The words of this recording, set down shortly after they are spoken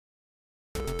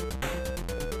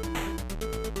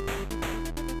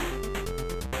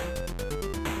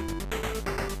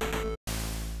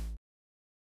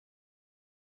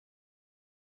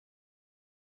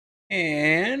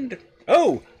And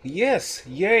oh yes,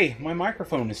 yay! My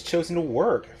microphone has chosen to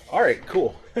work. All right,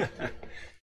 cool.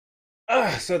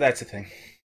 So that's a thing.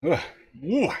 Ugh.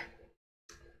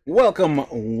 Welcome,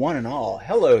 one and all.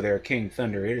 Hello there, King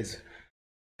Thunder. It is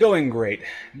going great.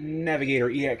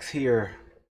 NavigatorEX here.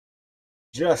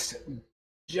 Just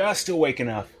awake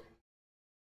enough.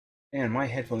 And my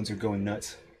headphones are going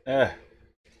nuts. Oh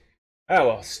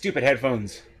well, stupid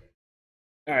headphones.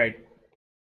 All right.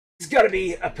 It's got to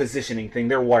be a positioning thing.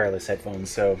 They're wireless headphones,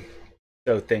 so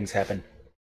things happen.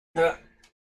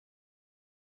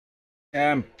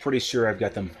 I'm pretty sure I've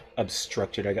got them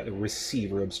obstructed. I got the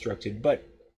receiver obstructed, but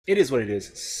it is what it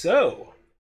is. So,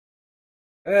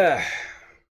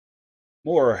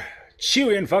 more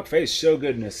chewy and fuckface show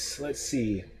goodness. Let's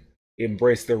see.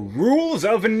 Embrace the rules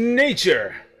of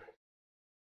nature.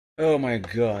 Oh my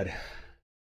god.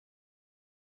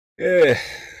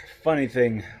 Funny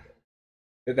thing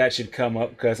that should come up,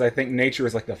 because I think nature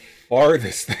is like the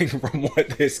farthest thing from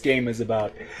what this game is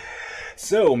about.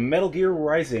 So, Metal Gear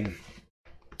Rising.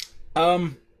 Oh,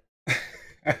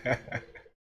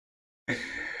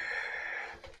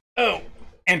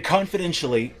 and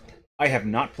confidentially, I have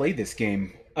not played this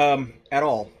game at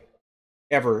all.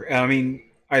 Ever. I mean,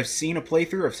 I've seen a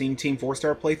playthrough, I've seen Team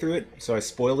 4-Star play through it, so I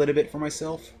spoiled it a bit for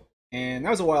myself, and that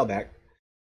was a while back.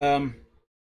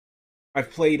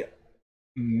 I've played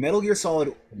Metal Gear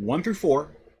Solid 1 through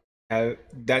 4.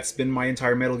 That's been my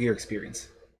entire Metal Gear experience.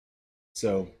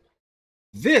 So,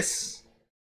 this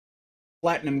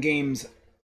Platinum Games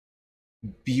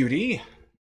beauty,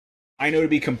 I know to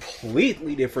be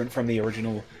completely different from the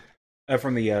original,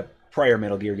 from the prior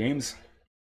Metal Gear games.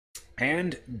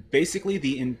 And basically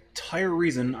the entire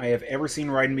reason I have ever seen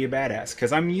Raiden be a badass,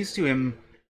 because I'm used to him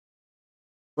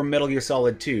from Metal Gear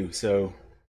Solid 2, so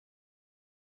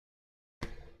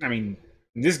I mean,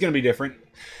 this is going to be different.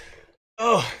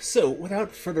 Oh, so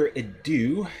without further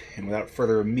ado, and without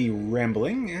further me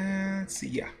rambling, let's see,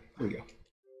 yeah, here we go.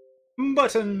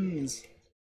 Buttons!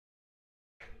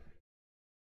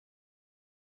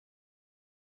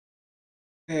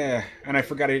 And I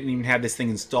forgot I didn't even have this thing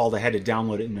installed. I had to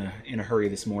download it in a hurry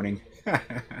this morning.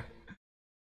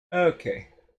 Okay.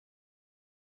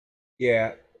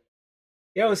 Yeah.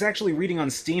 Yeah, I was actually reading on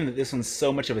Steam that this one's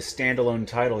so much of a standalone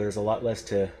title, there's a lot less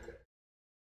to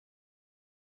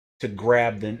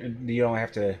grab than, you don't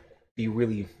have to be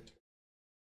really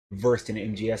versed in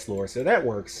MGS lore, so that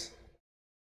works.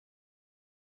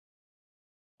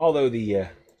 Although the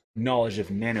knowledge of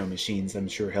nanomachines, I'm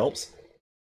sure, helps.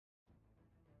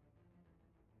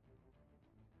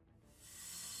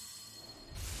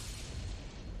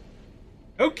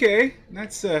 Okay,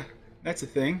 that's a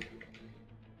thing.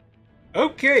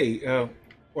 Okay, oh,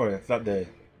 I thought that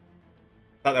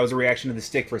was a reaction to the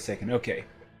stick for a second. Okay.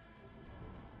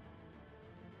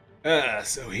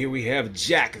 So here we have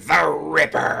Jack the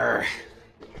Ripper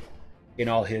in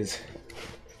all his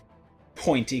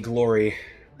pointy glory.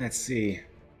 Let's see,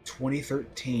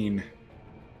 2013.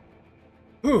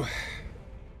 Whew.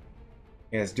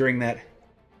 Yes, during that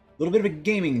little bit of a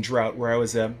gaming drought where I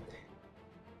was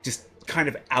just kind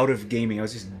of out of gaming. I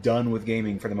was just done with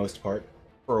gaming for the most part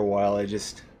for a while. I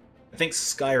think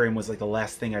Skyrim was like the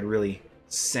last thing I'd really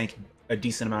sank a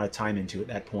decent amount of time into at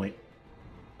that point.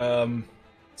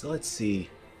 So let's see.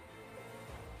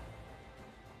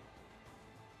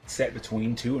 Set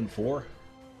between 2 and 4.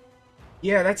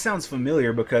 Yeah, that sounds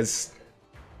familiar because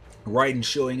Raiden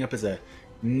showing up as a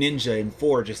ninja in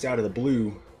 4 just out of the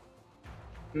blue.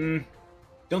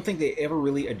 Don't think they ever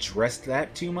really addressed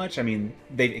that too much. I mean,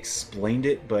 they've explained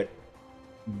it, but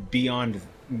beyond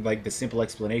like the simple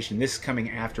explanation, this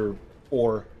coming after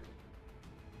 4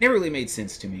 never really made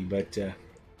sense to me, but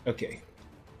okay.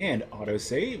 And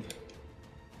autosave.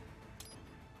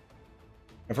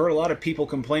 I've heard a lot of people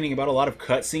complaining about a lot of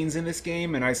cutscenes in this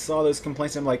game, and I saw those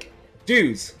complaints, and I'm like,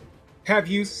 dudes, have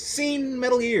you seen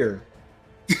Metal Gear?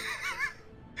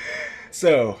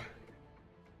 So,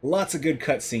 lots of good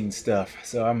cutscene stuff,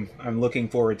 so I'm looking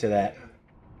forward to that.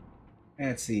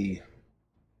 Let's see.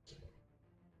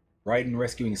 Raiden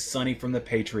rescuing Sonny from the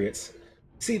Patriots.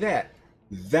 See that?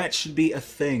 That should be a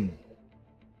thing.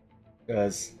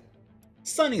 Because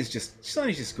Sonny's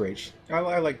just great. I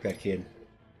like that kid.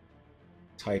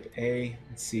 Type A.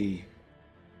 Let's see.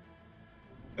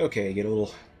 Okay, get a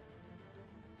little.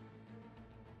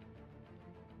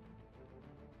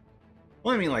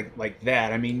 Well, I mean, like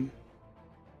that. I mean,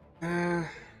 how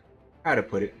to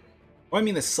put it? Well, I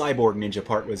mean, the cyborg ninja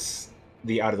part was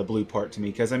the out of the blue part to me,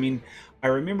 because I mean, I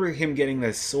remember him getting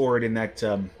the sword in that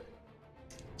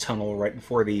tunnel right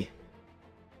before the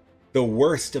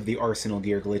worst of the Arsenal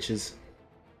gear glitches.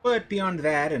 But beyond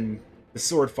that, and the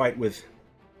sword fight with,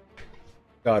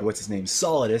 God, what's his name?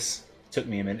 Solidus. Took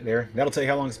me a minute there. That'll tell you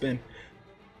how long it's been.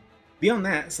 Beyond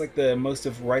that, it's like the most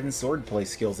of Raiden sword play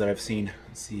skills that I've seen.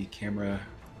 Let's see, camera.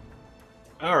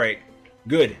 Alright,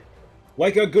 good.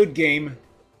 Like a good game,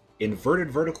 inverted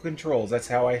vertical controls. That's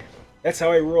how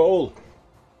I roll.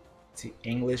 Let's see,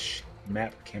 English,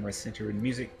 map, camera center, and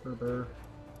music.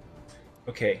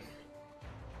 Okay.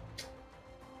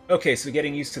 Okay, so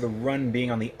getting used to the run being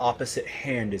on the opposite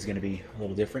hand is going to be a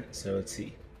little different. So let's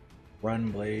see.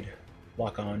 Run, blade,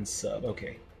 lock on, sub.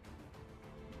 Okay.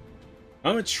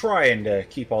 I'm going to try and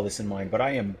keep all this in mind, but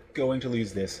I am going to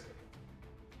lose this.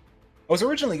 I was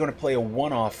originally going to play a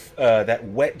one-off, that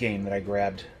wet game that I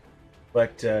grabbed,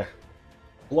 but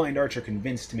Blind Archer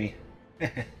convinced me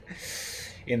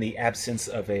in the absence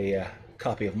of a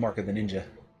copy of Mark of the Ninja.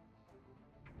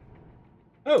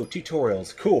 Oh,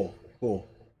 tutorials. Cool, cool.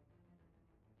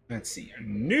 Let's see. A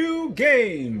new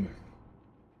game!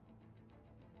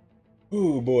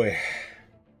 Ooh, boy.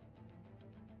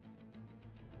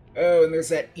 Oh, and there's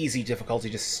that easy difficulty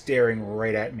just staring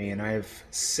right at me, and I've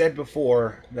said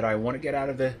before that I want to get out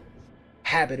of the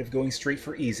habit of going straight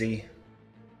for easy,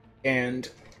 and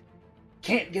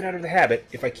can't get out of the habit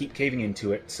if I keep caving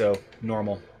into it, so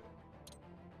normal.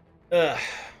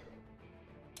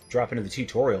 Drop into the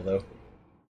tutorial, though.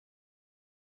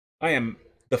 I am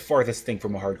the farthest thing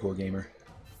from a hardcore gamer.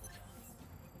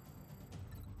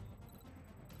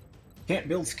 Can't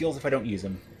build skills if I don't use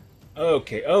them.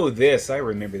 Okay, oh this, I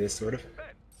remember this sort of. Then,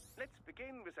 let's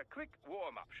begin with a quick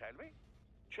warm-up, shall we?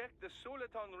 Check the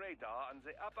Soliton radar on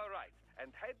the upper right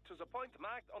and head to the point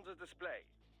marked on the display.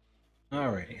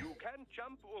 Alrighty. You can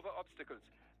jump over obstacles,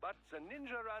 but the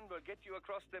ninja run will get you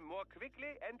across them more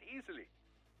quickly and easily.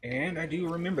 And I do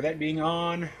remember that being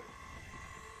on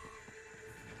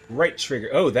right trigger.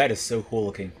 Oh, that is so cool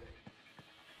looking.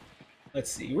 Let's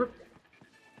see.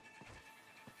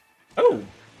 Oh!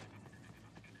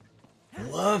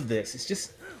 Love this. It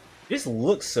just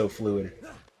looks so fluid.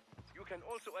 You can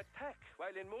also attack while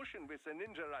in motion with the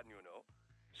ninja run, you know.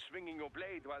 Swinging your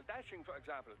blade while dashing, for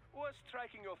example, or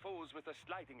striking your foes with a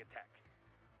sliding attack.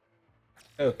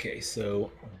 Okay,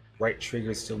 so right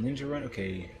trigger is still ninja run.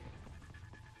 Okay.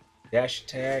 Dash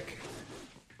attack.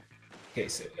 Okay,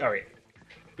 so, alright.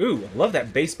 Ooh, I love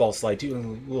that baseball slide, too. And a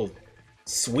little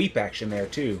sweep action there,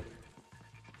 too.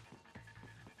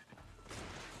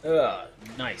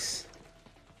 Nice.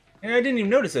 And I didn't even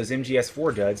notice those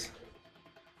MGS4 duds.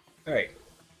 Alright.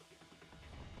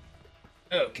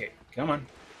 Okay, come on.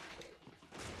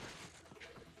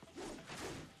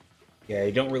 Yeah,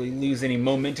 you don't really lose any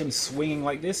momentum swinging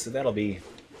like this, so that'll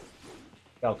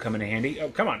come in handy. Oh,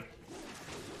 come on.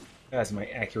 That's my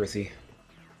accuracy.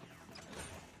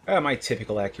 My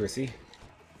typical accuracy.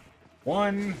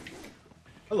 One.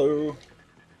 Hello.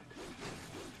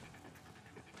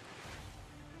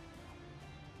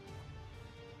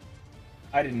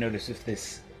 I didn't notice if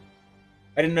this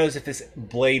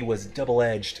blade was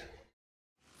double-edged.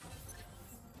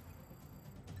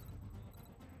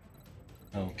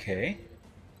 Okay.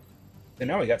 So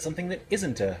now we got something that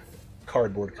isn't a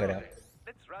cardboard cutout.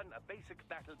 Let's run a basic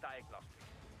battle diagnostic.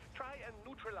 Try and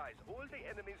neutralize all the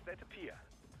enemies that appear.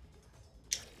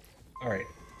 Alright.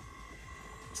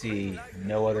 See,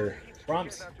 no other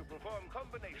prompts.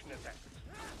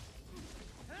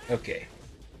 Okay.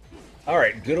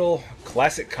 Alright, good old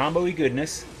classic combo-y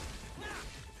goodness.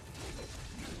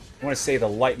 I want to say the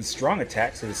light and strong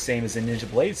attacks are the same as the Ninja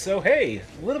Blade, so hey,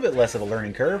 a little bit less of a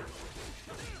learning curve.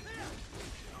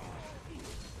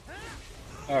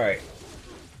 Alright.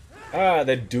 Ah,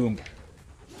 the Doom.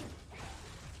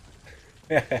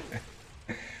 Combat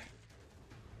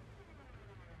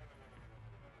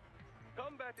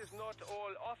is not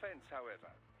all offense, however.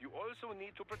 You also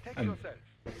need to protect yourself.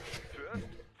 First,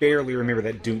 Barely remember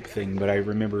that dupe thing, but I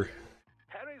remember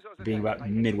being about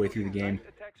midway through the game.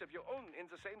 attacks of your own in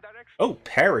the same direction. Oh,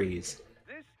 parries.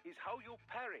 This is how you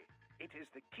parry. It is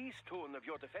the keystone of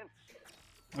your defense.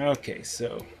 Okay,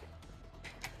 so...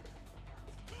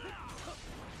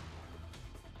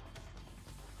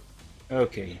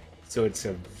 Okay, so it's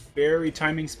a very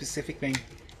timing-specific thing.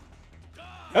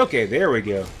 Okay, there we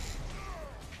go.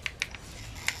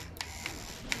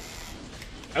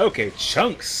 Okay,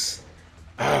 chunks!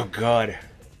 Oh, God.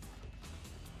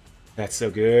 That's so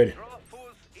good. Draw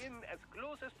foes in as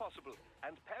close as possible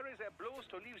and parry their blows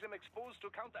to leave them exposed to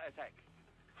counterattack.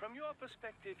 From your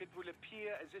perspective, it will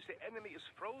appear as if the enemy is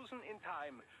frozen in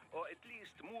time, or at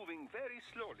least moving very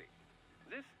slowly.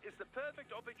 This is the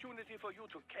perfect opportunity for you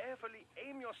to carefully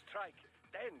aim your strike,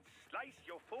 then slice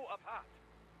your foe apart.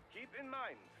 Keep in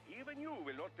mind, even you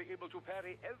will not be able to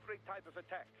parry every type of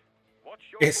attack. Watch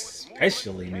your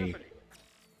Especially me.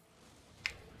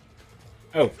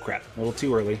 Oh, crap. A little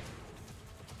too early.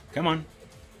 Come on.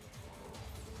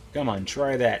 Come on,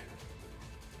 try that.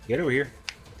 Get over here.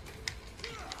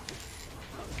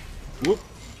 Whoop.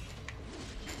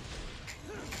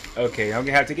 Okay, I'm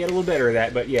gonna have to get a little better at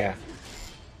that, but yeah.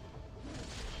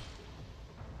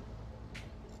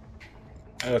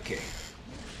 Okay.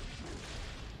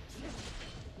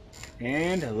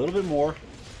 And a little bit more.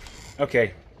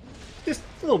 Okay. Just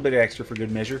a little bit extra for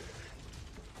good measure.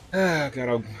 God,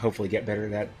 I'll hopefully get better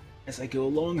at that as I go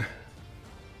along.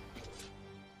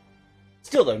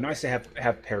 Still, though, nice to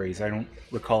have parries. I don't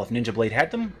recall if Ninja Blade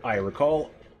had them. I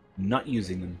recall not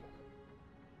using them.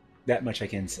 That much I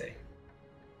can say.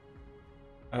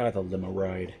 Ah, the limo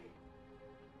ride.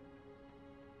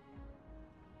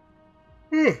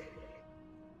 3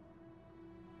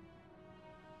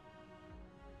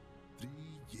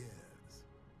 years.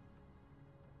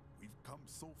 We've come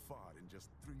so far in just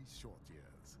 3 short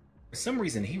years. For some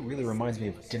reason, he really reminds me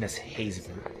of Dennis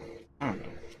Haysbert. I don't know.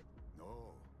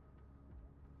 No.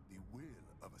 The will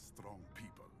of a strong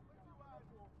people.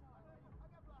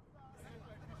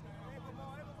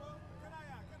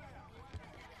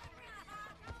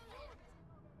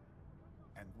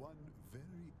 And one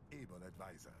very able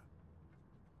advisor.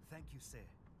 Thank you, sir.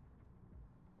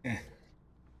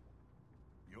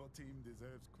 Your team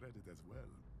deserves credit as well,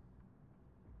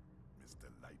 Mr.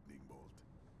 Lightning Bolt.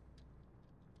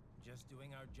 Just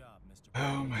doing our job, Mr.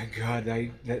 Oh my god,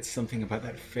 that's something about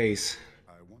that face.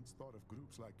 I once thought of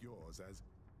groups like yours as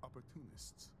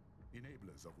opportunists,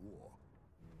 enablers of war.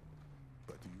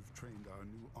 But you've trained our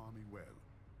new army well.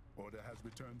 Order has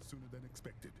returned sooner than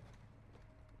expected.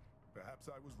 Perhaps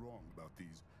I was wrong about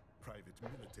these private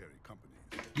military companies.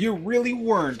 You really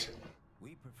weren't.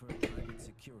 We prefer private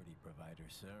security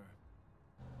providers, sir.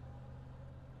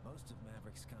 Most of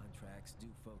Maverick's contracts do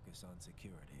focus on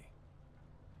security.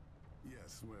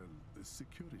 Yes, well, the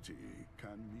security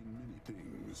can mean many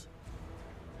things.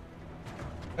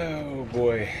 Oh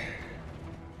boy.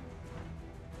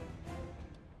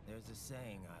 There's a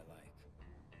saying I like.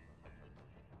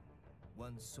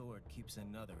 One sword keeps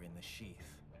another in the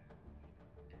sheath.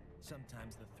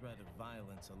 Sometimes the threat of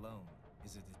violence alone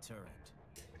is a deterrent.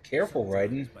 Careful,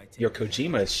 Raiden. Your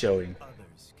Kojima is showing.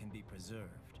 Others can be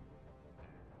preserved.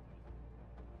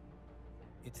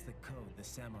 It's the code the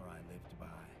samurai lived by.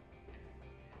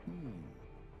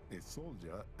 A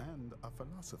soldier and a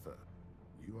philosopher.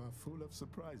 You are full of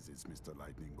surprises, Mr.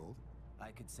 Lightning Bolt.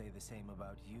 I could say the same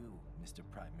about you, Mr.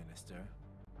 Prime Minister.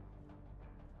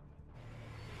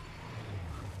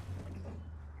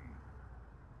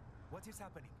 What is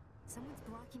happening? Someone's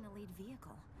blocking the lead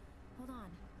vehicle. Hold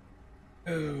on.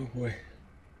 Oh boy.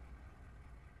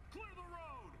 Clear the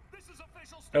road. This is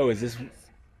official. Oh, is this...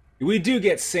 We do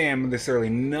get Sam this early.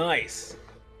 Nice.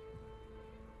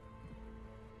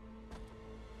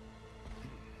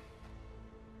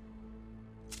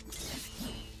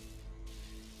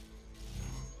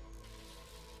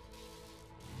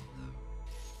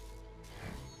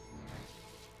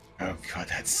 Oh god,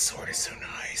 that sword is so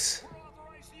nice. We're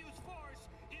authorized to use force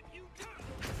if you do.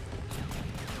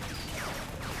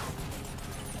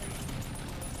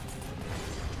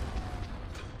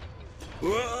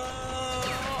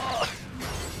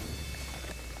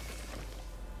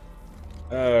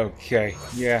 Okay,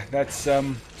 yeah, that's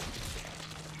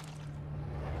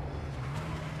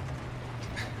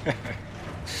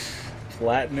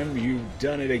Platinum, you've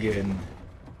done it again.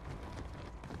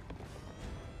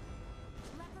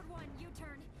 Leopard 1,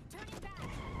 U-turn. Turning back.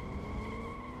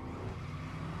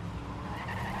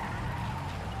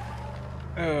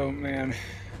 Oh man.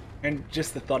 And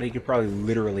just the thought he could probably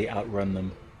literally outrun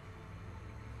them.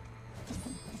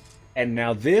 And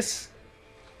now this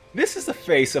is the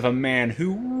face of a man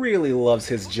who really loves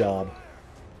his job.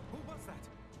 Who was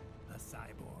that? A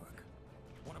cyborg.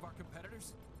 One of our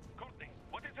competitors? Courtney,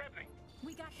 what is happening?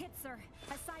 We got hit, sir.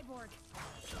 A cyborg.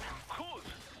 Who's?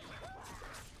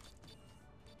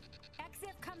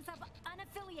 Exif comes up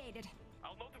unaffiliated.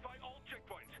 I'll notify all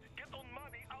checkpoints. Get on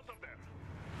money out of there.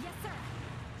 Yes, sir.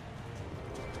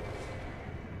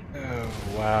 Oh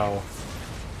wow.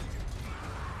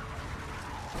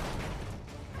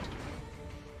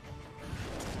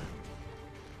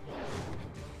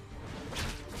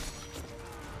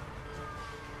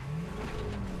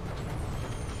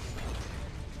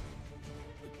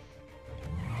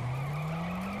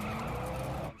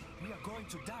 We are going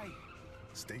to die.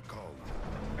 Stay calm.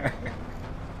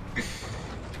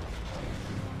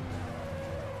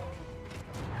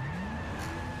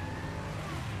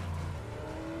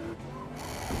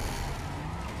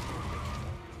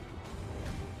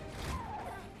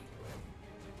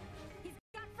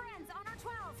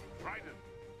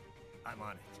 I'm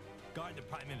on it. Guard the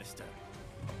Prime Minister.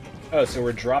 Oh, so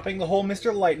we're dropping the whole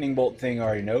Mr. Lightning Bolt thing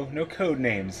already. No code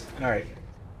names. Alright.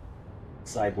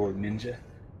 Cyborg Ninja.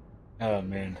 Oh,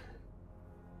 man.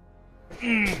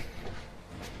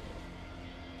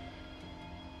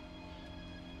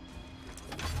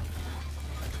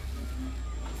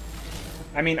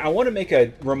 I mean, I want to make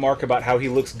a remark about how he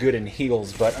looks good in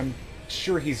heels, but I'm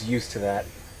sure he's used to that.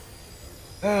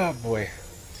 Oh, boy.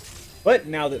 But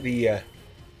now that the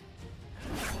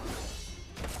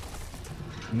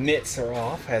mitts are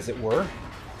off, as it were.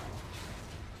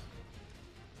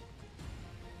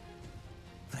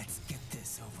 Let's get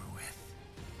this over with.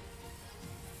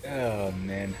 Oh,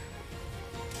 man.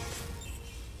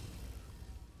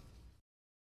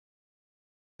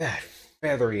 That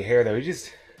feathery hair, though, he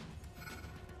just...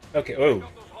 Okay, oh,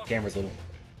 camera's a little...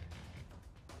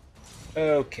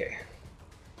 Okay.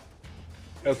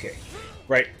 Okay.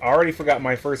 Right, I already forgot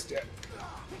my first...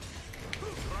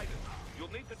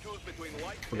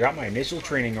 Forgot my initial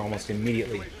training almost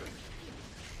immediately.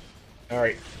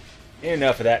 Alright,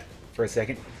 enough of that for a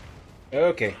second.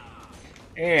 Okay.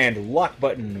 And lock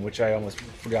button, which I almost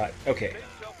forgot. Okay.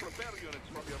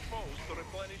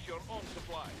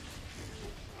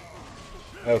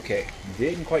 Okay,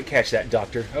 didn't quite catch that,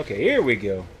 Doctor. Okay, here we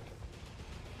go.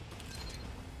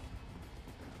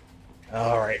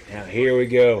 Alright, now here we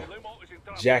go.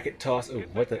 Jacket toss. Oh,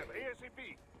 what the...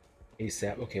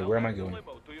 ASAP. Okay, where am I going?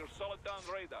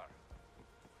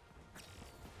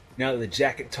 Now that the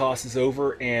jacket toss is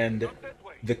over and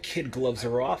the kid gloves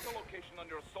are off.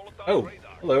 Oh,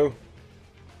 hello.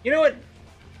 You know what?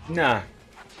 Nah.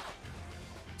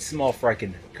 Small fry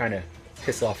can kind of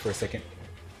piss off for a second.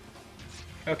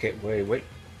 Okay, wait.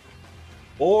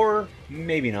 Or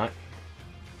maybe not.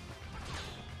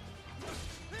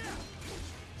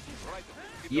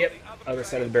 Yep, other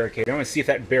side of the barricade. I want to see if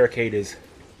that barricade is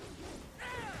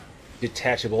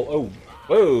detachable. Oh,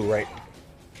 whoa, right.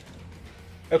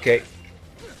 Okay.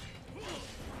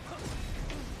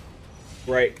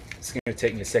 Right, it's going to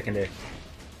take me a second to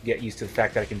get used to the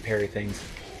fact that I can parry things.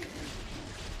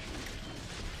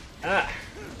 Ah!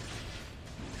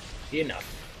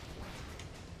 Enough.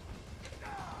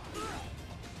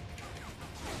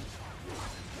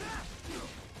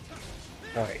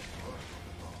 Alright.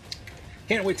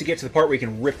 Can't wait to get to the part where you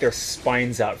can rip their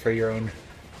spines out for your own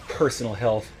personal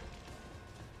health.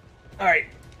 Alright.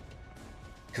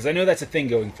 Because I know that's a thing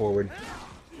going forward.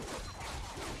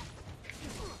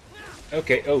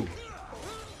 Okay, oh.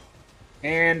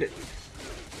 And...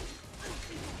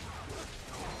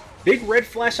 big red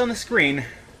flash on the screen.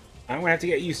 I'm going to have to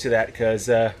get used to that because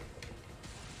the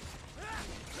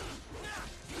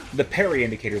parry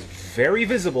indicator is very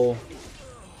visible.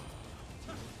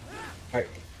 Alright.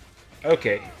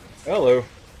 Okay. Hello.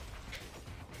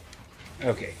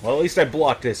 Okay. Well, at least I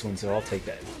blocked this one, so I'll take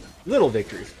that. Little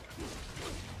victories.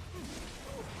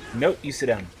 Nope, you sit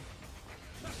down.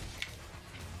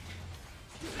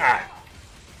 Ah!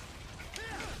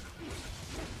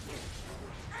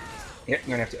 Yep, I'm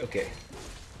gonna have to... Okay.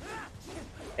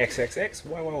 XXX?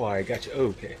 Y, gotcha.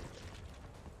 Okay.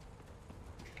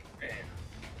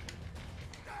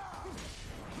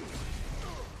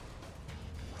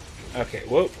 Okay,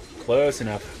 whoa. Close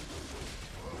enough.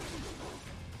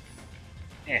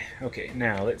 Okay,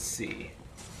 now let's see.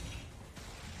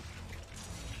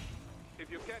 If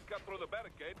you can't cut through the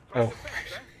barricade, oh.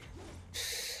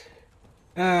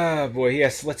 Ah, boy,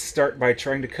 yes. Let's start by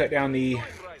trying to cut down the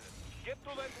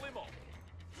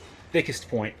thickest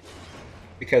point,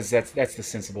 because that's the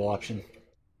sensible option.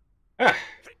 Ah.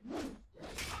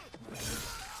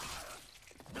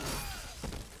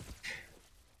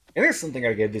 And there's something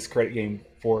I give this credit game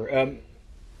for.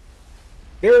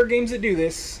 There are games that do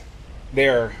this.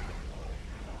 They're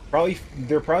probably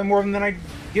more of them than I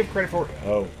give credit for.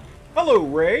 Oh, hello,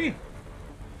 Ray.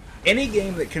 Any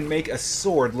game that can make a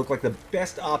sword look like the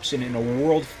best option in a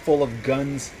world full of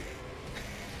guns,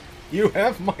 you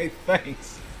have my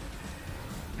thanks.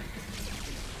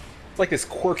 It's like this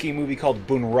quirky movie called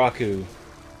Bunraku.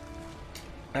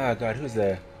 Oh god, who's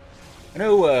the... I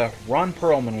know Ron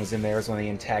Perlman was in there as one of the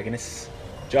antagonists.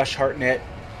 Josh Hartnett.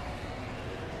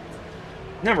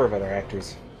 A number of other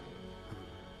actors.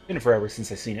 Been forever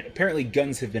since I've seen it. Apparently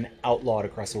guns have been outlawed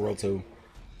across the world, so...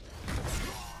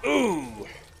 Ooh!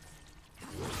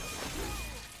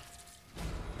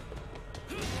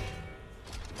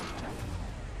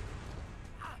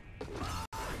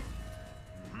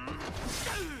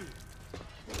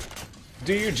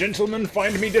 Do you gentlemen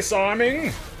find me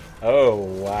disarming? Oh,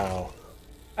 wow.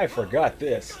 I forgot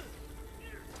this.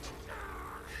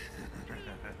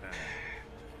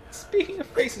 Speaking of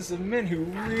faces of men who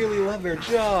really love their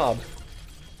job.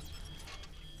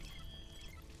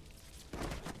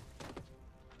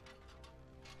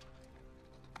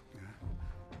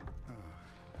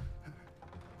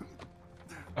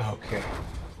 Okay.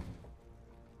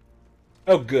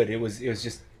 Oh, good. It was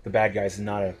just the bad guys and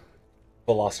not a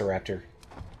velociraptor.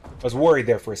 I was worried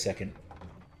there for a second.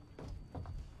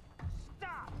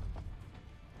 Stop!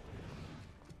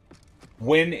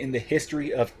 When in the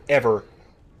history of ever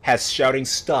has shouting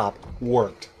stop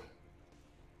worked?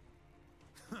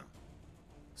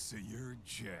 So you're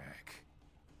Jack.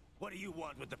 What do you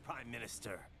want with the Prime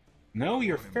Minister? No,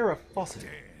 you're Farrah Fawcett.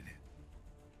 Dead.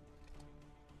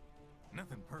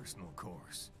 Nothing personal, of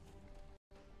course.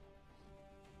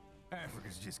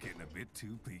 Africa's just getting a bit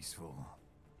too peaceful.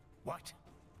 What?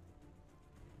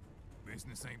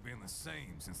 Business ain't been the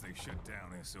same since they shut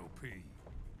down SOP.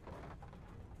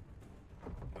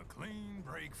 A clean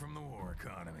break from the war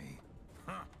economy.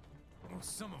 Huh. Well,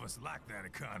 some of us like that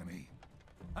economy.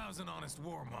 How's an honest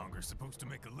warmonger supposed to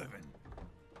make a living?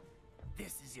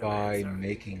 This is your By answer.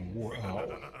 making war.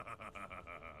 Oh.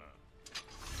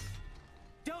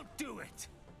 Don't do it!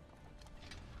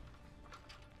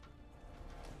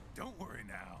 Don't worry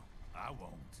now. I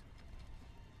won't.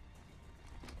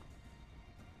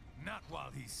 Not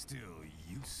while he's still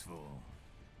useful.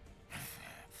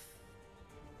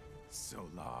 So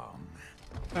long.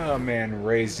 Oh man,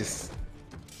 Ray's just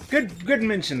good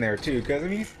mention there too, because I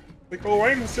mean, he's like, oh,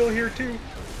 I'm still here too.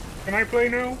 Can I play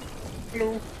now?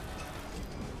 Hello.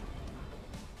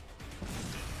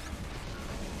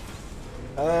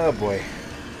 Oh boy.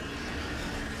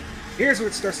 Here's where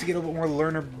it starts to get a little bit more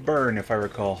learner burn, if I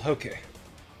recall. Okay.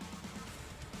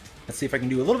 Let's see if I can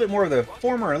do a little bit more of the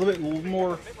former and a little bit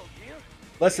more,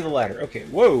 less of the latter. Okay.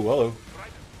 Whoa, hello.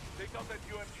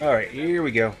 Alright, here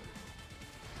we go.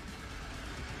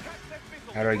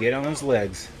 How do I get on those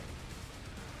legs?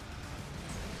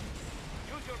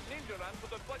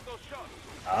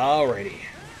 Alrighty.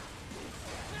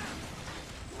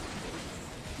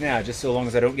 Now, just so long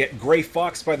as I don't get Gray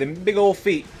Fox by the big old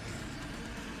feet.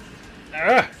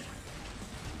 Ah!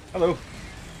 Hello.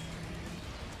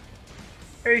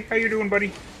 Hey, how you doing,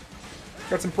 buddy?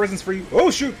 Got some presents for you.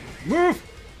 Oh, shoot! Move!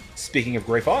 Speaking of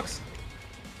Gray Fox.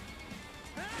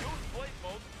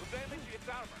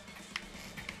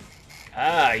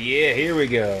 Ah, yeah, here we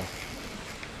go.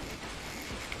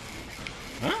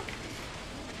 Huh?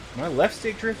 Am I left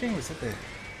stick drifting? Was that the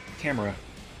camera?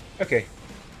 Okay.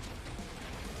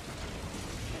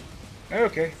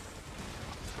 Okay.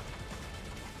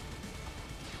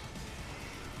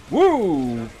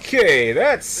 Woo! Okay,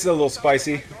 that's a little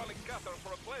spicy.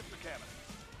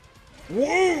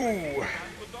 Woo!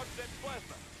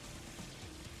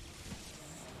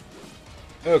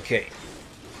 Okay.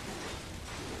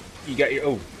 You got your...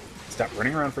 Oh, stop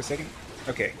running around for a second.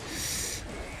 Okay.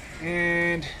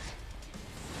 And...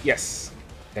 Yes.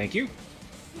 Thank you.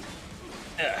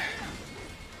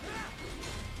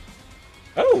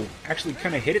 Oh! Actually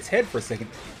kind of hit its head for a second.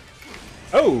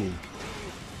 Oh!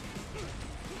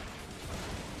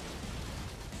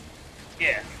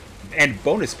 Yeah. And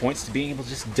bonus points to being able to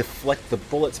just deflect the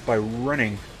bullets by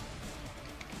running.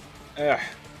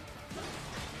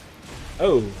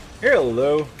 Oh,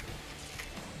 hello.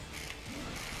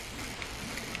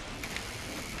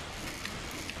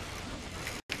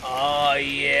 Oh,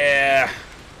 yeah.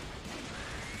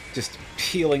 Just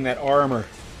peeling that armor.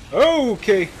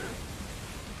 Okay.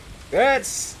 That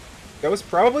was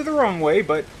probably the wrong way,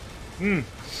 but...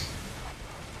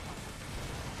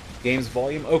 Game's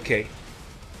volume? Okay.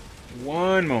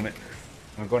 One moment.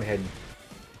 I'll go ahead.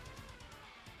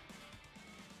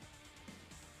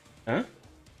 Huh?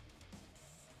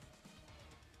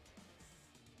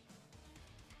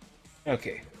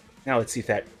 Okay. Now let's see if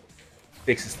that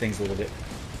fixes things a little bit.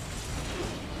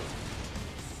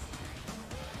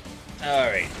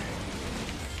 Alright.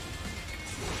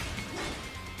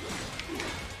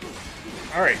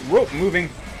 Alright, rope moving.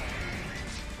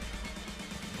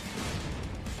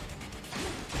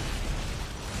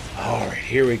 Alright,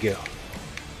 here we go.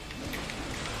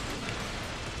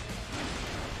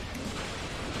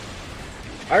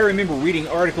 I remember reading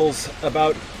articles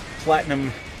about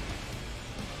Platinum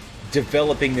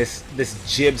developing this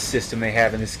jib system they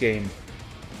have in this game.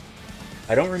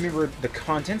 I don't remember the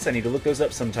contents. I need to look those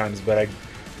up sometimes, but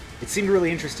it seemed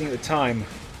really interesting at the time.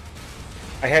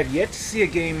 I have yet to see a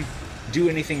game do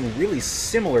anything really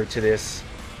similar to this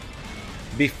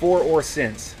before or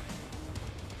since.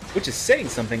 Which is saying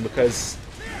something because...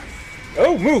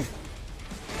 Oh, move!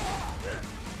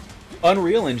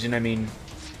 Unreal Engine, I mean...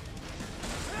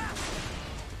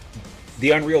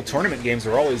 The Unreal Tournament games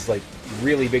are always, like,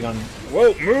 really big on...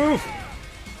 Whoa, move!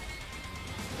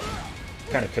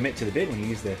 Kind of commit to the bit when you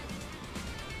use the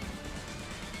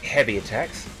heavy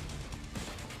attacks.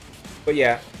 But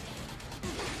yeah,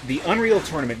 the Unreal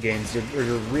Tournament games are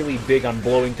really big on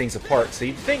blowing things apart, so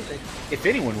you'd think that if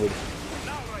anyone would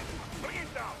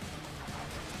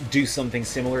do something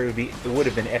similar, it would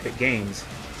have been Epic Games.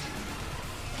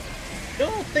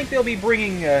 Don't think they'll be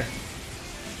bringing...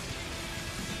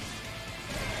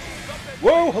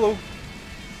 Whoa, hello.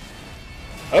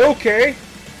 Okay.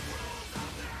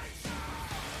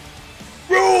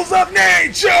 Rules of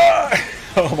nature!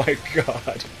 Oh my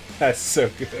god. That's so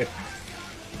good.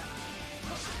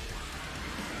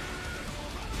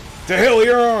 To hell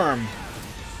your arm!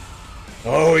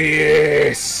 Oh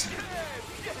yes!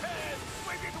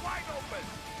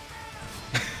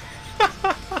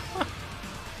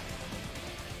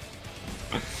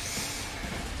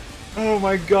 Oh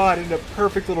my god, and the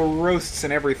perfect little roasts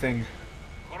and everything.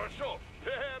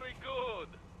 Very good.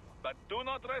 But do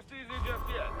not rest easy just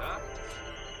yet, huh?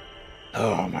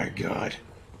 Oh my god.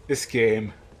 This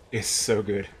game is so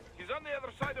good. He's on the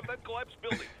other side of that collapsed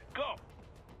building. Go!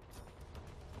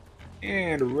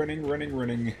 And running, running,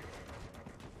 running.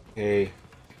 Okay.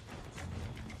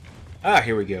 Ah,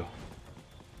 here we go.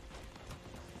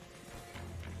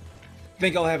 I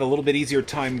think I'll have a little bit easier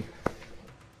time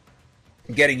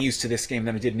getting used to this game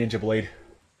than I did Ninja Blade.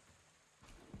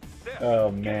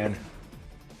 Oh, man.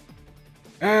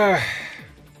 I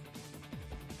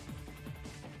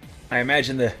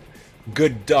imagine the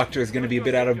good doctor is going to be a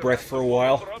bit out of breath for a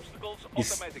while.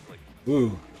 He's...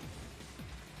 Ooh.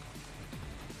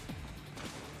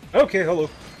 Okay, hello.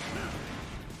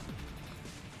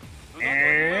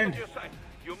 And...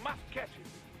 You must catch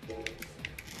it.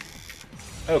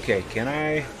 Okay, can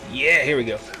I... Yeah, here we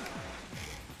go.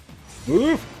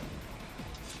 Move!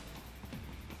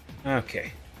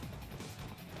 Okay.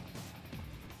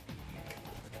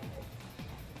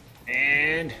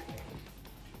 And...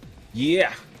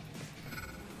 Yeah!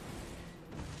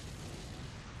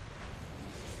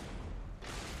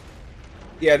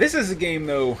 Yeah, this is a game,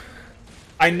 though...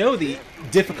 I know the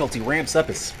difficulty ramps up,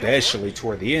 especially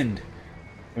toward the end.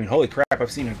 I mean, holy crap, I've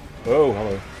seen it. Oh,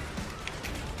 hello.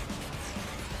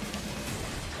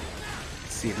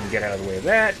 Let's see if we can get out of the way of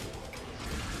that.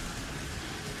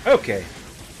 Okay.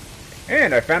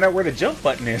 And I found out where the jump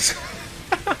button is.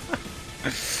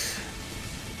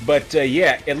 But,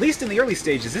 yeah, at least in the early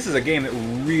stages, this is a game that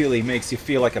really makes you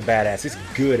feel like a badass. It's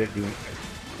good at doing it.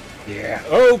 Yeah,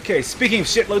 okay, speaking of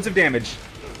shitloads of damage.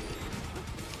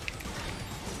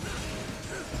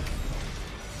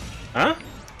 Huh?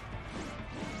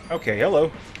 Okay,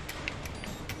 hello.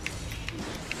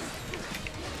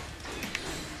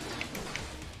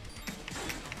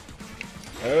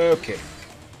 Okay.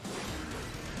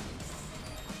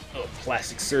 Oh,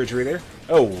 plastic surgery there.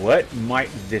 Oh, what might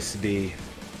this be?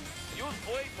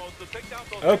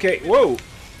 Okay, whoa!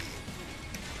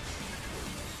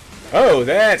 Oh,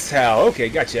 that's how. Okay,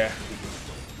 gotcha.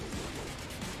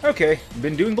 Okay,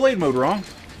 been doing blade mode wrong.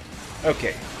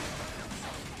 Okay.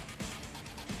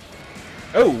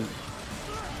 Oh!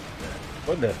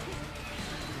 What the?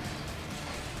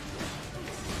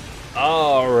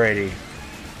 Alrighty.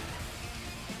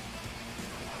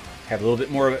 Have a little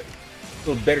bit more of a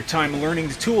little better time learning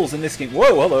the tools in this game.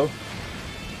 Whoa, hello.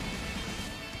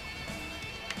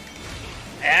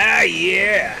 Ah,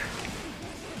 yeah!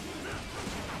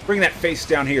 Bring that face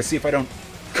down here, see if I don't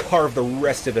carve the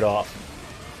rest of it off.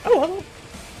 Oh,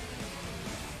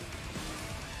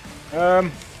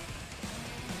 hello.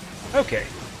 Okay.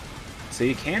 So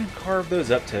you can carve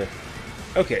those up to...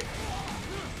 Okay.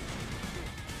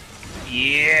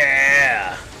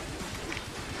 Yeah!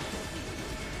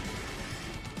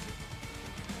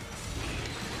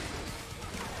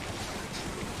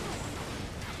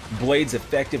 Blade's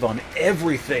effective on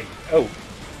everything. Oh,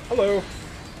 hello.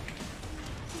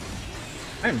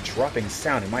 I'm dropping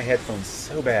sound in my headphones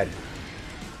so bad.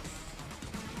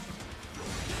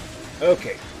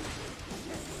 Okay.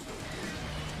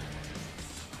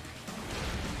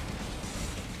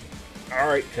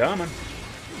 Alright, come on.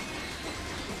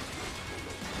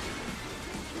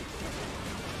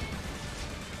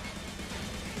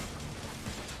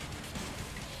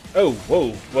 Oh,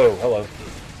 whoa, whoa, hello.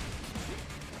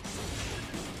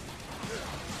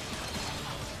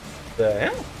 The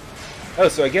hell? Oh,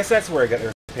 so I guess that's where I got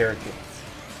the repair kits.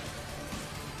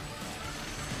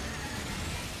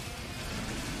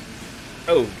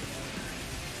 Oh.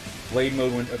 Blade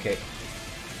mode one, okay.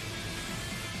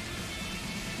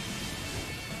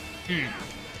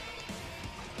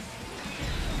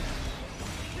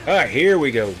 Alright, here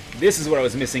we go. This is what I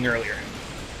was missing earlier.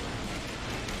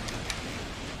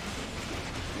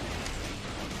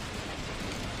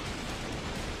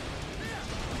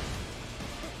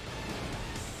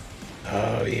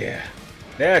 Oh, yeah.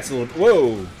 That's a little...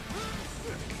 Whoa!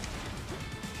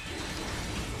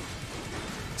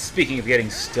 Speaking of getting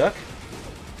stuck...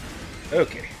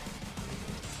 Okay.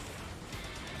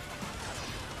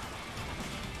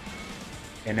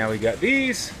 And now we got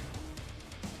these.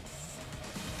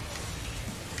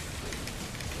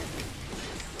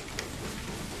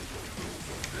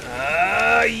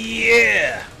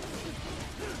 Yeah!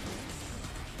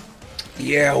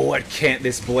 Yeah, what can't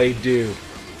this blade do?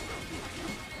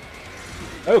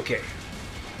 Okay.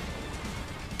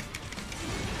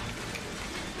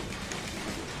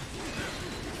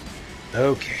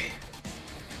 Okay.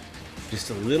 Just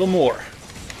a little more.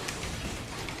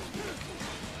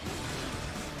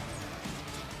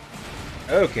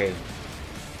 Okay.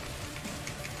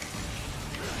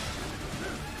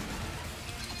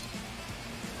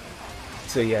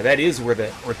 So yeah, that is where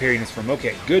the repairing is from.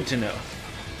 Okay, good to know.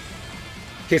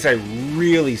 In case I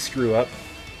really screw up.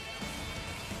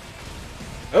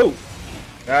 Oh!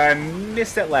 I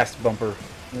missed that last bumper.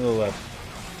 That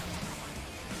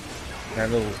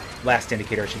little last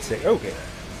indicator, I should say. Okay.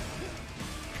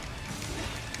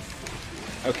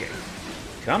 Okay.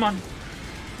 Come on.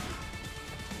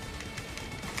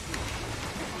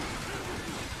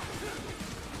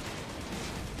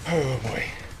 Oh boy.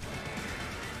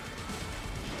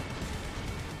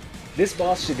 This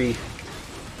boss should be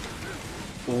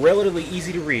relatively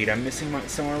easy to read. I'm missing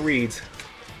some of my reads,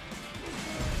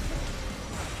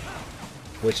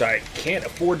 which I can't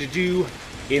afford to do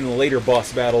in later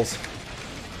boss battles.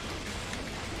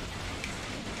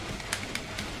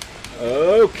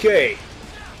 Okay.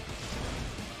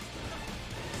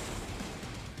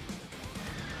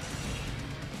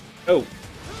 Oh,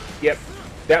 yep.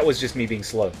 That was just me being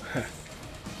slow.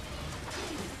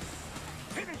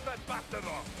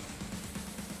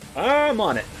 I'm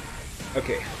on it.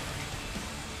 Okay.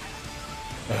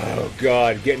 Oh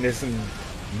god, getting into some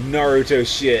Naruto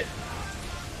shit.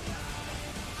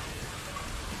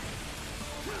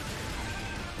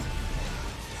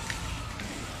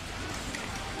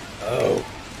 Oh.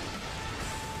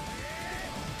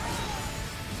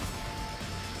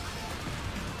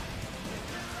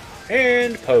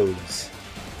 And pose.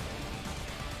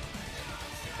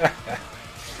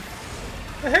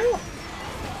 The hell?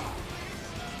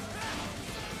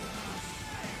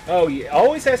 Oh, yeah,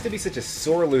 always has to be such a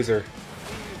sore loser.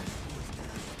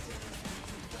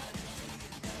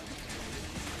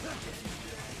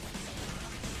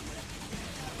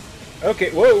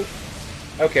 Okay, whoa.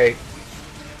 Okay.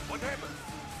 What happened?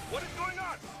 What is going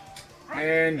on?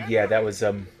 And yeah, that was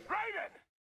Raiden!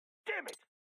 Damn it!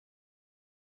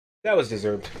 that was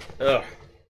deserved. Ugh.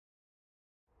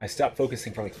 I stopped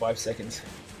focusing for like 5 seconds.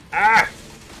 Ah!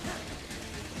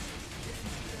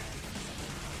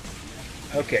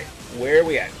 Okay, where are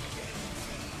we at?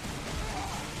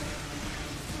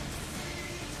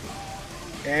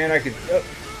 And I could...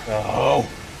 Oh!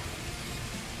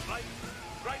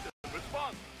 Raiden,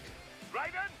 respond!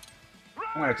 Raiden!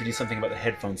 I'm gonna have to do something about the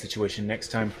headphone situation next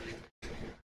time.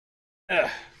 Ugh.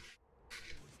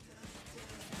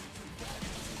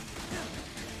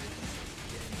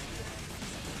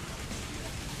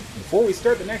 Before we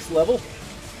start the next level...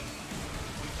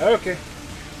 Okay.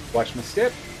 Watch my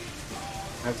step.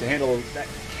 I have to handle that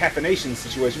caffeination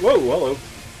situation. Whoa, hello.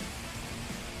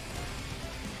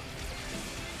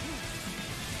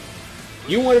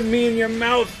 You wanted me in your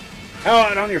mouth? How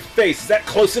about on your face? Is that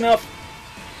close enough?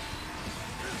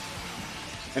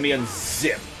 Let me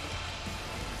unzip.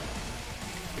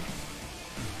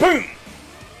 Boom!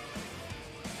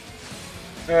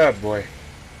 Oh boy.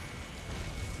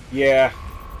 Yeah.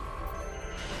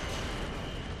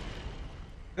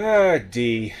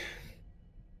 D.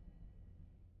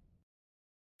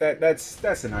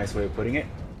 That's a nice way of putting it.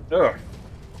 Ugh.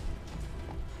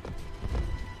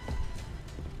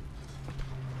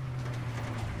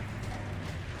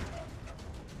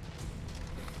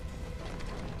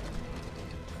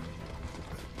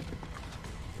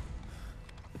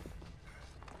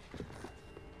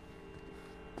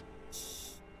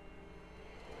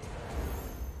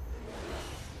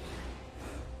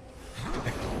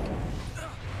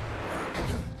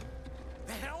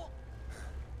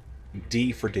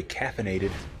 D for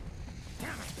decaffeinated.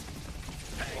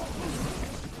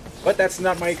 But that's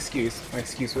not my excuse. My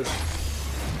excuse was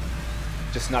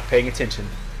just not paying attention.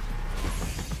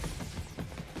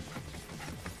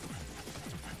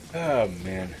 Oh,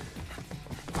 man.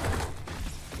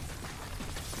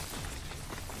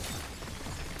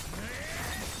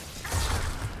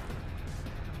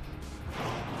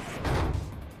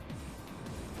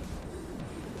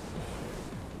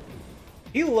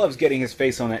 He loves getting his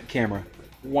face on that camera.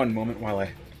 One moment while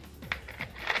I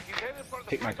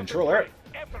pick my controller up.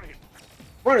 After him.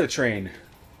 Run to the train.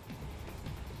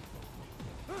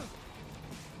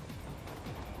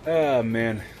 Oh,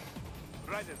 man.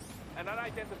 Raiden, an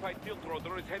unidentified tilt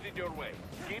rotor is headed your way.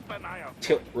 Keep an eye out.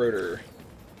 Tilt rotor.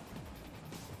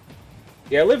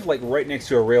 Yeah, I live like right next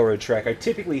to a railroad track. I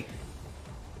typically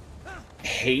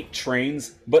hate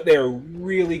trains, but they are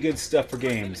really good stuff for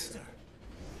games.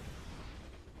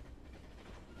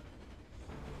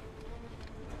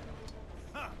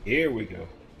 Here we go.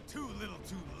 Too little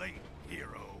too late,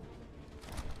 hero.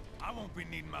 I won't be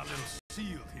needing my little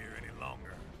shield here any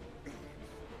longer.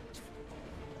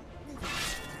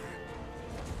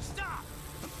 Stop!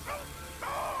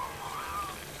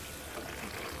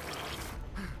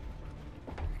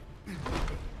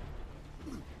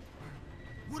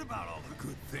 What about all the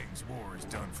good things war has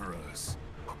done for us?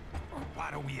 Why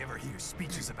don't we ever hear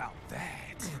speeches about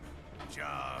that?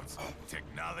 Jobs,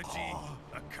 technology,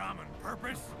 a common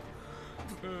purpose?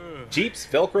 Jeeps,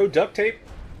 Velcro, duct tape?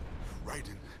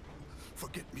 Raiden,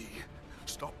 forget me.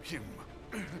 Stop him.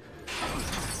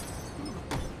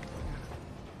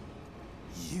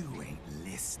 You ain't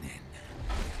listening.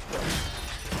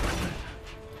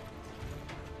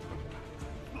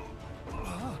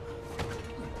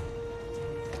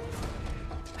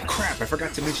 Crap, I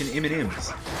forgot to mention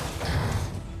M&M's.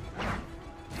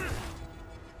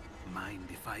 Mind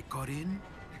if I got in?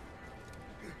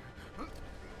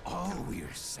 All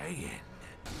we're saying,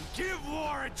 give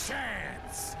war a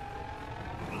chance!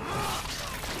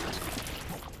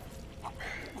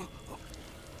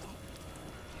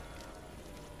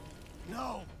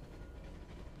 No!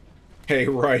 Hey,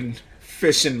 Raiden.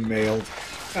 Fishing mailed.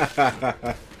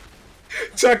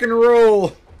 Tuck and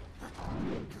roll!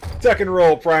 Tuck and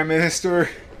roll, Prime Minister.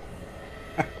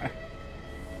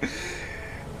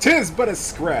 'Tis but a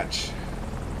scratch.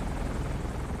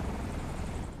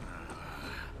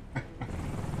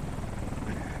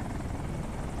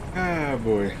 Ah,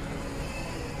 boy.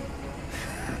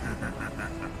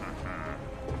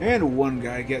 And one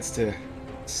guy gets to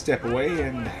step away,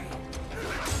 and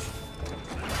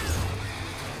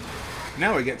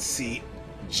now I get to see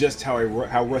just how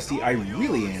rusty I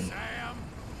really am.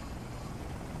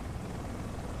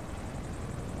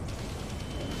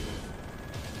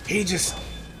 He just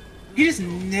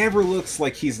never looks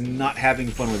like he's not having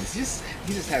fun with this.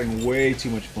 He's just having way too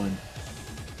much fun.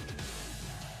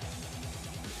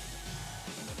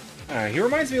 He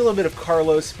reminds me a little bit of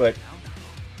Carlos, but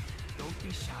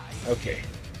okay.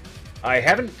 I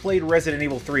haven't played Resident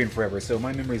Evil 3 in forever, so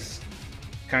my memory's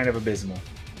kind of abysmal.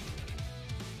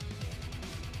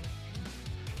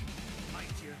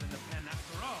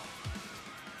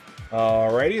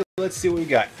 Alrighty, let's see what we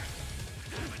got.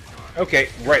 Okay,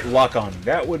 right, lock on.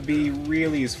 That would be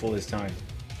really useful this time.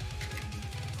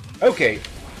 Okay.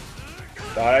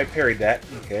 Thought I parried that.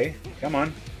 Okay, come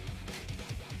on.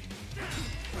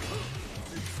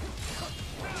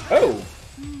 Oh!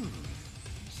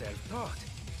 Self-taught.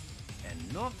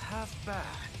 And not half bad.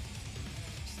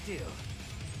 Still.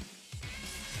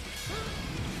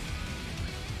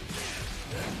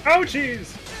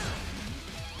 Ouchies!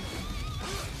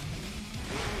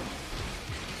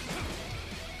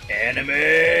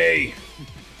 Enemy!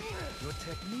 Your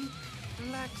technique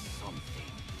lacks something.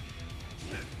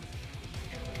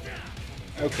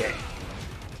 Okay.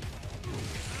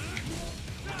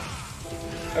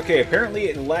 Okay, apparently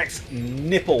it lacks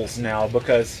nipples now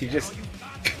because he just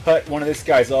cut one of this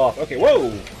guy's off. Okay, whoa!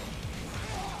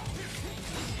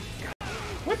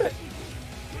 What the?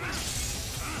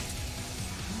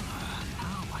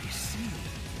 Now I see.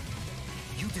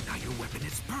 You deny your weapon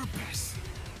its purpose.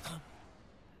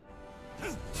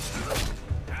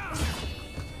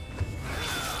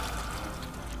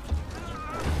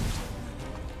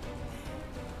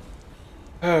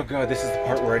 Oh god, this is the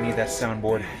part where I need that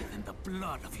soundboard. And the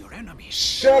blood of your enemies.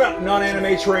 Shut up,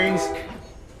 non-anime trains!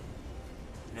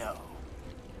 No.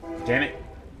 Damn it.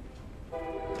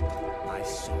 My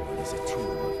soul is a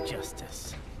tool of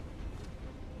justice.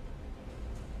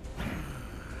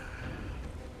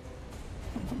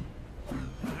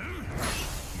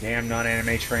 Damn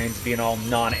non-anime trains being all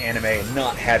non-anime and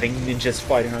not having ninjas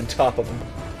fighting on top of them.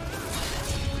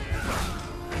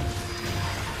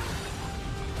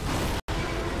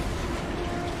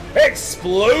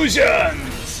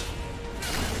 Explosions!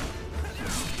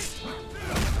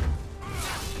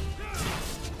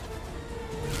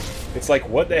 It's like,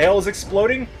 what the hell is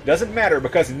exploding? Doesn't matter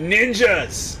because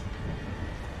ninjas!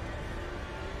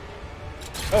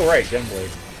 Oh right,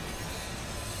 Gunblade.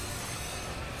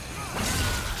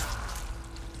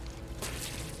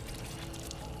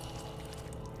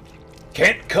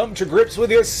 Can't come to grips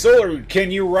with your sword,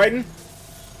 can you, Raiden?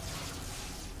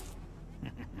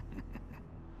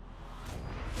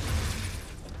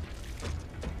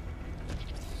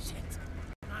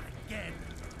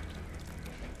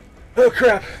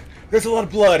 crap! There's a lot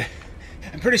of blood.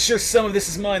 I'm pretty sure some of this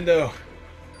is mine, though.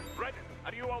 Reddit,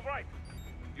 are you alright?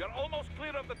 You're almost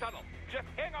clear of the tunnel. Just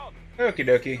hang on. Okie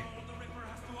dokie.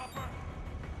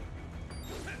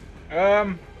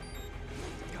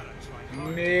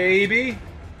 Maybe? Did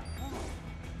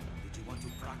you want to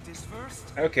practice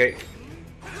first? Okay.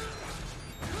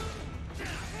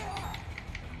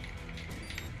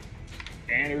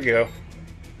 And here we go.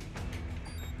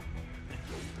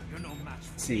 You're no match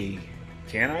for Let's see.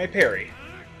 Can I parry?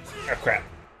 Oh, crap.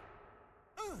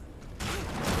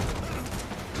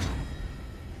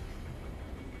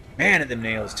 Man, at them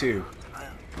nails, too.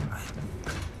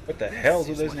 What the hell's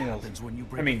with those nails? when you I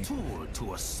bring mean- a tool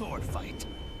to a sword fight.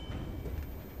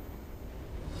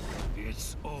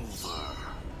 It's over.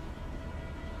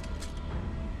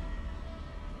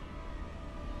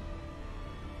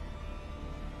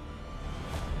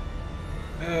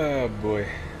 Oh, boy.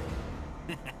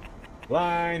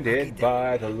 Blinded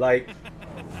by the light.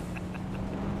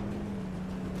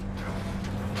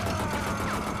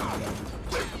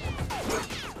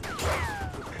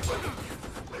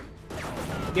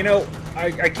 You know,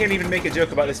 I can't even make a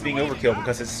joke about this being overkill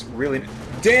because it's really...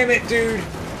 Damn it, dude!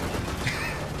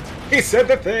 He said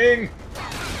the thing!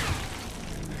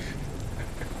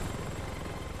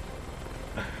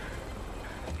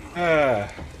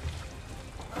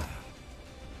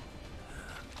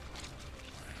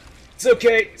 It's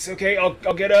okay, it's okay, I'll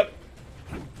get up.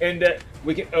 And,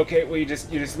 we can... Okay, well, you're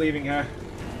just leaving, huh?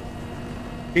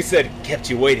 He said, kept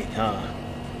you waiting, huh?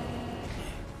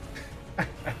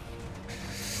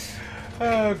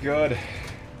 Oh, God.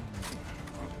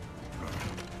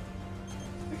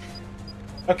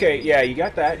 Okay, yeah, you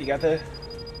got that. You got the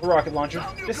rocket launcher.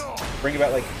 Just bring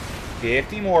about, like,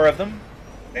 50 more of them,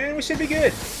 and we should be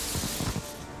good.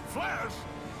 Flash!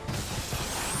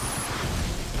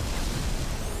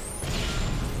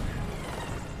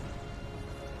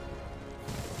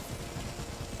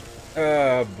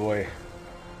 Oh, boy.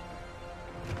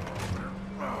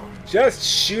 Just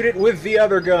shoot it with the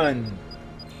other gun.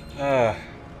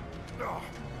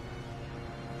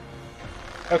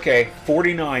 Okay,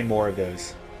 49 more of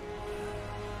those.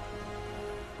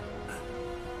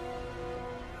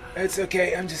 It's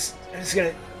okay, I'm just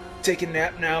gonna take a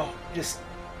nap now. Just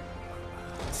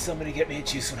somebody get me a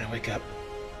juice when I wake up.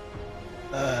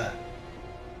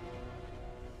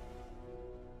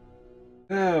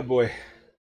 Oh boy.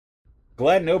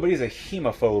 Glad nobody's a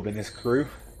hemophobe in this crew.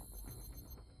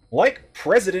 Like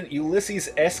President Ulysses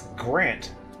S.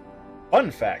 Grant.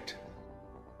 Fun fact.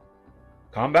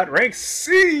 Combat rank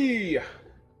C!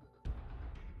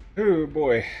 Oh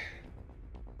boy.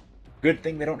 Good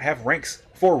thing they don't have ranks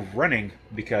for running,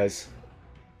 because...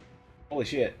 Holy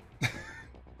shit.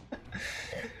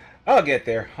 I'll get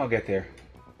there, I'll get there.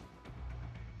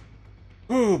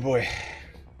 Oh boy.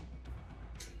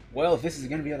 Well, if this is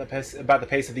going to be about the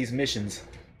pace of these missions,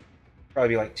 probably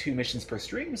be like 2 missions per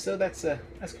stream, so that's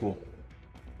cool.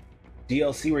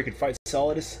 DLC where you could fight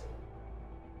Solidus.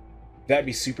 That'd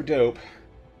be super dope.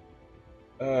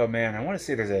 Oh man, I want to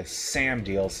say there's a Sam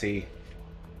DLC.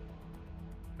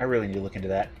 I really need to look into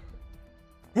that.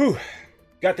 Whew!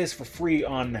 Got this for free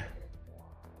on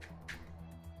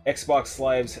Xbox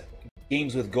Live's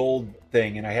Games with Gold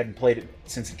thing, and I hadn't played it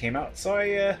since it came out, so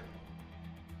I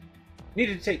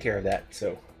needed to take care of that,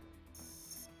 so...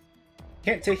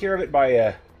 Can't take care of it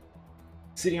by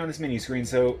sitting on this menu screen,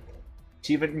 so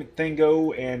achievement thing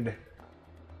go, and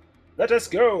let us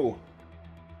go!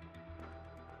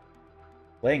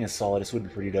 Playing as Solidus would be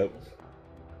pretty dope.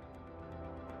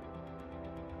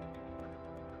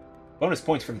 Bonus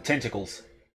points for the tentacles.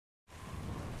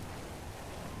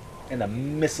 And the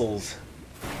missiles.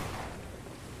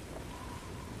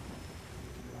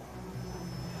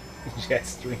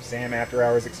 Jetstream Sam After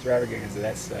Hours Extravaganza.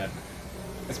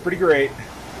 That's pretty great.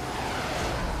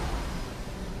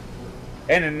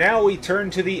 And now we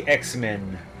turn to the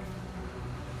X-Men.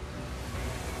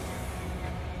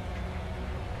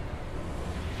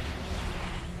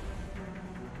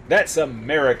 That's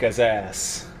America's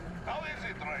ass. How is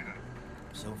it, Ryder?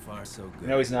 So far, so good.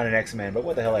 No, he's not an X-Man, but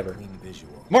what the hell ever. Clean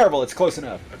visual. Marvel, it's close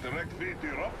enough. A direct feed to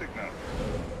your optic now.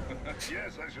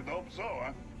 Yes, I should hope so,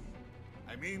 huh?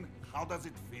 I mean, how does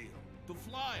it feel to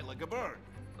fly like a bird?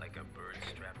 Like a bird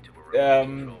strapped to a remote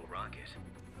control rocket.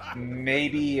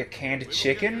 Maybe a canned We will get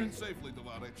chicken? you in safely,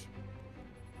 Tovarich.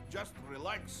 Just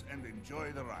relax and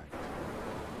enjoy the ride.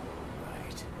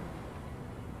 Right.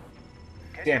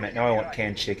 Damn it, now I want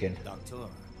canned chicken. Doctor.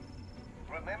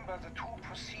 Remember the 2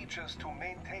 procedures to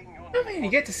maintain your... I mean,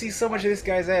 you get to see so much of this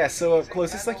guy's ass so up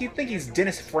close, it's like you'd think he's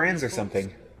Dennis Franz or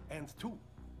something. And 2.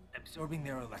 Absorbing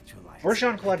their electrolytes. Or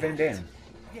Jean-Claude Van Damme.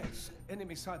 Yes,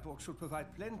 enemy cyborgs should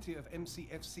provide plenty of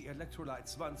MCFC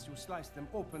electrolytes once you slice them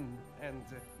open and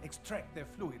extract their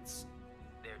fluids.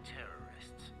 They're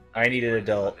terrorists. I need an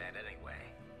adult. That anyway.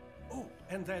 Oh,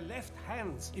 and their left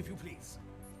hands, if you please.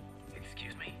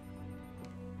 Excuse me?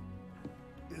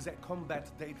 Their combat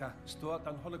data stored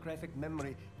on holographic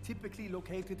memory, typically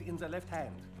located in the left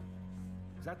hand.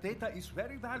 That data is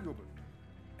very valuable.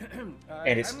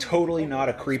 And it's totally not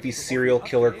a creepy serial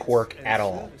killer quirk at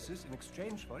all. In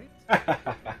exchange for it.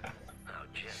 How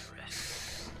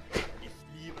generous. If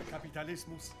liebe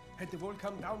Kapitalismus had the world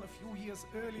come down a few years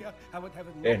earlier, I would have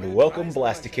a And welcome,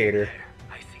 Blasticator.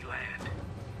 I see land.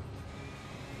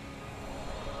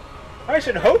 I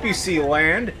should hope you see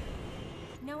land.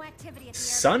 No activity at the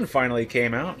Sun finally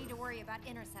came out. need to worry about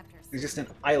interceptors. There's just an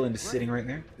island sitting right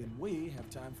there. Then we have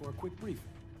time for a quick briefing.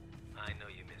 I know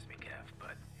you miss me, Kev,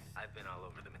 but I've been all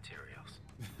over the materials.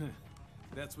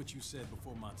 That's what you said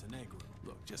before Montenegro.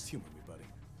 Look, just humor me, buddy.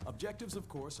 Objectives, of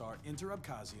course, are enter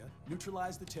Abkhazia,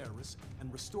 neutralize the terrorists,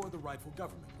 and restore the rightful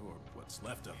government, or what's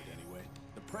left of it anyway.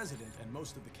 The president and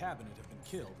most of the cabinet have been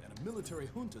killed, and a military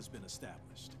junta's been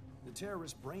established. The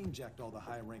terrorists brain-jacked all the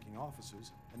high-ranking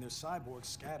officers, and their cyborgs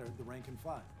scattered the rank and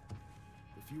file.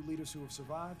 The few leaders who have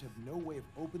survived have no way of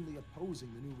openly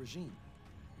opposing the new regime.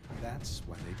 That's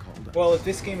why they called us. Well, if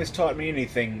this game has taught me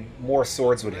anything, more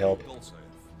swords would help.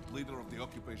 Leader of the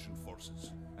occupation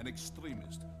forces, an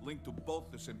extremist linked to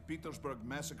both the St. Petersburg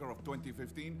massacre of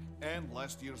 2015 and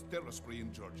last year's terror spree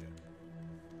in Georgia.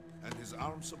 And his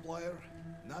arms supplier,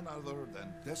 none other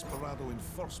than Desperado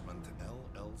Enforcement,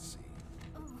 LLC.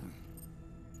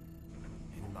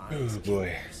 Oh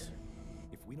boy.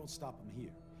 If we don't stop them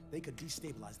here, they could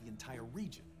destabilize the entire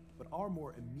region. But our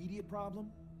more immediate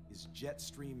problem is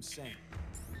Jetstream Sam.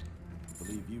 I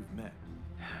believe you've met.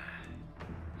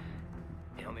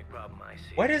 The only problem I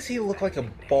see. Why does he look like a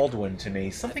Baldwin to me?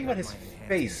 Something about his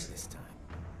face This time,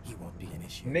 he won't be an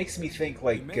issue. makes me think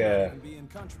like He may not even be in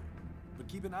country, but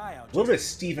keep an eye out. a little bit of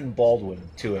Stephen Baldwin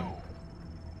to him.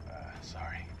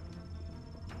 Sorry.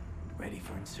 Ready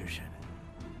for insertion.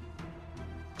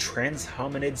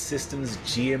 Transhominid Systems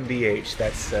GmbH.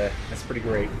 That's pretty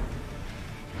great.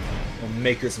 A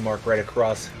maker's mark right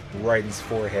across Raiden's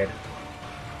forehead.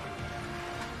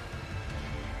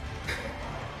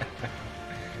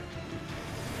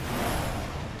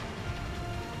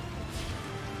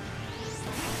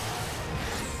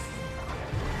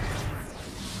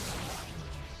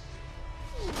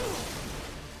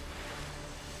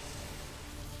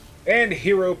 And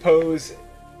hero pose,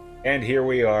 and here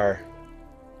we are.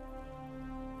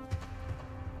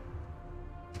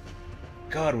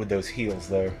 God, with those heels,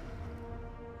 though.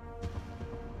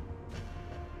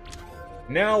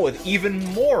 Now with even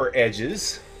more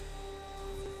edges.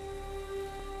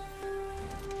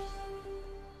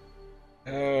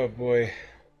 Oh boy.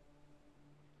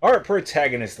 Our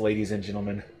protagonist, ladies and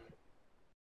gentlemen.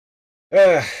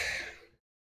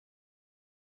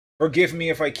 Forgive me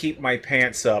if I keep my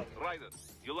pants up. Ryder,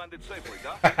 you landed safely,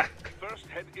 huh? First,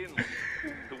 head inland.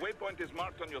 The waypoint is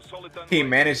marked on your soliton. He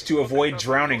managed to avoid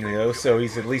drowning, though, so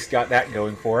he's at least got that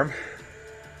going for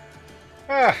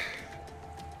him.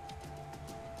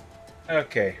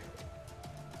 Okay.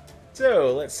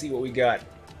 So, let's see what we got.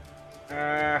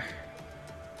 Here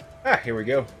we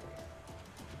go.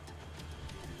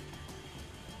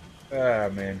 Ah,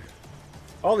 man.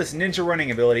 All this ninja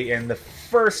running ability, and the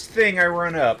first thing I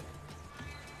run up,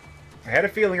 I had a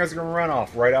feeling I was going to run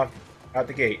off right out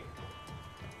the gate.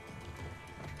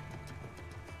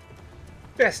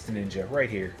 Best ninja, right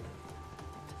here.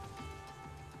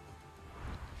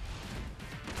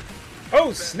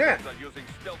 Oh, snap!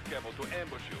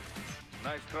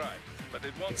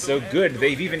 It's so good,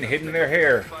 they've even hidden their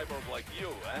hair.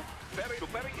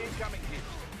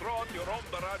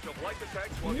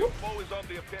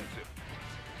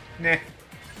 Nah,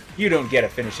 you don't get a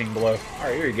finishing blow.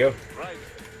 Alright, here you go.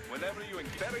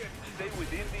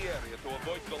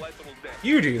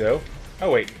 You do, though.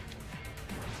 Oh, wait.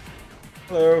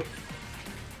 Hello.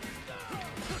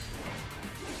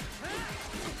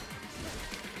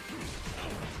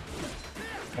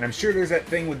 And I'm sure there's that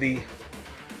thing with the...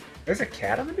 There's a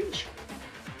cat on the beach?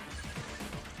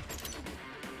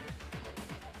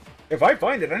 If I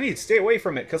find it, I need to stay away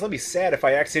from it, because I'll be sad if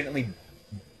I accidentally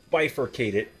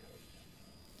bifurcate it.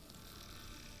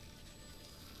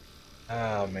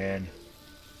 Oh, man.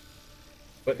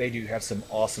 But they do have some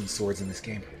awesome swords in this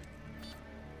game.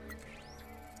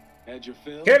 Had your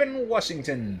fill? Kevin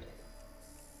Washington!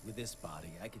 With this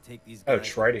body, I could take these Oh, guys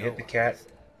try to with hit no the cat. odds.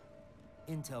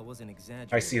 Intel wasn't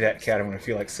exaggerating. I see that cat, I'm gonna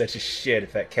feel like such a shit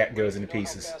if that cat goes into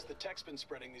pieces. How fast the tech's been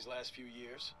spreading these last few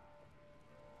years.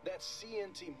 That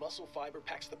CNT muscle fiber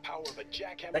packs the power of a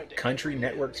jackhammer. That country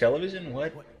network television?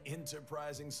 What? What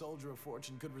enterprising soldier of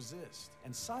fortune could resist?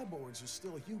 And cyborgs are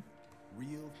still human.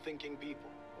 Real thinking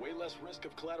people. Way less risk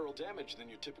of collateral damage than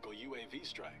your typical UAV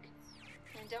strike.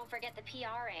 And don't forget the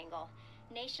PR angle.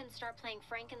 Nations start playing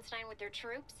Frankenstein with their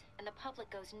troops, and the public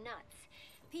goes nuts.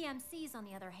 PMCs, on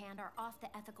the other hand, are off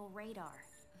the ethical radar.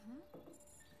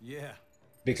 Yeah.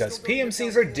 Because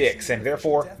PMCs are dicks, and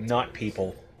therefore not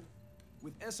people.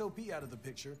 With SOP out of the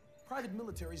picture, private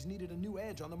militaries needed a new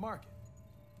edge on the market.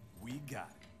 We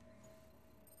got it.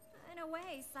 In a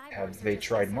way, cyborgs Have they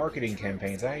tried marketing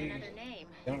campaigns? I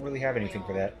don't really have anything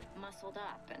for that. Muscled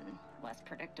up and less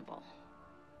predictable.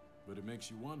 But it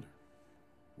makes you wonder,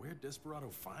 where'd Desperado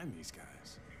find these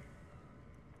guys?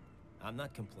 I'm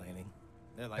not complaining.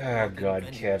 They're like Oh God,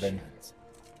 Kevin. Machines.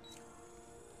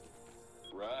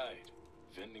 Right.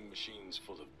 Vending machines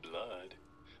full of blood.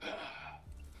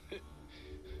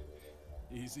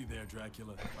 Easy there,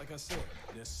 Dracula. Like I said,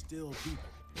 they're still people.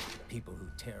 People who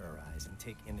terrorize and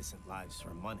take innocent lives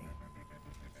for money.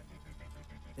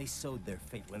 They sowed their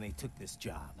fate when they took this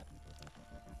job.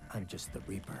 I'm just the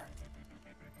Reaper.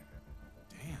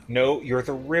 Damn. No, you're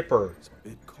the Ripper. It's a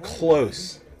bit cold.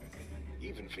 Close.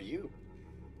 Even for you.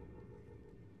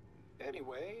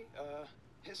 Anyway,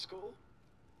 his school.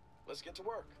 Let's get to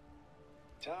work.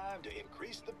 Time to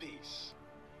increase the peace.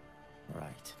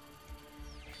 Right.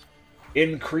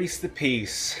 Increase the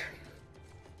peace.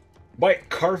 By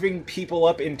carving people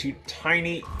up into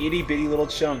tiny, itty-bitty little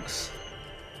chunks.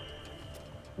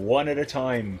 One at a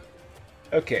time.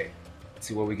 Okay, let's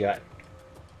see what we got.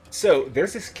 So,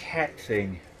 there's this cat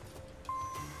thing.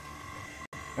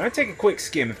 I'm gonna take a quick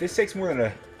skim. If this takes more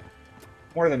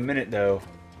than a minute, though,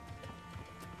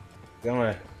 I don't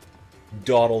wanna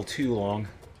dawdle too long.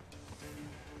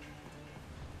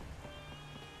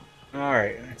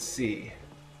 Alright, let's see.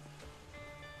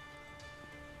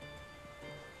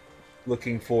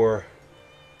 Looking for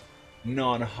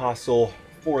non-hostile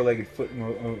four-legged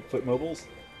foot mobiles.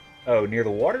 Oh, near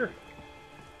the water?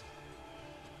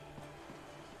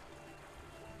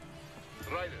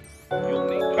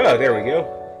 Oh, there we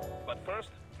go. But first,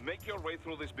 make your way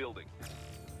through this building.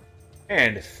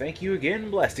 And thank you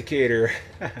again, Blasticator.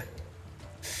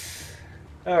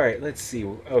 Alright, let's see.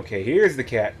 Okay, here's the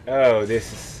cat. Oh,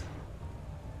 this is...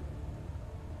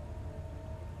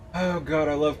 Oh god,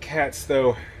 I love cats,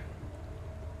 though.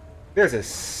 There's a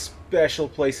special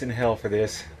place in hell for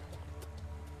this.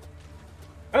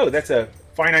 Oh, that's a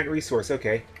finite resource.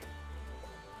 Okay.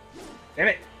 Damn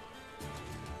it.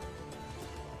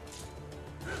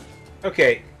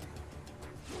 Okay.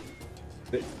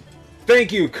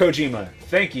 Thank you, Kojima.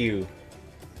 Thank you.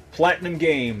 Platinum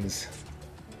Games.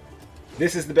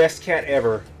 This is the best cat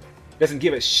ever. Doesn't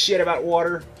give a shit about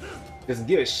water. Doesn't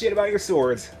give a shit about your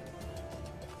swords.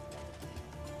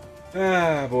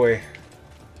 Ah, boy.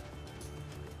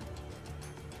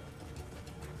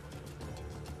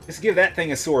 Just give that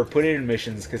thing a sword, put it in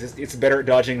missions, because it's better at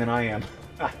dodging than I am.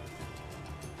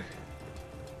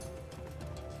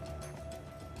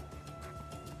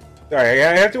 Sorry,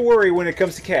 I have to worry when it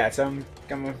comes to cats. I'm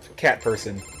a cat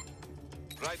person.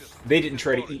 They didn't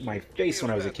try to eat my face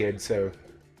when I was a kid, so...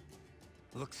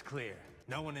 Looks clear.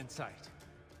 No one in sight.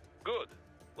 Good.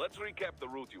 Let's recap the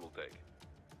route you will take.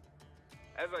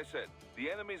 As I said, the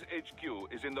enemy's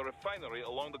HQ is in the refinery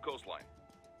along the coastline.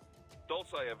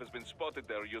 Dolsaev has been spotted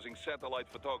there using satellite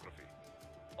photography.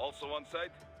 Also on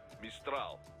site,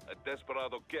 Mistral, a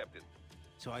Desperado captain.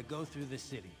 So I go through the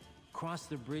city, cross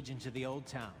the bridge into the old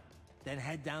town, then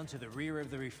head down to the rear of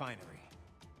the refinery.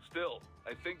 Still,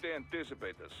 I think they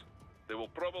anticipate us. They will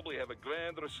probably have a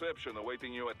grand reception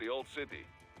awaiting you at the old city.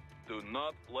 Do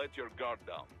not let your guard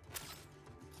down.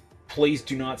 Please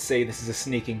do not say this is a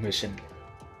sneaking mission.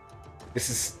 This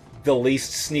is the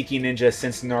least sneaky ninja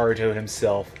since Naruto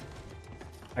himself.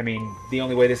 I mean, the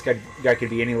only way this guy could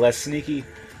be any less sneaky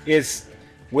is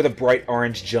with a bright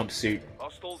orange jumpsuit.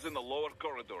 Hostiles in the lower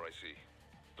corridor, I see.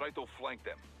 Try to flank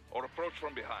them, or approach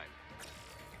from behind.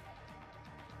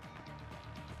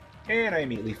 And I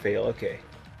immediately fail, okay.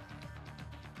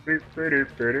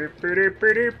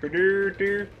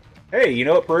 Hey, you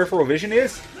know what peripheral vision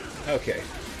is? Okay.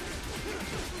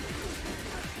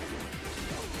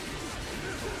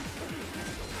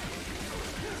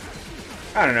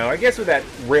 I don't know, I guess with that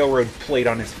railroad plate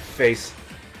on his face,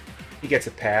 he gets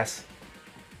a pass.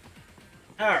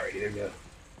 Alrighty, there we go.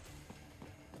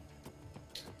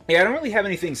 Yeah, I don't really have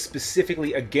anything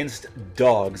specifically against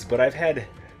dogs, but I've had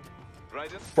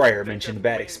prior mentioned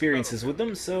bad experiences with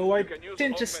them, so I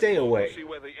tend to stay away. See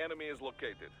where the enemy is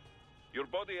located. Your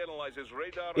body analyzes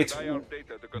radar It's and IR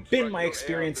data to construct been my your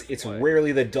experience, AR it's display.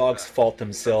 rarely the dog's fault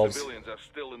themselves. Civilians are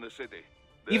still in the city.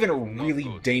 That Even a is not really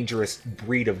good. dangerous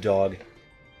breed of dog,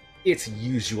 it's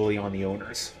usually on the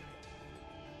owners.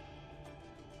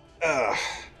 Ugh.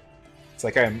 It's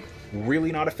like I'm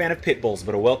really not a fan of pit bulls,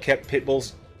 but a well-kept pit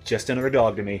bull's just another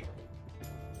dog to me.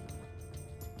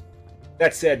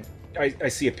 That said, I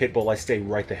see a pit bull, I stay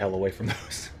right the hell away from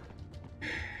those.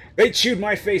 They chewed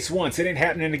my face once, it ain't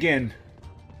happening again.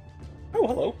 Oh,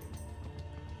 hello.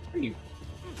 Who are you?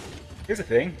 Here's a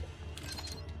thing.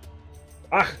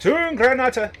 Achtung,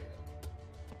 Granata!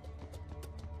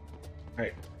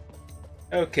 Alright.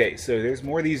 Okay, so there's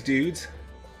more of these dudes.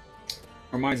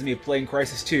 Reminds me of playing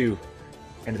Crisis 2.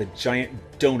 And the giant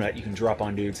donut you can drop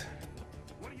on dudes.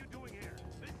 What are you doing here?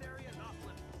 This area is off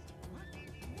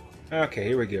limits. Okay,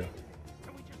 here we go.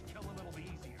 Can we just kill a little bit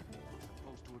easier?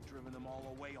 Supposed to have driven them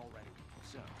all away already.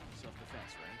 So,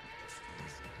 self-defense, right?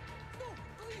 No,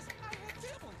 please, I will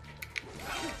kill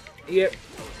them. Yep.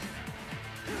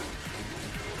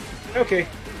 Okay.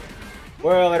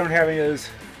 Well, I don't have any of those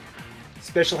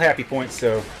special happy points,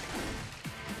 so...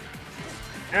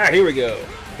 here we go.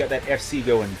 Got that FC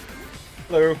going.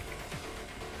 Hello.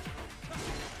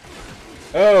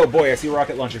 Oh boy, I see a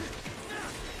rocket launcher.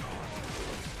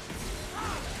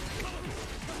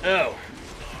 Oh.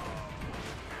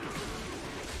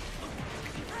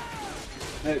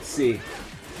 Let's see.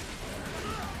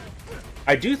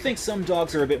 I do think some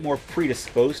dogs are a bit more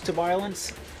predisposed to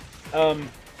violence.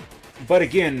 But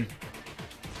again,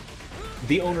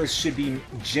 the owners should be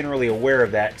generally aware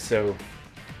of that, so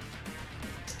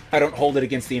I don't hold it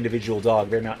against the individual dog.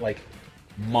 They're not like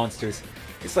monsters.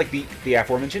 It's like the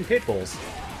aforementioned pit bulls.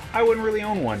 I wouldn't really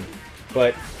own one,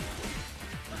 but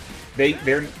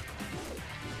they're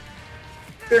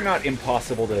not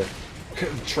impossible to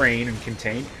train and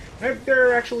contain.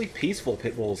 They're actually peaceful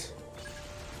pit bulls.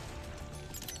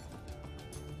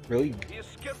 Really? He is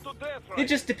scared to death, right? It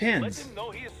just depends. Let him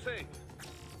know he is safe.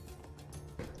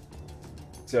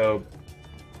 So,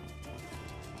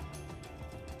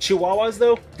 Chihuahuas,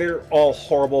 though, they're all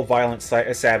horrible, violent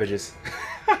savages.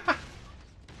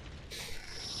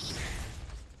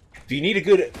 If you need a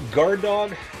good guard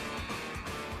dog,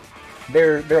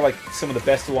 they're like some of the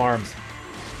best alarms.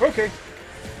 Okay.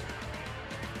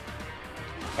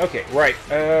 Okay, right.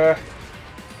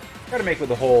 Gotta make with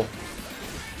the whole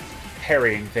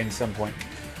parrying thing some point.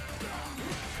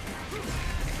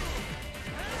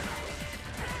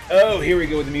 Oh, here we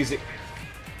go with the music.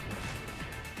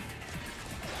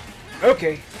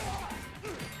 Okay.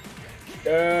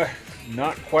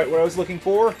 Not quite what I was looking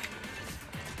for.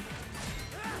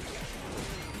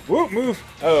 Whoop, move.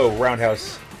 Oh,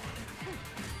 roundhouse.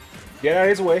 Get out of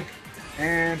his way.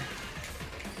 And...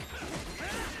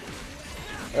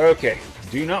 okay.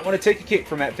 Do not want to take a kick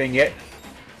from that thing yet,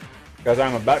 because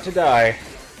I'm about to die.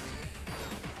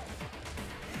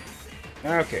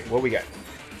 Okay, what we got?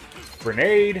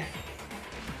 Grenade.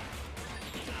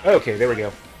 Okay, there we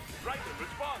go.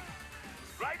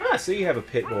 Ah, so you have a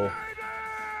pit bull.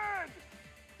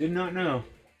 Did not know.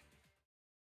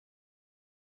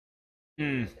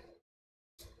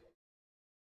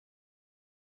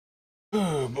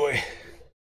 Oh boy.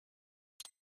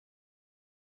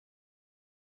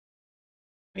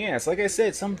 Yeah, it's like I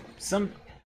said, some it's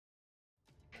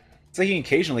like you can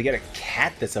occasionally get a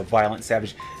cat that's a violent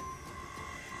savage.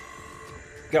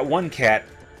 Got one cat,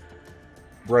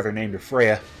 brother named her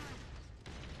Freya.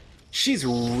 She's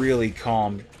really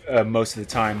calm most of the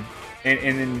time, and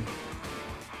then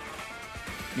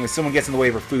someone gets in the way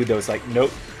of her food though. It's like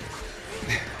nope.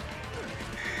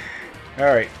 All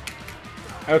right.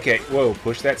 Okay. Whoa!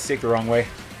 Push that stick the wrong way.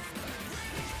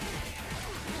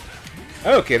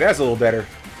 Okay, that's a little better.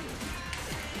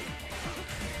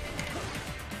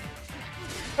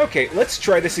 Okay, let's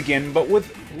try this again, but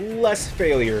with less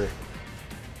failure.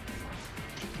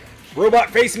 Robot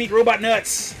face meet robot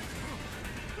nuts!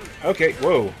 Okay,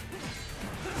 whoa.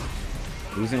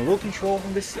 Losing a little control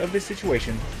of this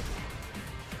situation.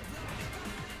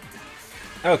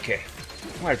 Okay.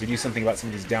 I might have to do something about some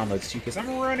of these downloads too, because I'm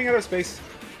running out of space.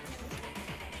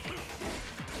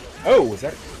 Oh, was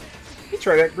that... Let me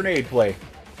try that grenade play.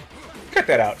 Cut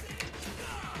that out.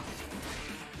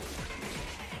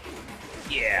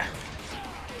 Yeah.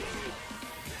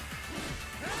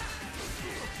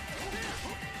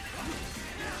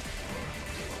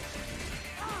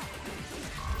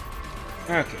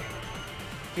 Okay.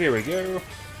 Here we go.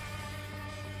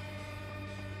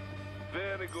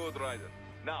 Very good, Ryder.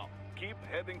 Now, keep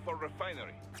heading for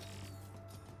refinery.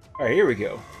 Alright, here we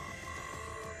go.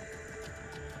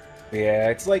 Yeah,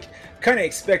 it's like, kind of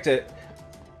expect a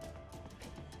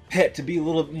pet to be a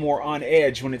little bit more on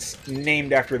edge when it's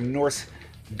named after the Norse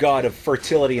god of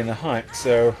fertility in the hunt,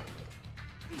 so...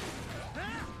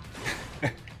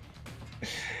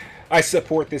 I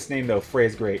support this name, though.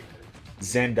 Frey's great.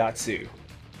 Zendatsu.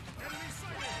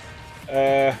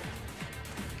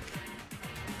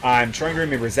 I'm trying to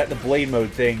remember, is that the blade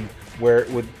mode thing where it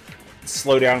would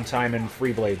slow down time and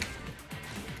free blade?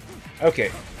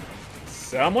 Okay.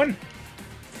 Someone?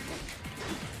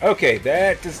 Okay,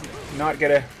 that does not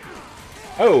get a...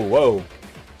 Oh, whoa.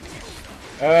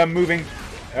 Moving.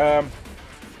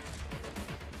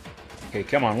 Okay,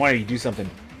 come on, why don't you do something?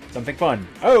 Something fun.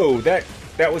 Oh, that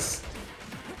was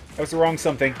the wrong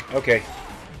something. Okay.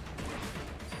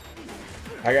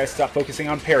 I gotta stop focusing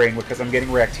on parrying because I'm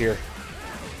getting wrecked here.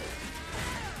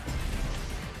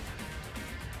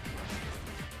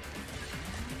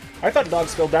 I thought dog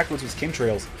spelled backwards was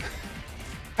chemtrails.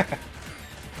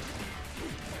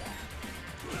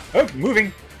 Oh,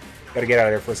 moving! Gotta get out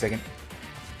of there for a second.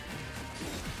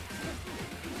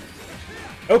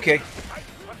 Okay.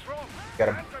 Got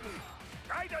him.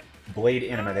 Blade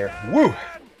enema there. Woo!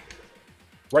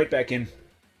 Right back in.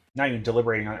 Not even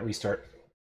deliberating on that restart.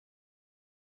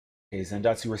 Okay,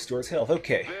 Zendatsu restores health.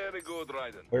 Okay. Very good,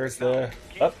 Raiden. Where's the...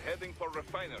 Keep Up? heading for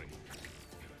refinery.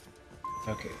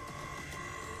 Okay.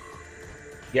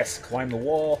 Yes, climb the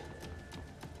wall.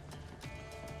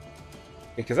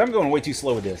 Because I'm going way too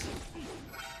slow with this.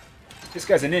 This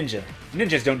guy's a ninja.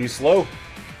 Ninjas don't do slow.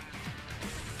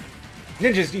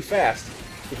 Ninjas do fast.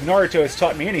 If Naruto has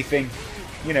taught me anything,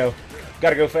 you know,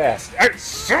 gotta go fast. Ah,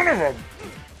 son of a...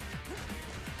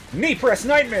 Knee press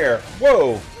nightmare!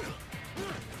 Whoa!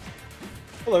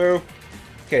 Hello.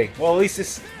 Okay, well at least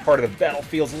this part of the battle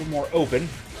feels a little more open.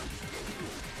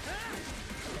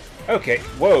 Okay,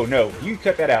 whoa, no, you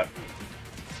cut that out.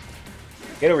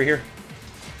 Get over here.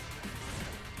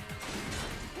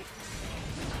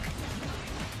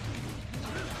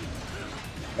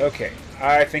 Okay,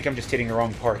 I think I'm just hitting the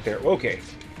wrong part there. Okay.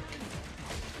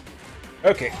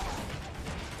 Okay.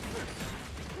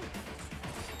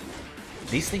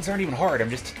 These things aren't even hard, I'm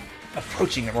just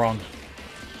approaching them wrong.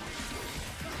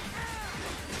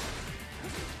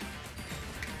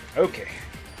 Okay.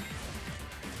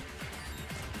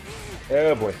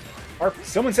 Oh boy.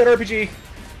 Someone said RPG!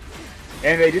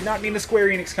 And they did not mean the Square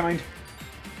Enix kind.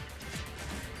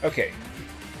 Okay.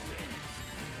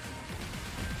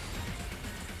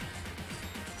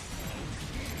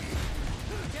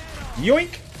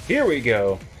 Yoink! Here we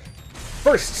go.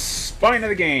 First spine of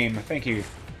the game. Thank you.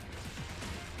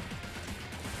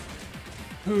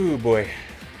 Ooh boy.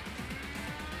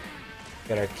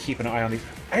 Gotta keep an eye on these.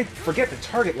 I forget the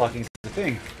target locking is the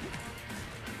thing.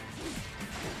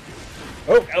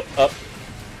 Oh, up.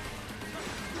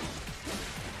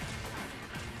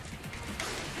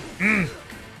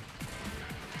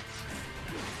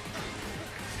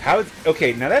 How?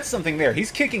 Okay, now that's something there.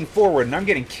 He's kicking forward, and I'm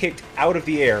getting kicked out of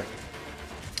the air.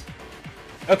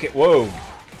 Okay, whoa.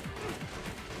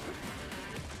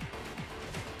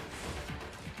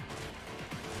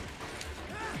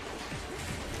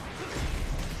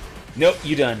 Nope,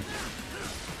 you done.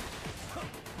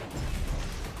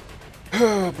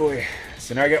 Oh boy.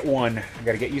 So now I got one. I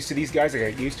gotta get used to these guys. I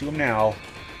gotta get used to them now.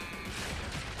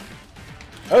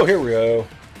 Oh, here we go.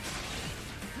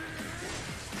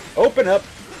 Open up.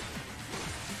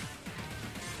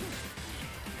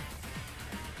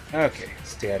 Okay,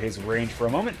 stay at his range for a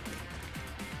moment.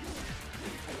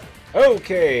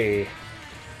 Okay.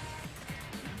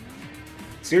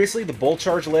 Seriously, the bull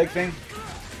charge leg thing?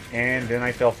 And then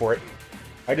I fell for it.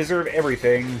 I deserve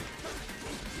everything.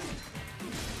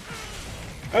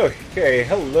 Okay,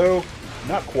 hello.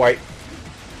 Not quite.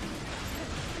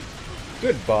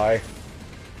 Goodbye.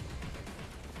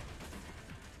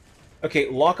 Okay,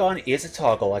 lock on is a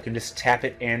toggle. I can just tap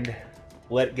it and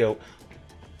let it go.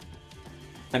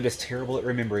 I'm just terrible at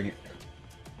remembering it.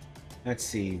 Let's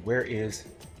see, where is... Is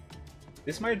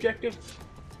this my objective?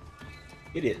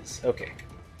 It is, okay.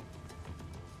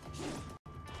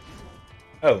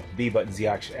 Oh, B button's the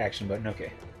action button,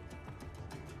 okay.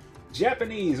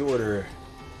 Japanese order.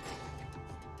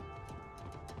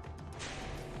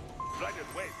 Right,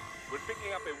 wait. We're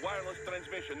picking up a wireless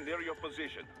transmission near your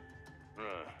position.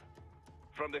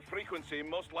 From the frequency,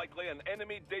 most likely an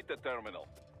enemy data terminal.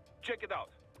 Check it out.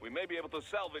 We may be able to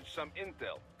salvage some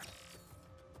intel.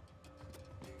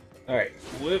 Alright,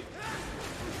 whoop.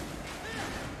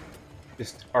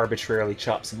 Just arbitrarily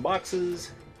chop some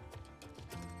boxes.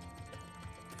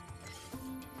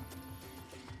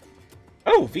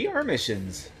 Oh, VR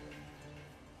missions!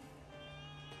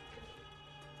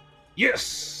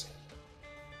 Yes!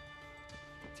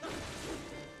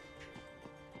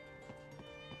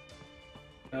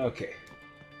 Okay.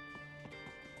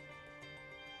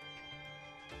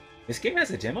 This game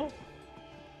has a demo?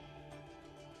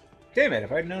 Damn it,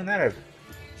 if I'd known that, I'd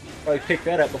probably picked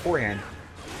that up beforehand.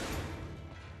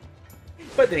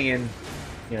 But then again,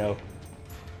 you know,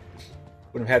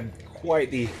 wouldn't have had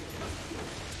quite the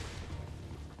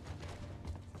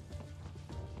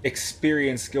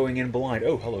experience going in blind.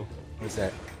 Oh, hello. What is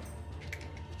that?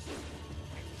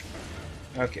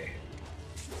 Okay.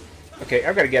 Okay,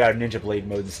 I've got to get out of Ninja Blade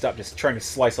mode and stop just trying to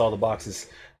slice all the boxes.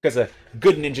 Because a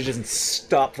good ninja doesn't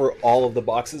stop for all of the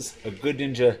boxes. A good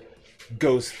ninja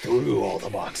goes through all the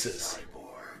boxes.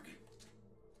 Cyborg.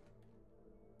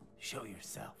 Show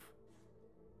yourself.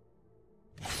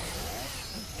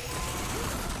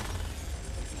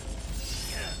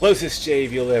 Closest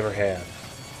shave you'll ever have.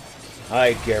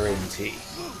 I guarantee.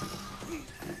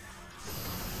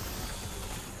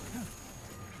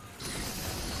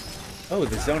 Oh,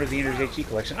 the Zone of the Enders HD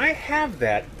collection. I have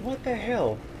that. What the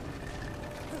hell?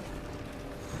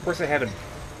 Of course, I haven't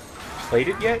played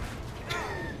it yet.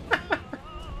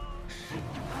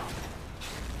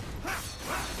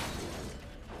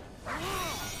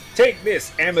 Take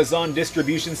this, Amazon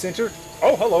Distribution Center.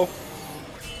 Oh, hello.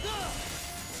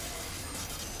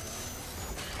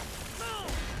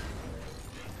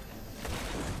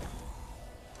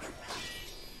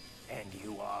 And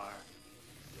you are?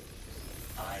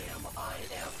 I am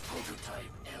IF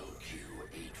prototype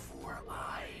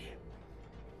LQ84I.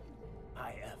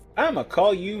 IF. I'ma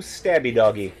call you Stabby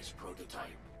Doggy. This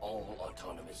prototype, all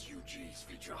autonomous UGs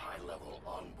feature high-level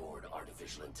onboard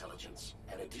artificial intelligence.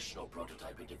 An additional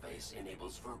prototype interface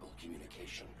enables verbal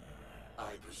communication.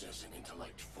 I possess an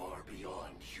intellect far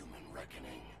beyond human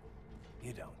reckoning.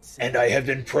 You don't say. And I have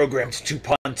been programmed to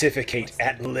pontificate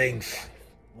at length.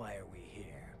 Why are we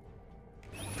here?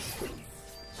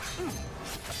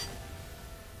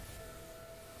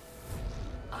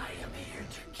 I am here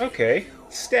to kill Okay, you.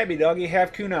 Stabby Doggy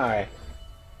have kunai.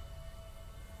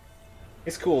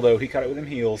 It's cool though, he caught it with them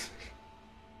heels.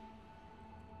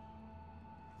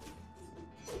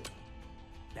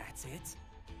 That's it?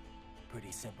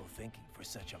 Pretty simple thinking for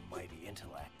such a mighty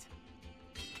intellect.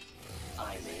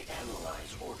 I may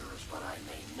analyze orders, but I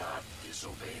may not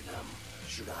disobey them.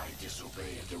 Should I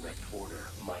disobey a direct order,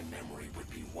 my memory would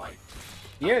be wiped.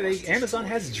 Yeah, Amazon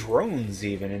has drones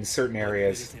even in certain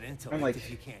areas. I'm like,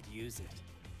 if you can't use it.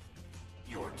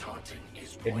 Your taunting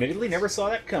is admittedly never saw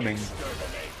that coming.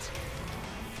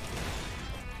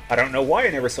 I don't know why I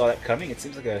never saw that coming. It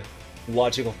seems like a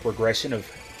logical progression of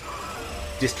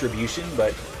distribution,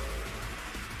 but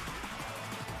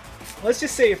let's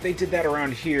just say if they did that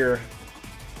around here,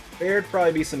 there'd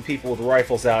probably be some people with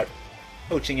rifles out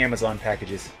poaching Amazon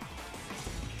packages.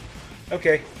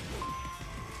 Okay.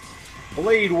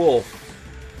 Blade Wolf.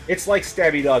 It's like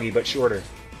Stabby Doggy, but shorter.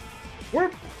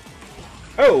 Whoop!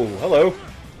 Oh, hello.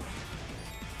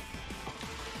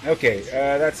 Okay,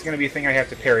 that's gonna be a thing I have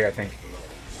to parry, I think.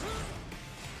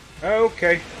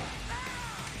 Okay.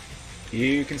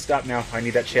 You can stop now. I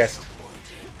need that chest.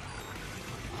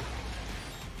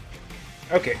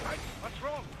 Okay. What's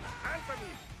wrong? Answer me!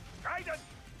 Guidance!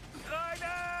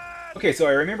 Guidance! Okay, so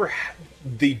I remember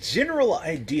the general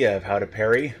idea of how to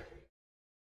parry.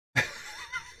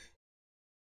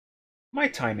 My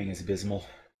timing is abysmal.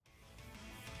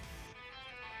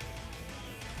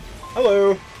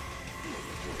 Hello!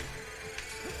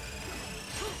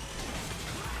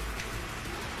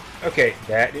 Okay,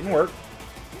 that didn't work.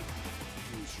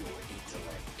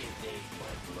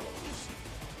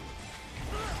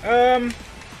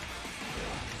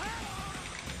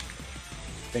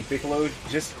 Think Piccolo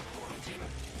just...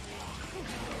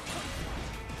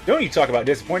 Don't you talk about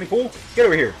disappointing, fool! Get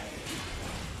over here!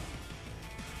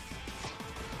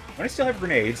 I still have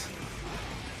grenades.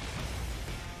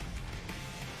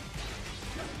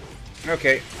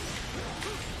 Okay.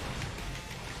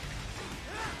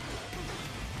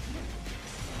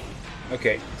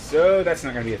 Okay, so that's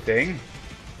not gonna be a thing.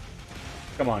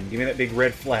 Come on, give me that big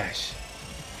red flash.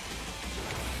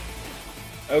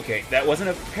 Okay, that wasn't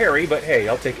a parry, but hey,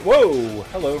 I'll take it. Whoa!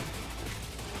 Hello.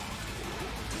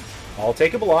 I'll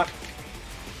take a block.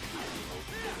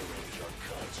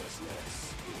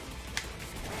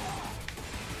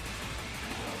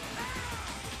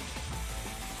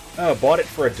 Oh, bought it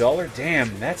for $1?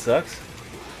 Damn, that sucks.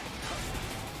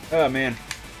 Oh man,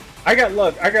 I got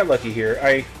lucky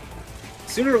here.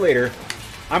 Sooner or later,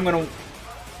 I'm gonna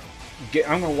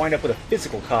wind up with a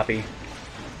physical copy.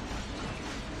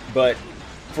 But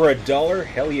for $1,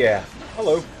 hell yeah.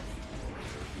 Hello.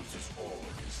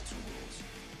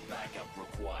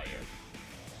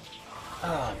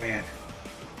 Oh man.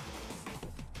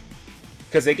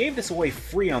 Because they gave this away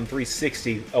free on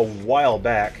 360 a while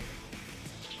back.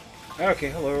 Okay,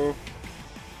 hello.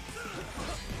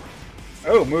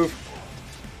 Oh, move.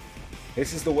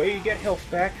 This is the way you get health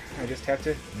back. I just have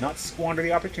to not squander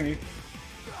the opportunity.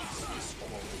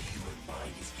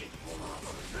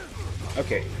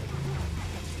 Okay.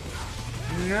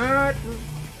 Not...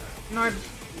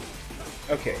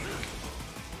 Okay.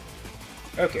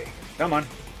 Okay, come on.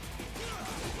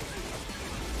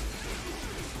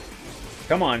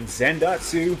 Come on,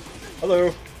 Zendatsu.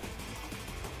 Hello.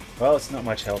 Well, it's not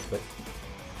much health, but...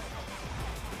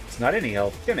 It's not any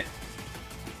health. Damn it.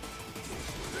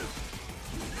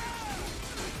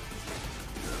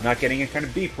 Not getting a kind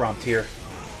of B prompt here.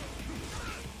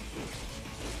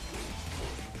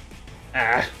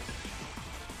 Ah.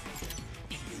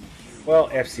 Well,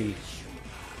 FC.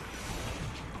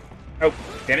 Oh,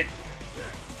 damn it.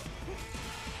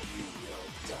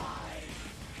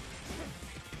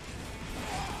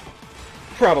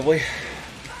 Probably.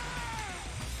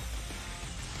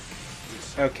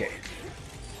 Okay.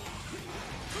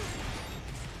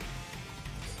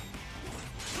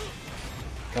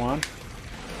 Come on.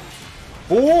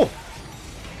 Fool!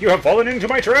 You have fallen into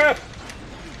my trap!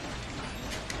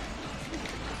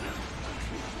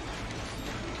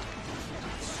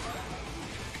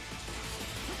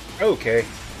 Okay.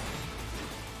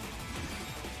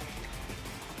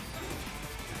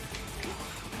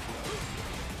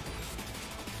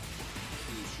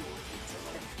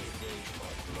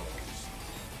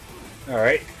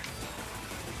 Alright.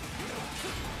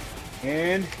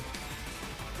 And...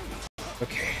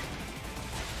 Okay.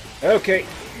 Okay.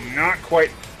 Not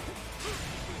quite.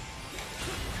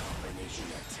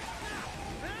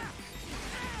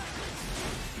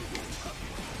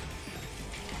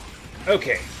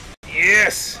 Okay.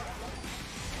 Yes!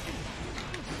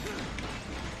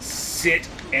 Sit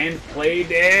and play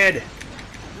dead!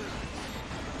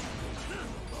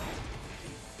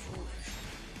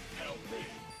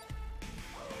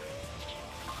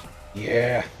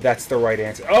 Yeah, that's the right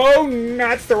answer. Oh,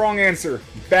 that's the wrong answer!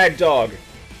 Bad dog.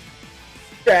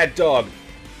 Bad dog.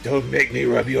 Don't make me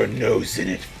rub your nose in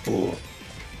it, fool.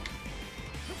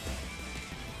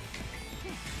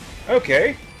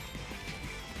 Okay.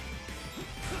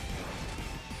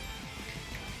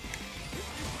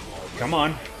 Come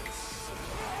on.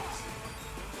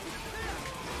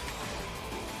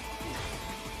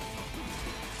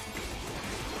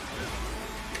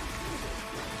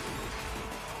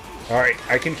 Alright,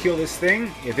 I can kill this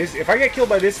thing. If I get killed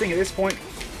by this thing at this point,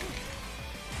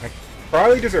 I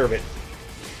probably deserve it.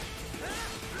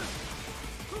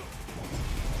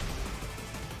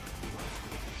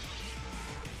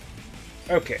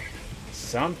 Okay.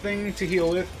 Something to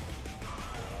heal with.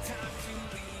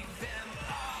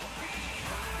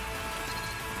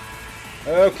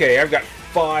 Okay, I've got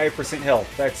 5% health.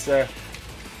 That's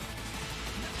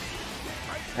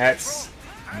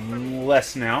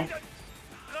less now.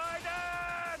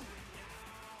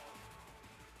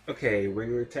 Okay,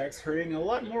 regular attacks hurting a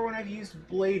lot more when I've used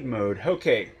blade mode.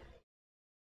 Okay.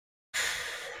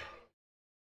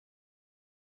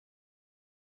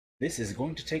 This is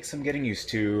going to take some getting used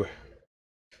to.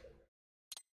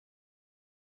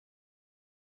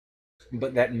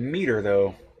 But that meter,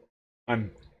 though,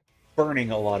 I'm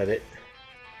burning a lot of it.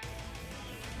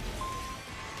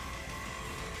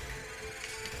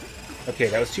 Okay,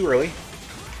 that was too early.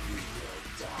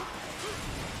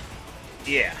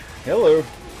 Yeah. Hello.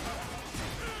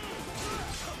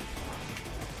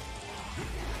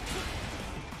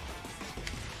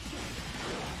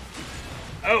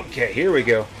 Okay, here we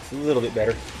go. It's a little bit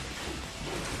better.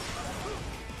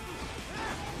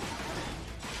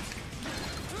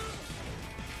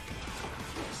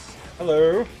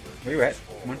 Hello. Where you at?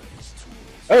 Come on.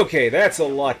 Okay, that's a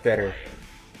lot better.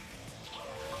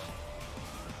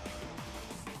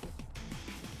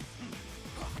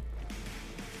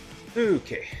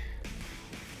 Okay.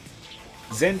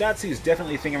 Zendatsu is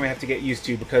definitely a thing I'm gonna have to get used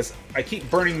to because I keep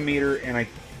burning meter and I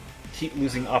keep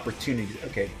losing opportunities.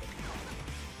 Okay.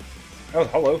 Oh,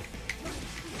 hello.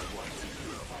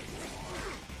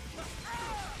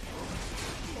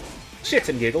 Shits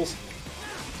and giggles.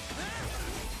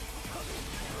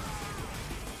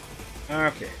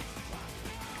 Okay.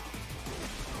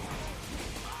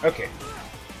 Okay.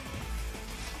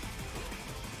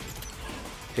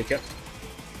 Pick up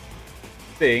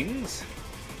things.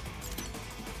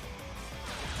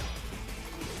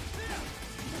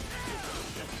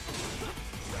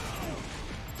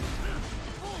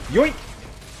 Yoink!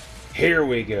 Here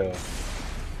we go.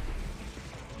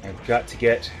 I've got to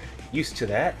get used to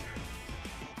that.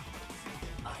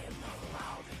 I am not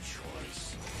allowed a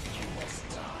choice. You must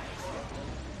die.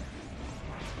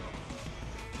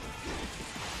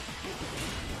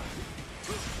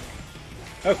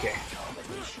 Okay.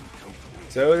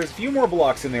 So there's a few more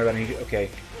blocks in there that I need to... Okay.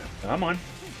 Come on.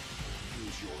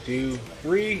 2,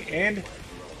 3, and...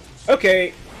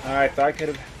 Okay. I thought I could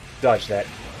have dodged that.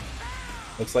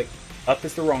 Looks like up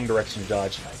is the wrong direction to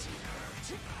dodge.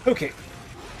 Okay.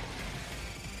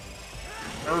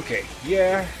 Okay.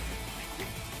 Yeah.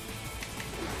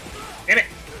 Damn it.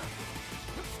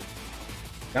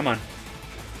 Come on.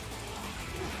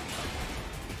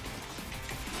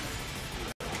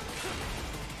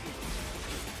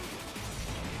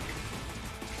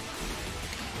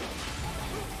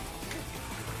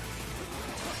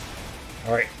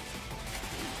 All right.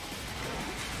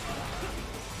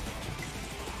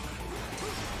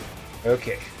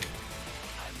 Okay.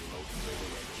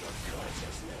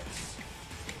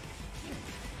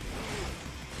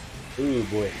 Ooh,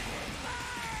 boy.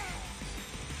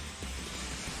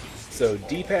 So,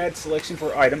 D-pad selection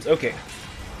for items. Okay.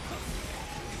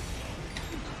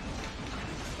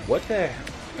 What the...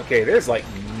 Okay, there's like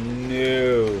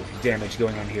no damage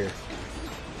going on here.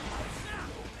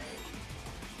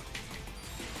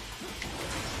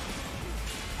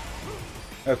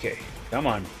 Okay, come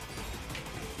on.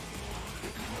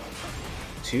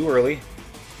 Too early.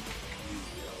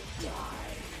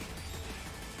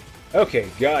 Okay,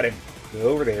 got him. Go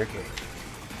over there, okay.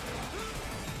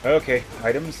 Okay,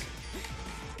 items.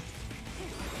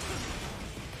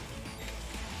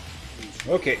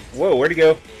 Okay, whoa, where'd he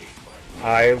go?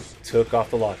 I took off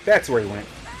the lock. That's where he went.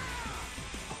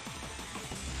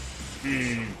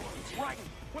 Raiden,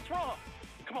 what's wrong?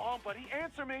 Come on, buddy,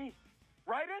 answer me.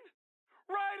 Raiden?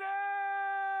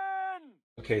 Raiden!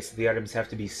 Okay, so the items have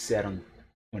to be set on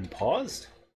when paused?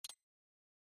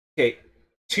 Okay,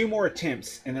 2 more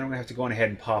attempts, and then I'm gonna have to go on ahead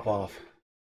and pop off.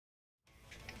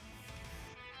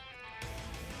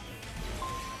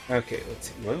 Okay, let's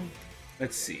see. Well,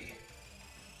 let's see.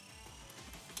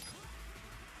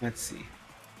 Let's see.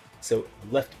 So,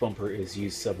 left bumper is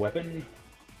use sub-weapon.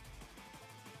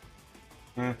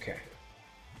 Okay.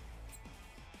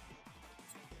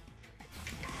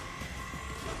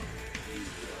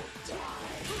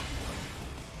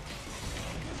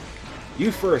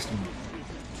 You first,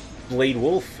 Blade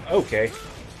Wolf. Okay.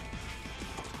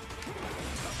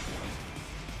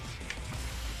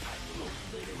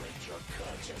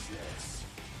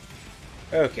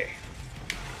 Okay.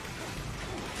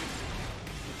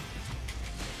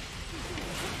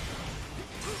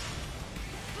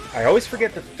 I always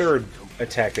forget the third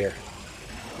attack there.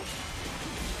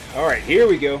 Alright, here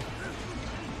we go.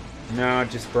 No,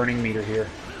 just burning meter here.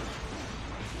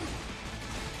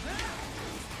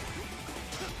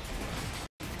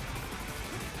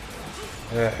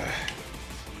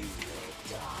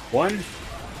 One.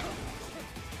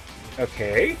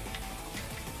 Okay.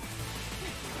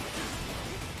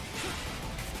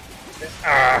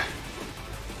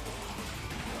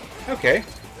 Okay.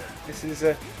 This is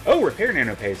a... Oh, repair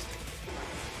nano paste.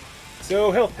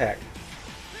 So, health pack.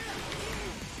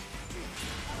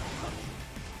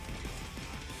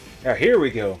 Now, here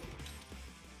we go.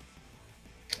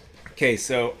 Okay,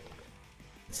 so...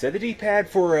 Set the D-pad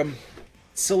for,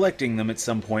 selecting them at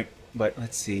some point, but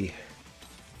let's see.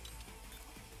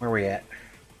 Where are we at?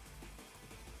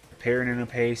 Repair nano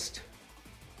paste.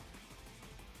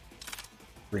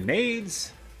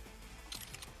 Grenades.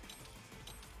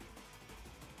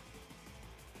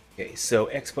 Okay, so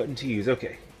X button to use.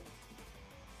 Okay.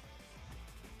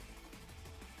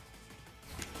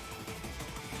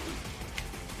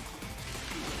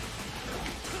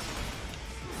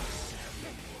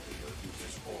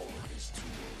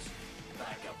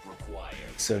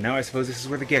 So now I suppose this is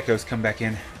where the geckos come back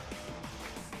in.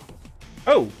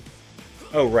 Oh!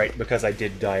 Oh, right, because I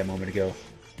did die a moment ago.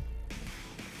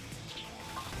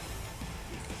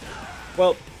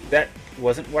 Well, that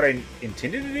wasn't what I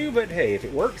intended to do, but hey, if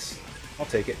it works, I'll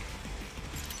take it.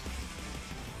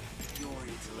 Your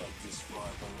intellect is far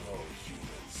below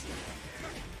humans.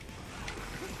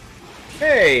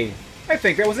 Hey! I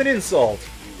think that was an insult!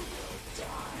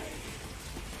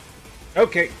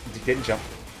 Okay, didn't jump.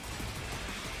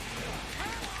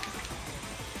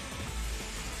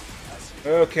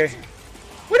 Okay.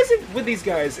 What is it with these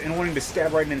guys and wanting to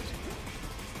stab right in the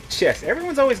chest?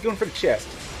 Everyone's always going for the chest.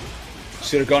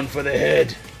 Should have gone for the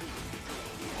head.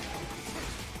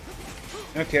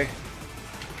 Okay.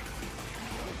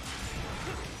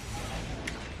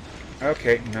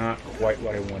 Okay, not quite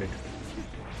what I wanted.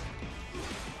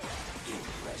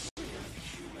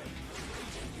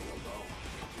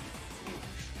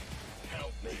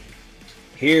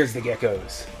 Here's the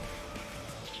geckos.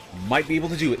 Might be able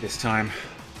to do it this time.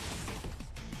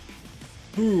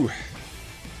 Ooh.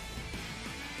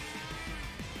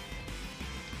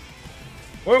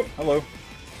 Whoa, hello.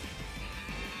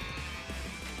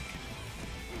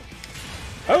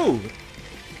 Oh!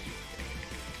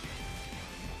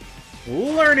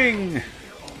 Learning!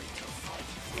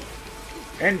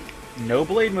 And no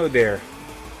blade mode there.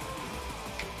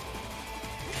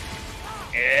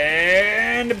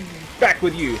 And back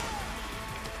with you.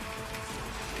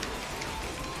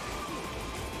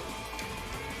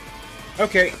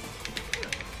 Okay.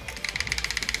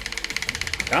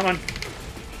 Come on.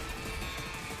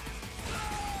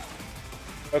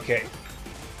 Okay.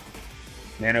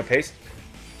 Nano paste.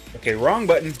 Okay, wrong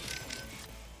button.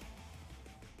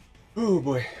 Oh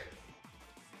boy.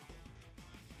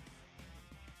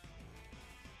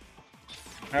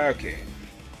 Okay.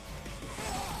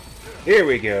 Here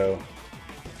we go.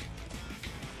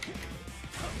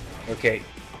 Okay.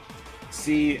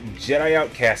 See Jedi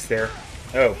Outcast there.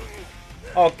 Oh.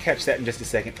 I'll catch that in just a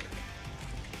second.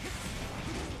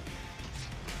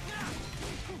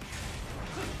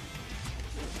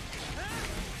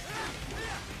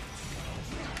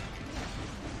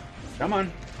 Come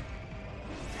on.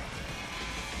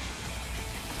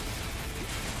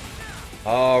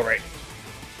 All right.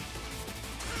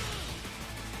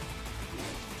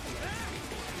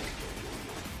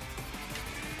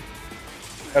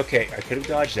 Okay, I could have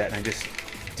dodged that and I just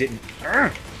didn't.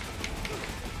 Urgh!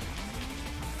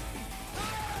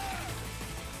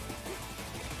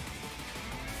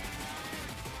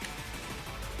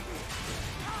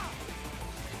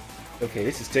 Okay,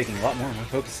 this is taking a lot more of my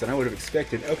focus than I would have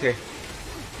expected. Okay.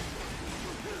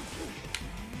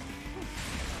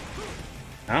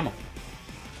 Come on.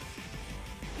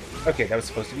 Okay, that was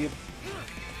supposed to be a...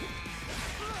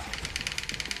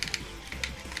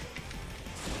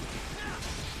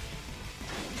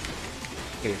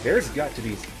 Okay, there's got to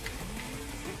be...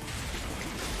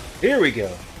 Here we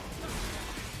go!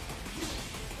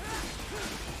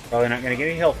 Probably not going to get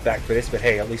any health back for this, but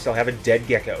hey, at least I'll have a dead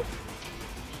gecko.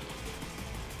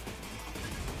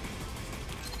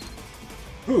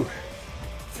 Whew.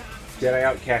 Jedi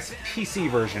Outcast PC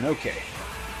version, okay.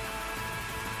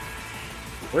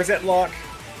 Where's that lock?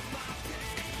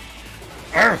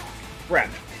 Arrgh! Crap.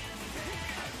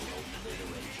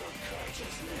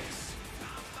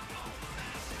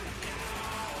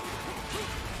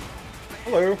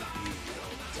 Hello.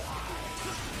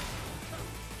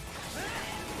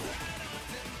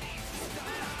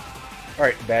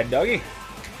 Alright, bad doggy.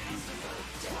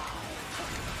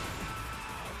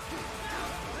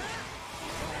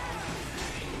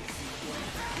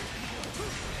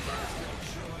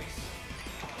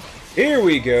 Here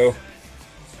we go.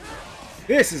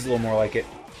 This is a little more like it.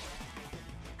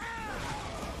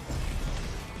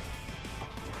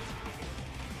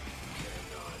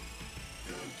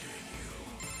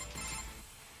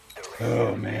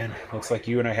 Oh man, looks like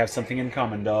you and I have something in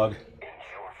common, dog.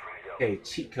 Okay,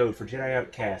 cheat code for Jedi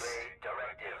Outcast.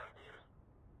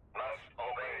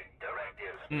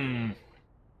 Hmm.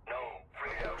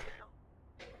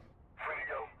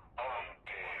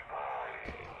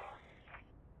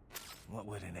 What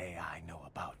would an AI know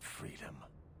about freedom?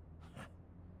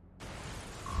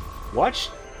 Watch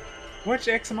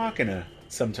Ex Machina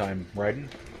sometime, Raiden.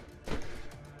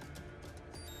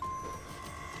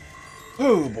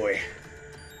 Oh boy.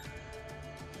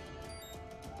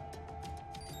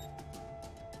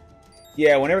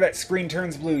 Yeah, whenever that screen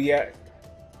turns blue, yeah,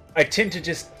 I tend to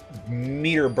just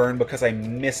meter burn because I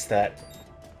miss that.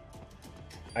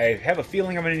 I have a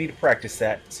feeling I'm going to need to practice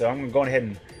that, so I'm going to go ahead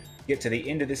and get to the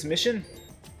end of this mission.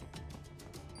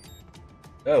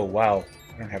 Oh, wow.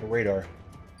 I don't have a radar.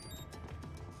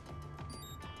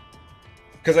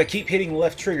 Because I keep hitting the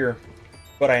left trigger,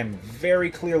 but I am very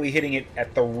clearly hitting it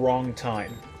at the wrong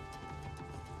time.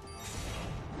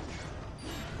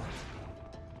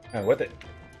 Oh, what the...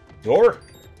 Door?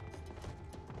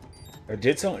 Have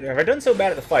I done so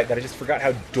bad at the fight that I just forgot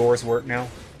how doors work now?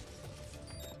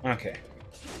 Okay.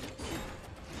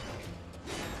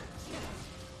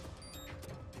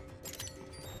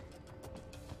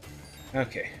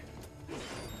 Okay.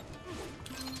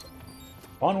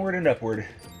 Onward and upward.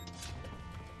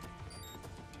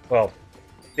 Well,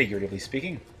 figuratively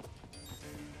speaking.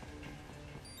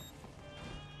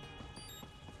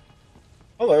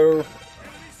 Hello.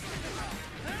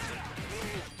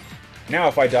 Now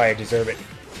if I die, I deserve it.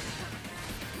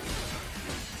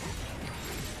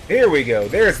 Here we go.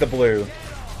 There's the blue.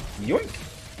 Yoink.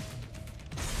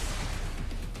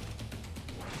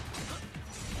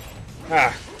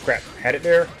 Ah, crap. Had it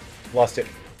there. Lost it.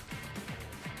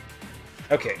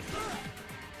 Okay.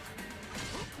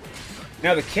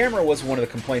 Now the camera was one of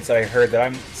the complaints that I heard that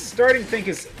I'm starting to think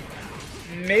is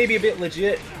maybe a bit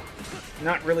legit.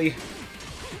 Not really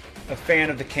a fan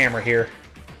of the camera here.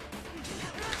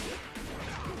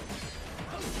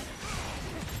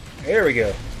 There we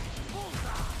go.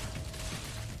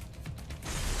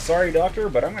 Sorry, Doctor,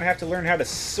 but I'm going to have to learn how to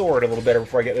sword a little better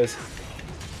before I get those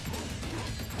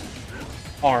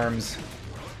arms.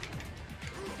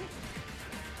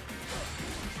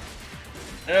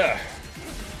 Ugh.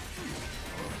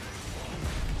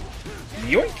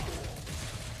 Yoink!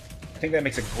 I think that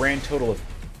makes a grand total of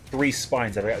 3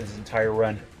 spines I've got this entire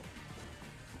run.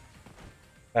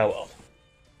 Oh well.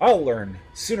 I'll learn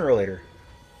sooner or later.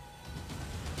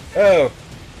 Oh,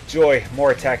 joy.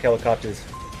 More attack helicopters.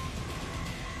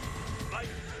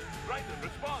 Raiden,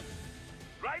 respond!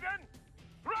 Raiden!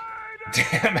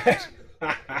 Damn it!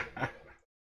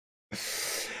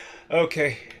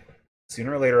 Okay.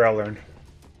 Sooner or later I'll learn.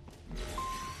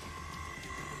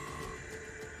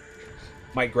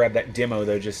 Might grab that demo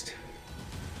though, just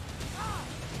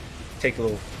take a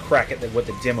little crack at what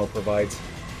the demo provides.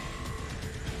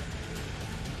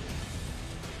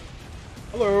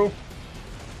 Hello!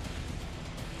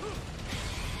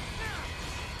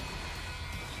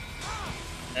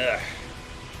 Ugh.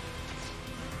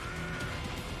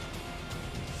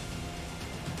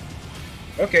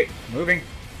 Okay, moving.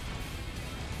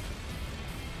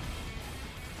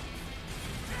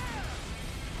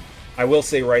 I will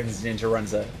say Raiden's ninja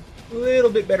runs a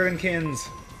little bit better than Ken's.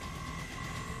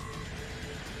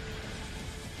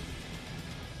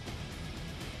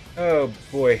 Oh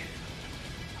boy.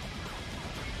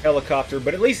 Helicopter,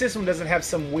 but at least this one doesn't have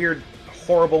some weird,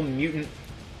 horrible mutant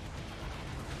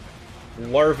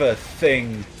larva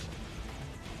thing.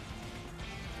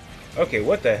 Okay,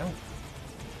 what the hell?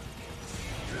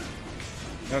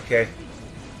 Okay.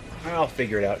 I'll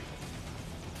figure it out.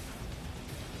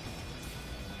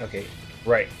 Okay,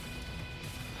 right.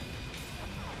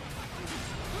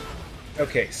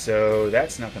 Okay, so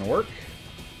that's not gonna work.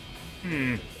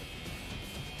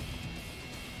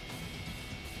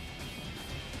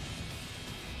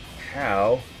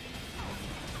 How?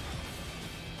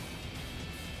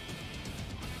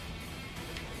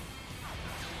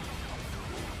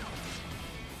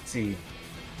 Let's see.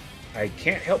 I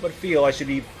can't help but feel I should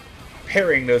be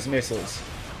parrying those missiles.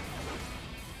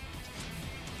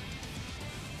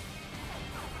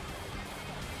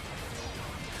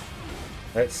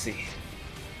 Let's see.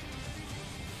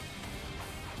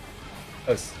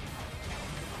 Oh,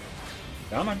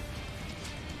 come on.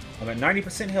 I'm at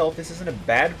 90% health. This isn't a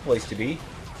bad place to be.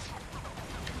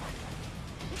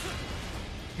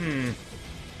 Okay,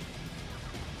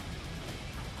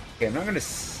 I'm not gonna...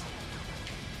 If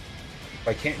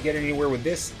I can't get anywhere with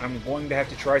this, I'm going to have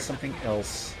to try something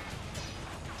else.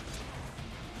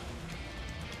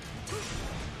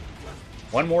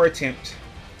 One more attempt.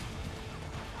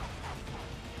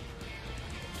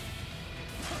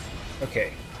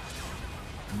 Okay.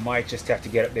 Might just have to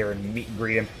get up there and meet and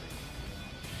greet him.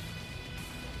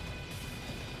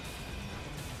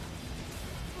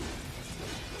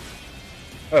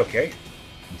 Okay.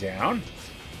 Down.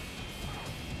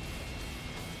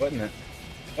 What in the...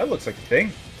 That looks like a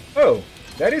thing. Oh,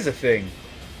 that is a thing.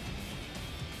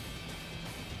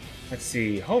 Let's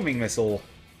see. Homing missile.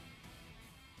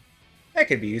 That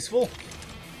could be useful.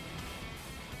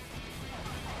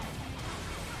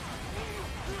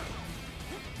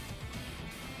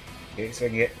 Okay, so I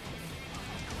can get...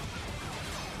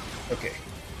 Okay.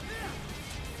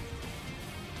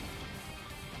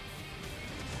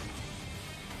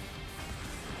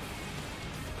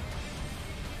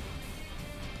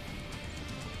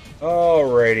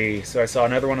 Alrighty, so I saw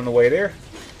another one on the way there.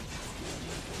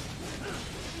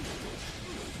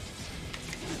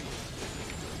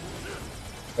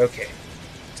 Okay.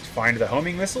 Let's find the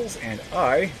homing missiles, and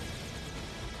I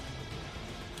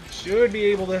should be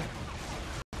able to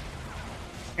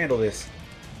handle this.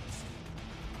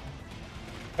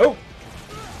 Oh!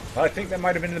 I think that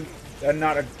might have been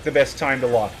the best time to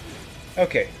lock.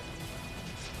 Okay.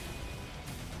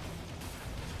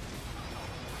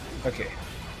 Okay.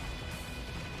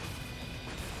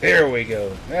 There we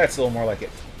go. That's a little more like it.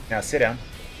 Now sit down.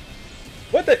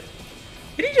 What the?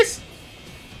 Did he just...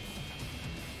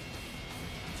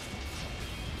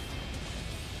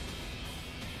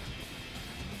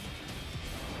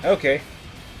 Okay.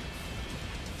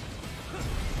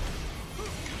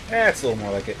 That's a little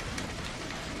more like it.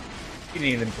 You didn't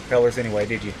need them propellers anyway,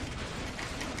 did you?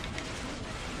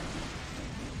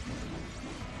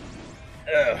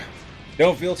 Ugh.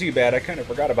 Don't feel too bad. I kind of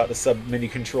forgot about the sub-mini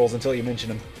controls until you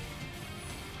mentioned them.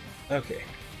 Okay.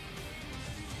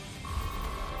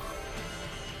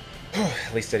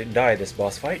 At least I didn't die this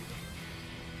boss fight.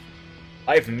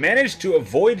 I've managed to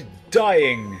avoid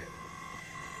dying.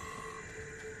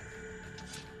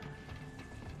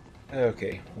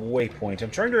 Okay, waypoint.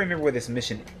 I'm trying to remember where this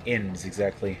mission ends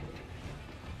exactly.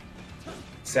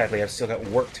 Sadly, I've still got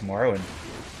work tomorrow and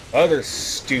other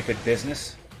stupid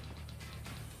business.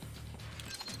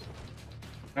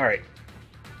 Alright.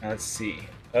 Now let's see.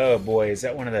 Oh boy, is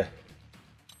that one of the...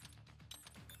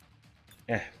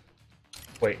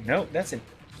 Wait, no, that's an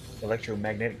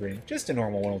electromagnetic grenade. Just a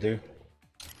normal one will do.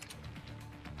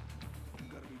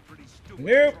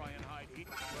 Nope.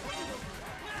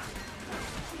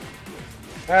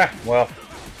 Ah, well.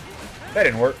 That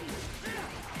didn't work.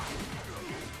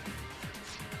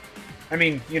 I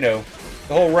mean, you know,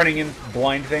 the whole running in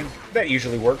blind thing, that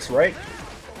usually works, right?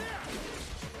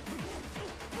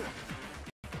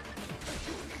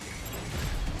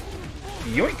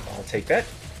 Yoink! I'll take that.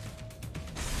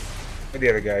 Where'd the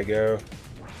other guy go?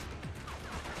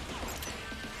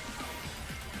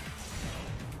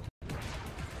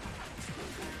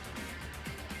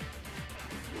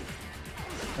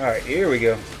 Alright, here we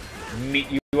go. Meet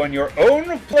you on your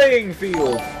own playing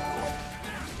field!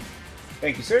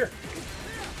 Thank you, sir.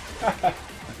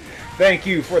 Thank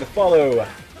you for the follow.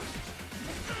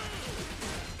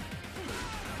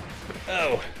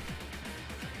 Oh.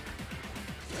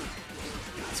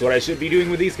 That's what I should be doing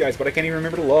with these guys, but I can't even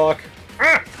remember to lock.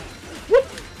 Ah! Whoop!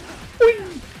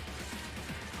 Boing!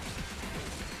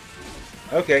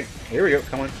 Okay, here we go.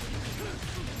 Come on.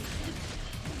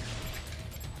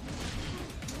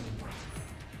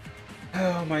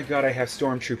 Oh my god, I have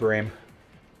Stormtrooper aim.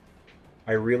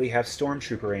 I really have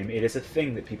Stormtrooper aim. It is a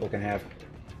thing that people can have.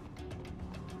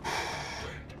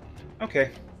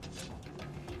 Okay.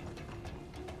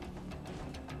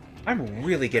 I'm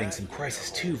really getting some Crisis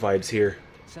 2 vibes here.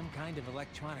 Some kind of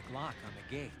electronic lock on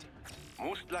the gate.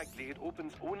 Most likely it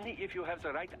opens only if you have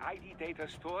the right ID data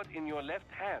stored in your left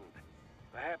hand.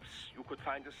 Perhaps you could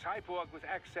find a cyborg with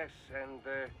access and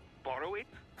borrow it?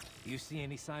 You see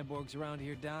any cyborgs around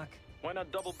here, Doc? Why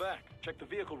not double back? Check the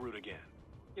vehicle route again.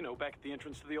 You know, back at the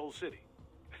entrance to the old city.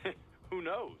 Who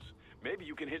knows? Maybe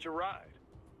you can hitch a ride.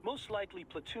 Most likely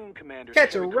platoon commanders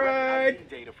catch a carry correct ride ID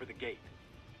data for the gate.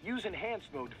 Use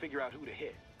enhanced mode to figure out who to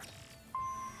hit.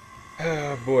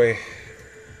 Oh boy.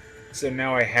 So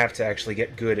now I have to actually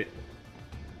get good at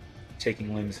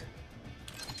taking limbs.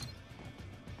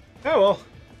 Oh well.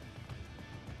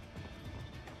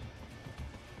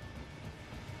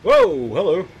 Whoa,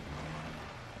 hello.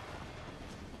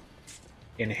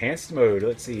 Enhanced mode.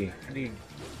 Let's see. I need...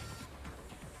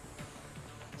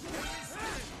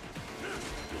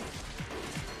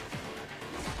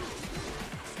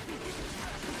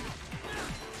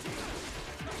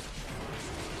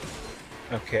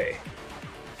 Okay.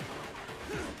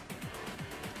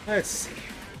 Let's see.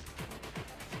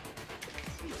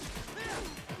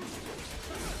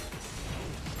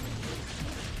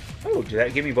 Oh, did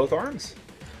that give me both arms?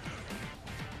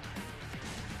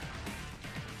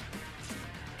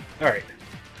 Alright.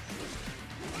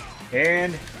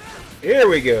 And here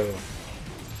we go.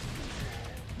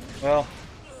 Well,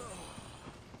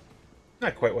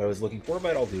 not quite what I was looking for,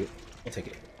 but I'll do it. I'll take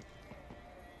it.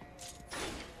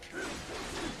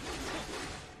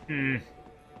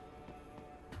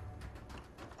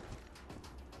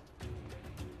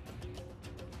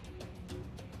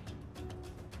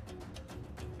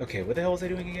 Okay, what the hell was I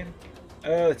doing again?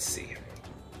 Let's see.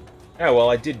 Oh, well,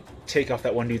 I did take off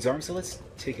that one dude's arm, so let's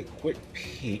take a quick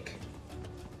peek.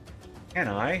 Can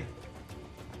I?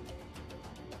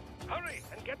 Hurry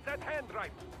and get that hand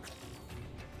right.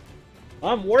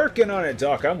 I'm working on it,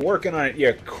 Doc. I'm working on it,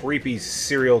 you creepy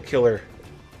serial killer.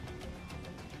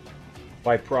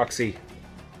 By proxy.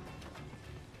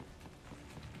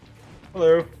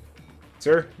 Hello.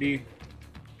 Sir, do you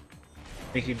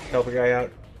think you'd help a guy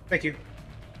out? Thank you.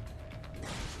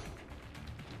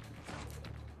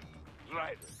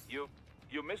 Right.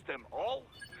 You missed them all?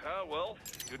 Well,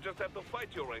 you just have to fight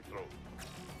your way through.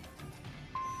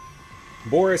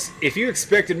 Boris, if you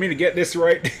expected me to get this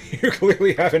right, you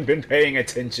clearly haven't been paying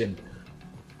attention.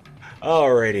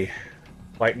 Alrighty.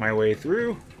 Fight my way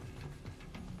through.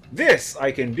 This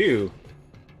I can do.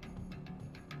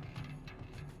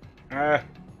 I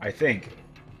think.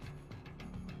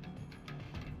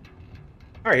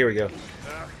 Alright, here we go.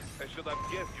 I should have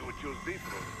guessed you would choose this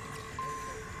route.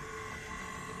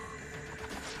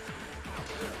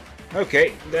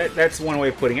 Okay, that's one way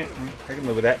of putting it. I can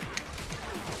live with that.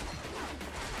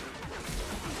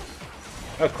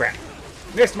 Oh crap.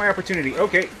 Missed my opportunity.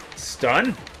 Okay,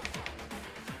 stun.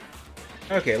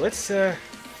 Okay, let's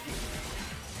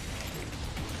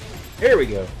here we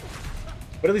go.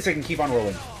 But at least I can keep on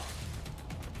rolling.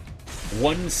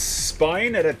 One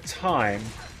spine at a time.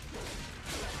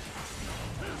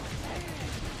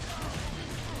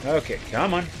 Okay,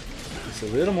 come on.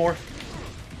 Just a little more.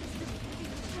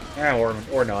 Ah,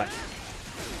 or not.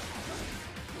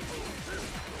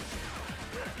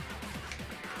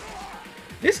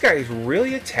 This guy is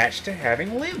really attached to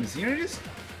having limbs. You know, just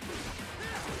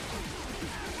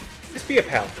be a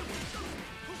pal.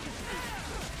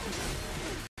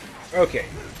 Okay.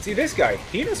 See, this guy,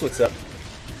 he knows what's up.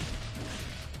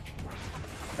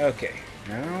 Okay.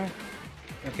 Now...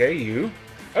 Okay, you.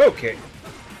 Okay.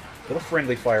 Little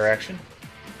friendly fire action.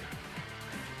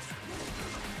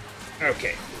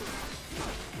 Okay.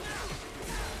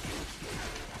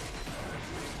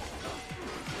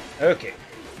 Okay.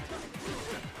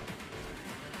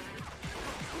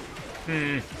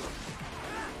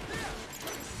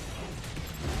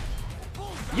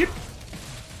 Yep.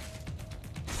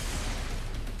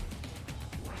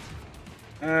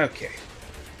 Okay.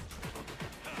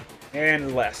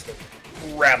 And last,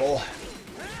 rabble.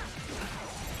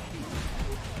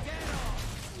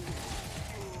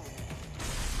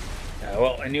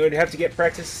 Well, I knew I'd have to get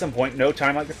practice at some point. No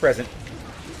time like the present.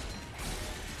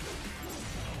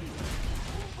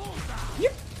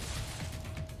 Yep.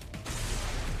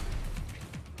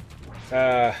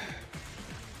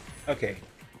 Okay.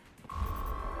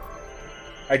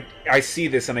 I see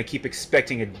this and I keep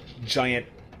expecting a giant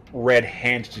red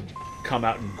hand to come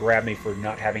out and grab me for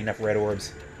not having enough red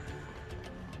orbs.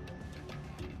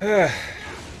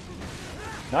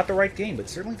 Not the right game, but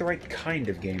certainly the right kind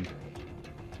of game.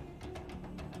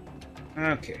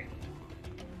 Okay.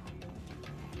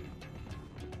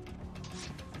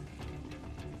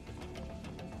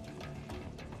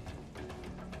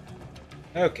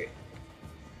 Okay.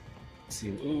 Let's see.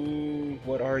 Ooh,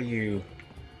 what are you?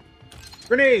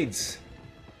 Grenades!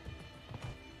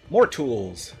 More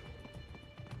tools.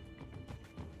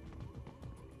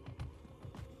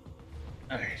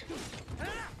 Alright.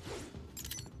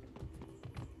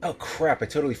 Oh crap, I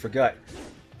totally forgot.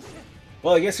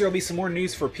 Well, I guess there'll be some more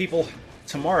news for people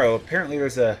tomorrow. Apparently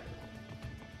there's a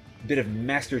bit of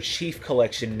Master Chief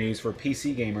Collection news for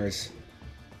PC gamers.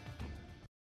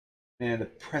 And the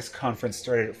press conference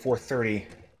started at 4:30.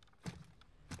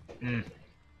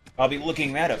 I'll be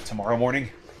looking that up tomorrow morning.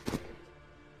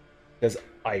 Because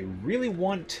I really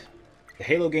want the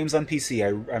Halo games on PC.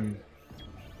 I'm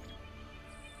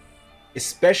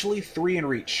especially 3 in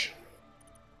Reach.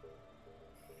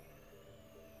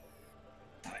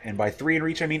 And by 3 in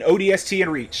Reach, I mean ODST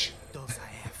and Reach. Those I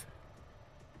have.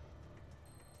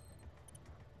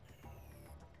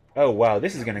 Oh wow,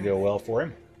 this is going to go well for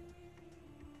him.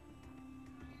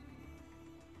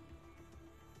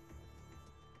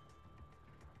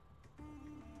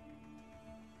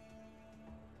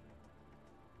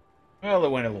 Well, it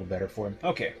went a little better for him.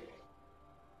 Okay.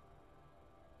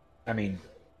 I mean,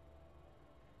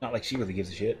 not like she really gives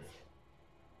a shit.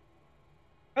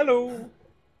 Hello!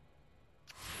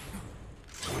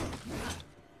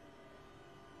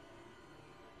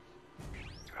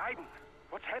 Raiden,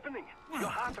 what's happening? Your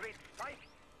heart rate spiked.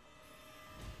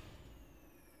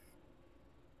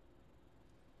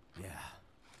 Yeah,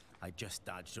 I just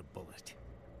dodged a bullet.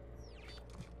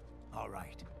 All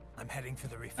right, I'm heading for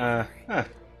the refinery.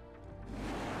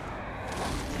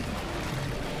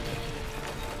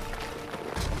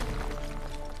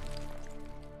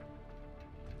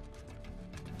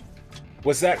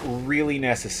 Was that really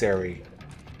necessary?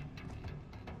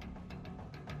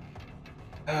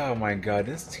 Oh my god,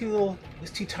 those two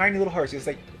tiny little hearts. It's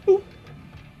like, boop.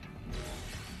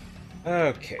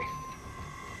 Okay.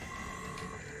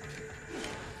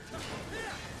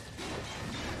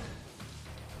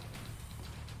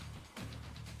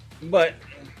 But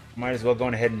might as well go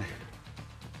on ahead and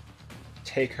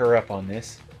take her up on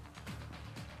this.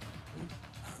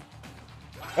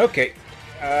 Okay.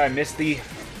 I missed the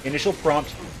initial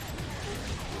prompt.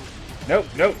 Nope,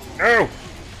 nope, no!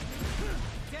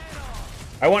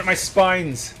 I want my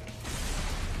spines!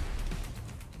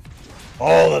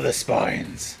 All of the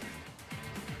spines!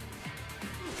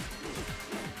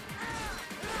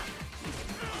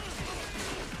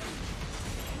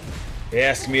 They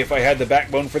asked me if I had the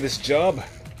backbone for this job.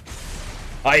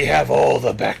 I have all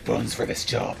the backbones for this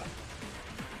job.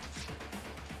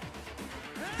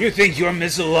 You think your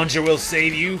missile launcher will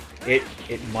save you? It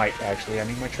might, actually. I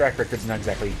mean, my track record's not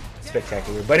exactly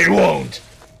spectacular, but it won't!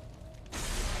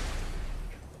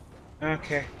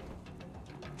 Okay.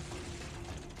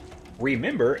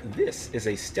 Remember, this is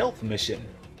a stealth mission.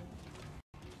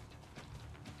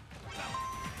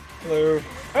 Hello.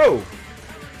 Oh!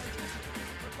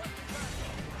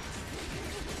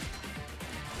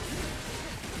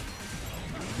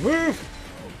 Move!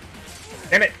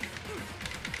 Damn it!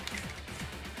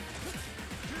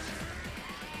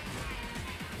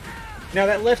 Now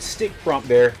that left stick prompt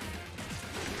there,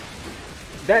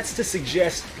 that's to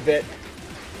suggest that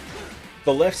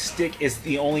the left stick is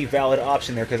the only valid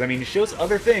option there, because, I mean, it shows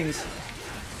other things.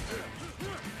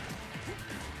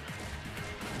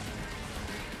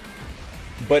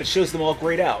 But it shows them all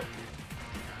grayed out.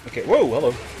 Okay, whoa,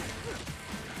 hello.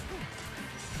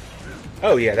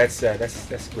 Oh yeah,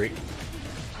 that's great.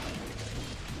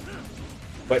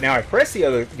 But now I press the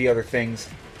other things,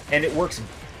 and it works.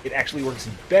 It actually works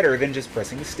better than just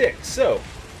pressing the stick. So,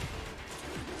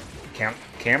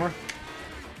 camera.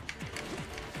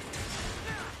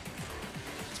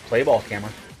 Let's play ball,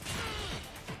 camera.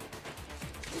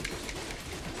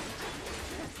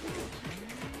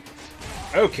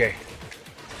 Okay,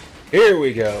 here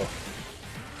we go.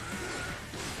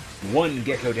 One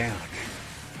gecko down.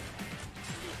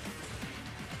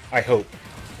 I hope,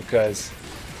 because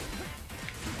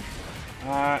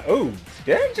oh,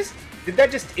 did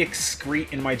that just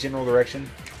excrete in my general direction?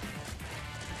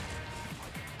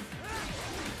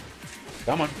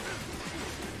 Come on.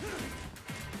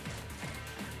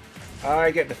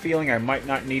 I get the feeling I might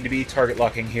not need to be target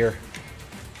locking here.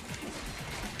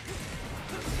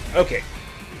 Okay.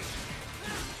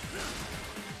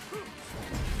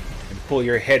 And pull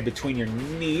your head between your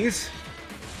knees.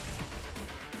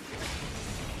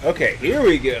 Okay, here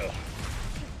we go.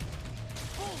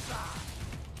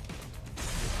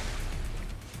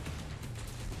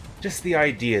 Just the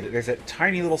idea that there's a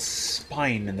tiny little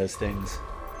spine in those things.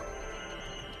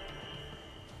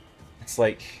 It's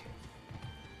like...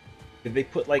 Did they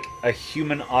put, like, a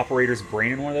human operator's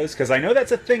brain in one of those? Because I know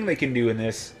that's a thing they can do in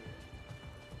this.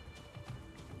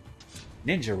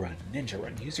 Ninja run,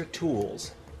 use your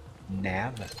tools.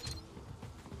 Nav.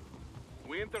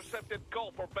 We intercepted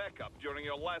call for backup during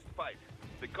your last fight.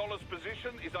 The caller's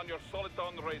position is on your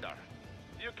Soliton radar.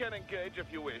 You can engage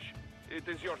if you wish. It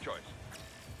is your choice.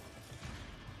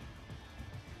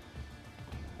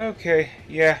 Okay,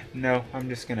 yeah, no, I'm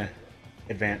just gonna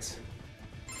advance.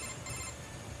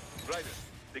 Right.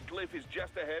 The cliff is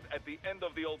just ahead at the end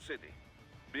of the old city.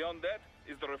 Beyond that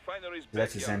is the refinery's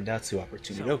That's a backyard. Zandatsu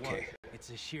opportunity, So okay. what?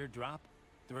 It's a sheer drop?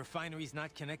 The refinery's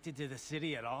not connected to the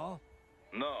city at all?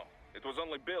 No, it was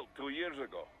only built 2 years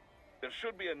ago. There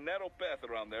should be a narrow path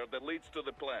around there that leads to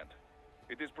the plant.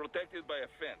 It is protected by a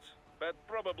fence, but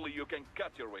probably you can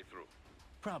cut your way through.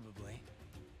 Probably.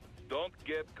 Don't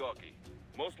get cocky.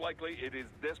 Most likely it is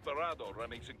Desperado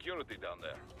running security down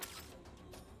there.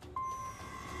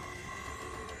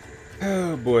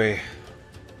 Oh boy.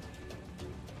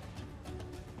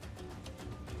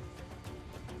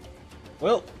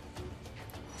 Well.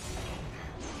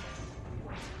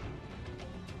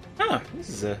 Huh, this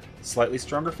is a slightly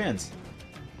stronger fence.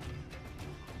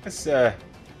 Let's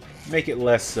make it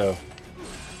less so.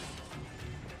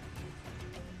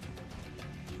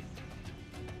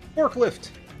 Forklift.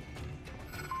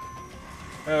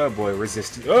 Oh boy,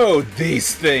 resistance. Oh,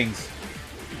 these things.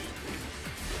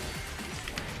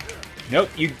 Nope,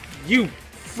 you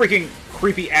freaking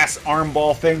creepy ass arm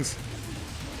ball things.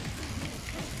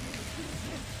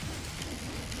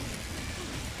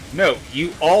 No,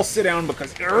 you all sit down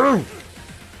because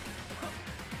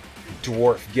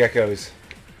dwarf geckos.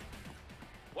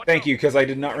 Thank you, because I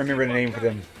did not remember the name for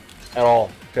them at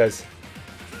all. Because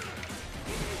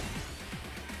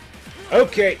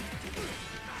okay.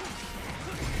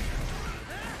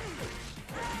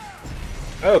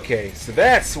 Okay, so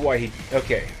that's why he...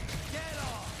 Okay.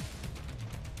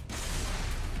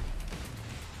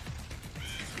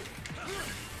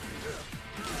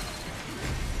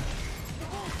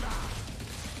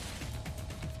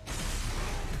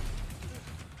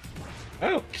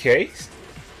 Okay.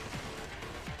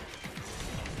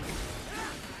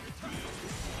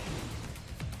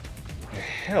 The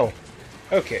hell?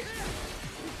 Okay.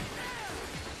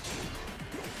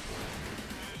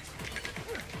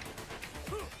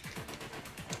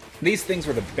 These things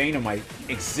were the bane of my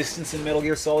existence in Metal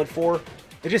Gear Solid 4.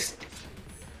 They're just...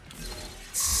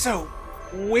 so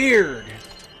weird.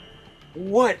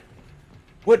 What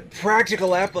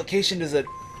practical application does a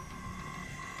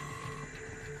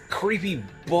creepy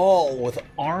ball with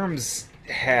arms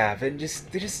have? And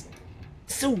just... they're just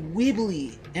so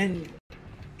wibbly and...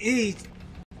 Ew.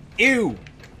 Ew,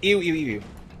 ew, ew.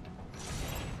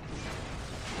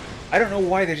 I don't know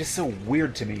why they're just so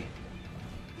weird to me.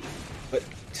 But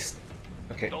just...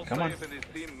 okay, come on.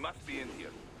 Must be in here.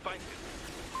 Find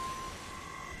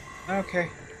it. Okay.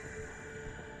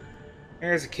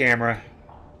 There's a camera.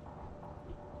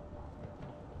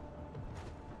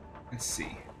 Let's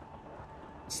see.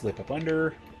 Slip up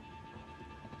under.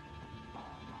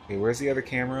 Okay, where's the other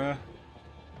camera?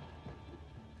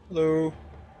 Hello.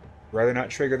 Rather not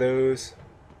trigger those.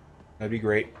 That'd be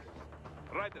great.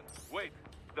 Raiden, wait.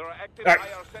 There are active Ah.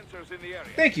 IR sensors in the area.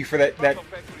 Thank you for that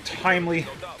timely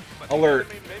alert.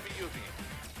 The enemy may be using it.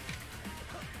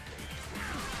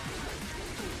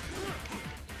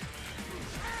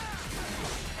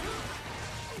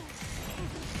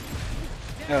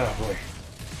 Oh boy.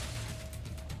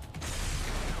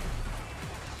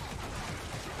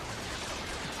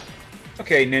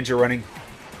 Okay, ninja running.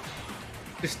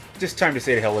 Just time to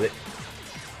say to hell with it.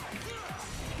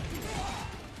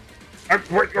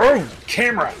 Oh,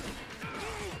 camera!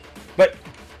 But...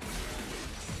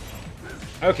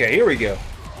 Okay, here we go.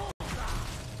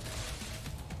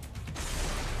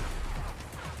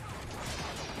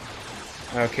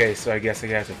 Okay, so I guess I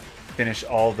have to finish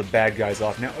all the bad guys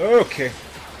off now. Okay.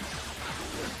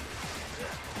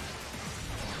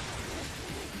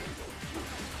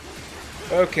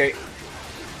 Okay.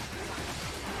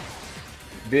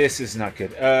 This is not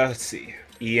good. Let's see.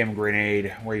 EM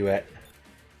grenade. Where you at?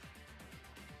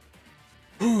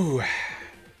 Ooh.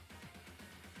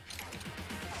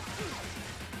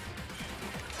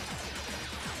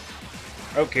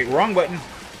 Okay, wrong button.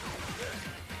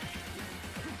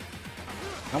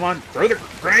 Come on, throw the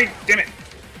grenade. Damn it.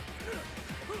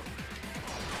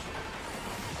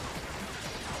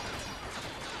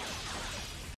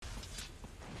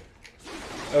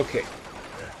 Okay.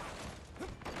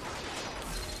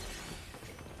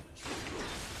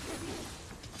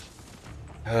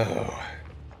 Oh.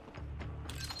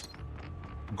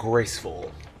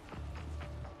 Graceful.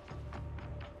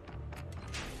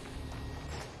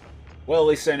 Well, at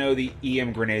least I know the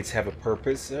EM grenades have a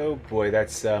purpose. Oh boy,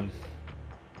 that's,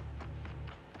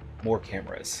 more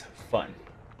cameras. Fun.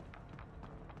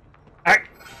 Ah!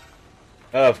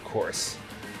 Of course.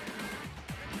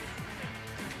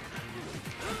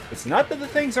 It's not that the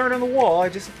things aren't on the wall, I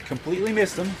just completely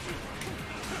missed them.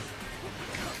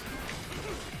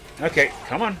 Okay,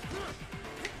 come on.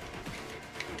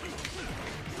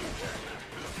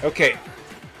 Okay.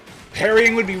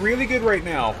 Parrying would be really good right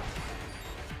now.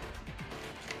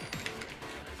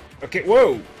 Okay,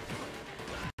 whoa!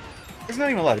 There's not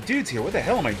even a lot of dudes here. What the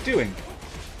hell am I doing?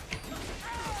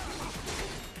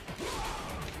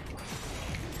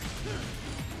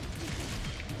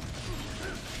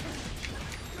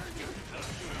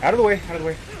 Out of the way, out of the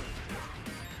way.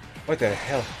 What the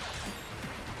hell?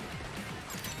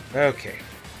 Okay.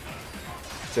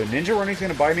 So ninja running's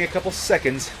gonna buy me a couple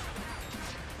seconds.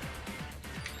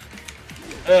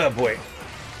 Oh boy.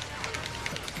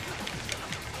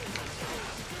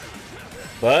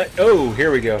 But, oh,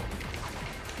 here we go.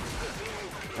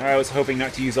 I was hoping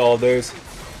not to use all of those.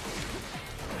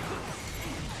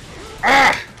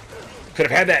 Ah! Could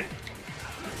have had that.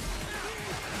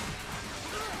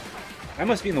 I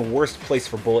must be in the worst place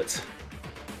for bullets.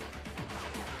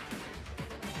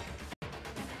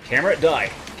 Camera, die.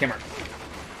 Camera.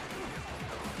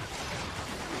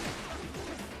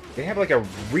 They have like a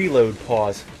reload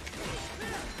pause.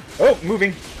 Oh,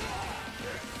 moving.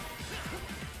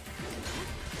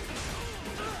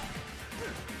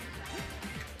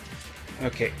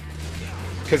 Okay.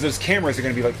 Because those cameras are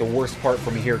going to be like the worst part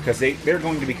for me here, because they're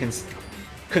going to be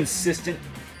consistent,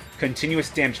 continuous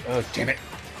damage. Oh, damn it.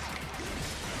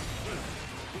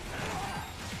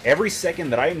 Every second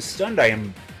that I am stunned, I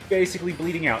am basically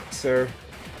bleeding out, so...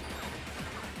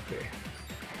 Okay.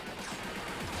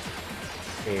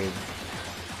 Okay.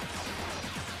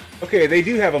 Okay, they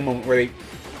do have a moment where they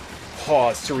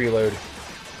pause to reload.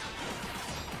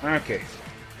 Okay.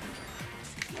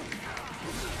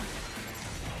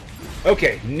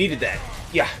 Okay, needed that.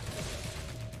 Yeah.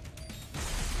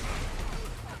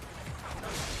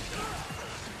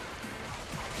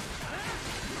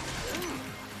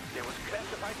 There was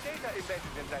classified data embedded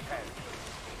in that hand.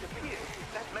 It appears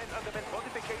that man underwent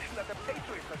modification at the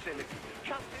Patriot facility,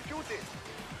 just as you did.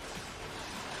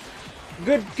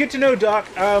 Good to know, Doc.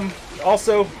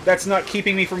 Also, that's not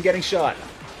keeping me from getting shot.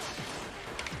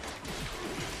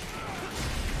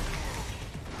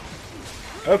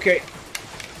 Okay.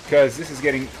 Because this is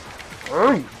getting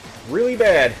really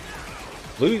bad.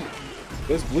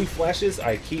 Those blue flashes,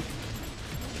 I keep...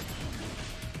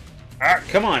 Ah,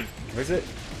 come on. Where's it?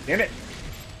 Damn it.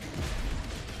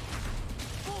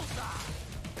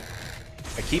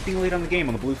 I keep being late on the game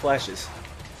on the blue flashes.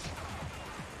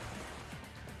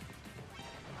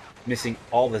 Missing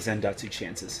all the Zendatsu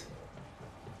chances.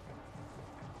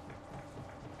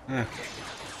 Okay.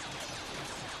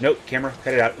 Nope, camera,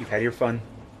 cut it out. You've had your fun.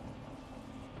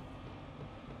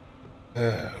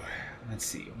 Oh, let's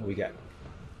see what we got.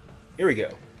 Here we go.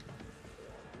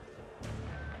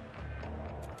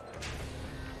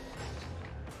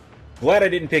 Glad I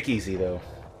didn't pick easy, though.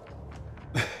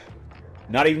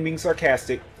 Not even being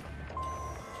sarcastic.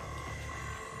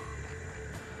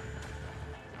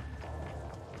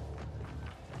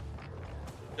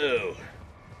 Oh.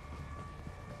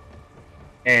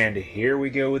 And here we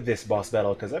go with this boss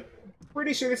battle, because I'm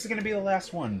pretty sure this is going to be the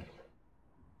last one.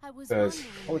 Because,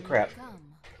 holy crap.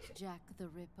 Jack the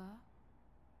Ripper?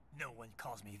 No one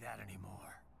calls me that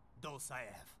anymore.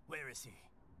 Dosaev, where is he?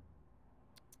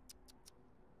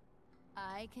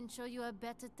 I can show you a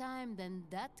better time than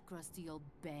that crusty old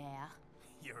bear.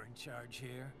 You're in charge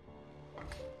here?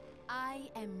 I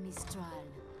am Mistral.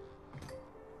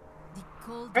 The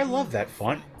cold I love that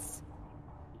font.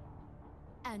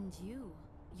 And you,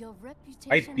 your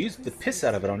reputation. I used the piss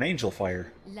out of it on Angel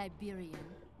Fire. Liberian,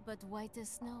 but white as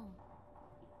snow.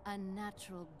 A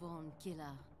natural born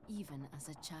killer, even as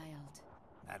a child.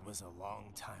 That was a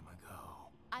long time ago.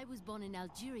 I was born in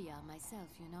Algeria myself,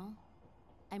 you know.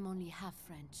 I'm only half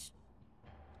French.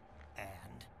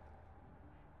 And?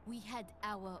 We had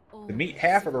our own... The meat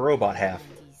half or the robot half?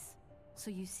 So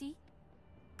you see?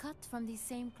 Cut from the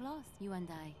same cloth, you and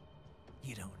I.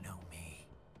 You don't know me.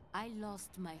 I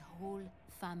lost my whole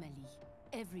family.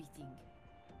 Everything.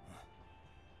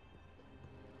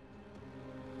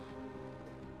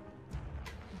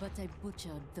 But I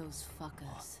butchered those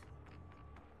fuckers.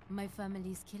 My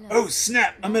family's killer. Oh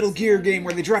snap! A Metal Gear game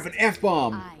where they drop an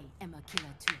F-bomb! I am a killer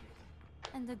too.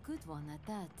 And a good one at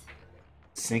that.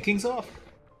 Sinking's off?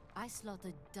 I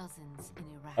slaughtered dozens in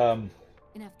Iraq.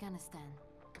 In Afghanistan.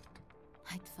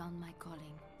 I'd found my calling.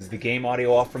 Is the game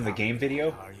audio off from the game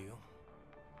video? Are you?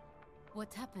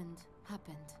 What happened,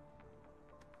 happened.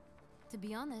 To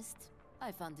be honest,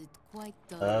 I found it quite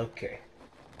dull. Okay.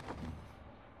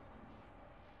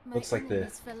 My Looks like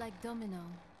enemies fell like domino.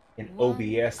 in One OBS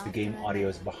the after game audio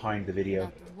is another. behind the video.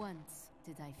 Not once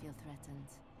did I feel threatened.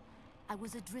 I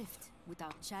was adrift,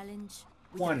 without challenge,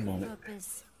 One without moment.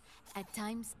 purpose. At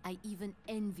times, I even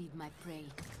envied my prey.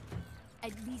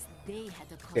 At least they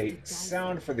had a cause Okay, to die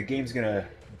sound for the game's gonna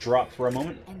drop for a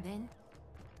moment. for. And then,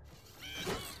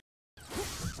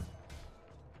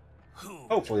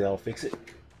 Hopefully I'll fix it.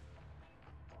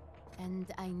 and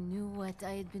I knew what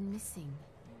I had been missing.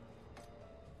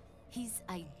 His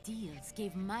ideals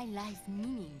gave my life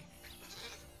meaning.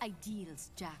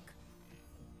 Ideals, Jack.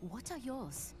 What are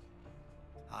yours?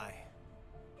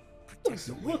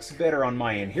 Looks better on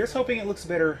my end. Here's hoping it looks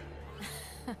better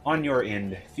on your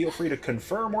end. Feel free to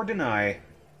confirm or deny.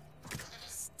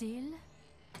 Still?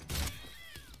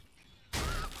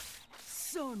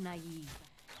 So naive.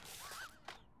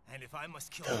 And if I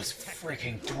must kill Those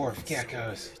freaking dwarf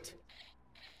geckos.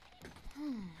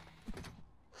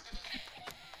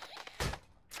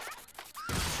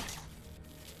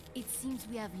 It seems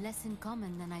we have less in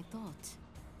common than I thought.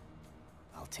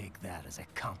 I'll take that as a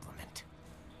compliment.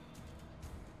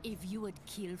 If you would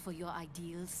kill for your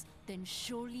ideals, then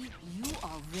surely you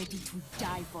are ready to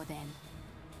die for them.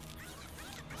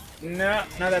 No,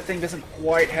 that thing doesn't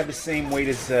quite have the same weight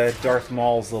as Darth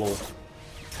Maul's little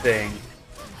thing.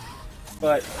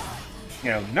 But, you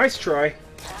know, nice try.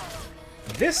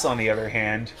 This, on the other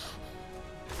hand...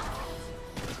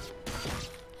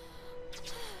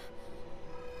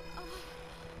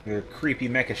 The creepy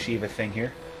Mecha Shiva thing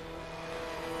here.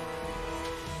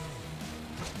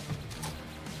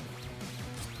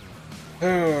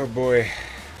 Oh boy.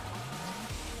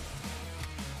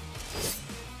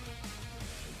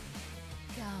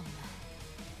 Come,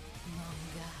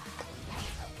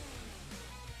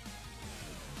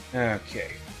 manga.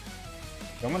 Okay.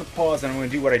 So I'm going to pause and I'm going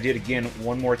to do what I did again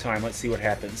one more time. Let's see what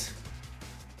happens.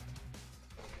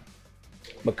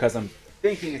 Because I'm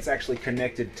thinking it's actually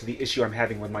connected to the issue I'm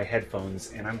having with my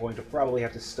headphones, and I'm going to probably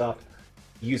have to stop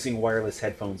using wireless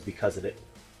headphones because of it.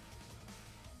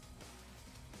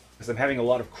 Because I'm having a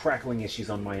lot of crackling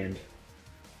issues on my end.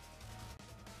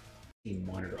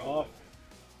 Monitor off.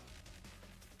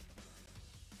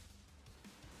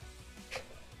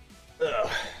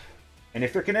 Ugh. And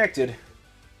if they're connected...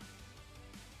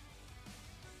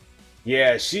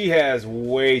 Yeah, she has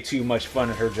way too much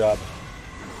fun at her job.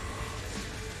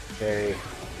 Okay.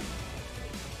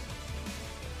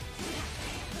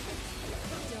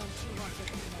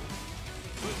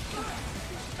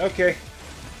 Okay.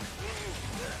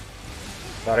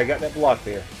 Thought I got that block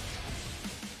there.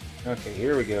 Okay,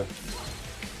 here we go.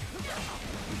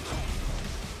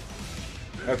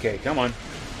 Okay, come on.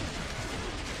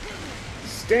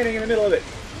 Standing in the middle of it.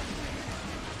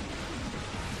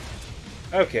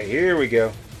 Okay, here we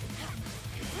go.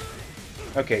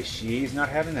 Okay, she's not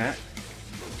having that.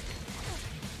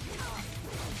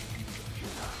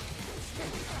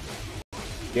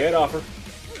 Get off her.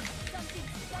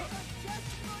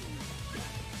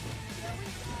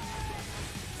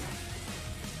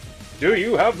 Do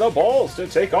you have the balls to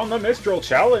take on the Mistral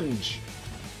Challenge?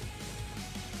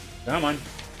 Come on.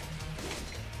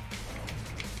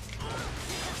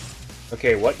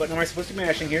 Okay, what button am I supposed to be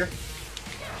mashing here?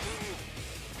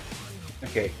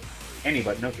 Okay, any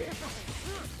button, okay.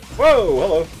 Whoa,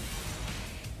 hello.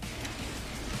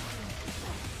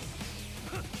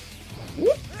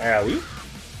 Whoop, alley.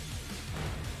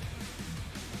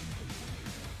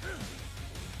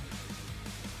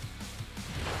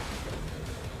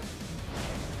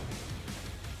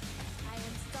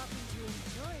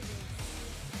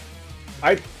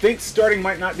 I think starting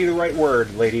might not be the right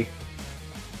word, lady.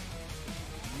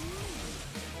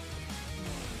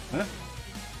 Huh?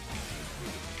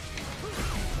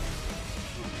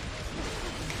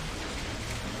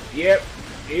 Yep,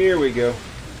 here we go.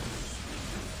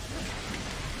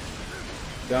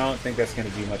 Don't think that's going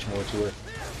to do much more to her.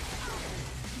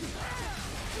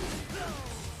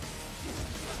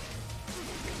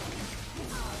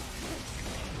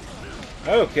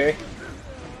 Okay.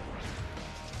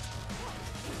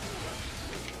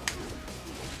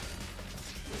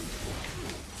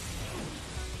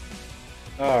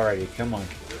 Alrighty, come on.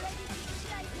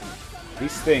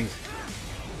 These things.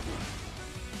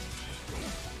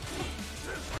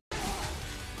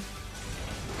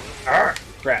 Ah,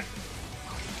 crap.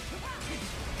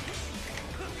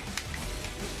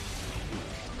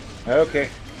 Okay.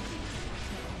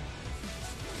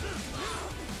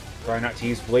 Try not to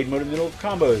use blade mode in the middle of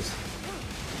combos.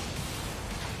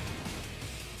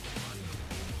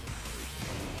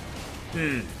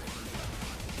 I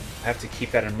have to keep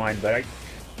that in mind, but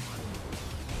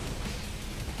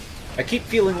I keep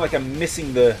feeling like I'm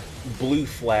missing the blue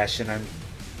flash, and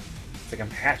it's like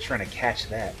I'm trying to catch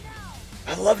that.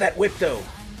 I love that whip, though.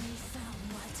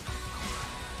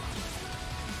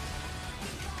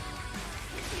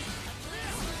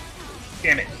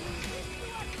 Damn it.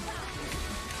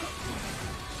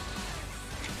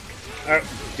 Oh,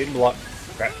 didn't block.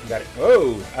 Crap, got it.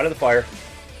 Oh, out of the fire.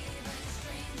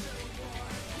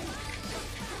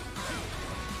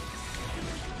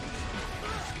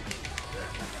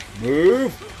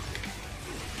 Move!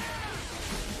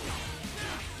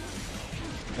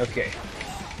 Okay.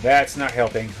 That's not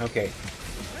helping. Okay.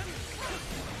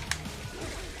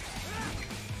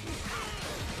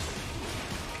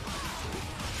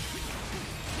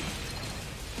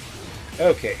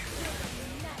 Okay.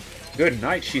 Good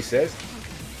night, she says.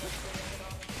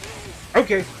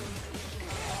 Okay.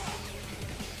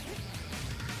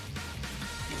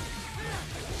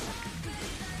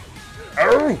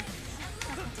 Oh!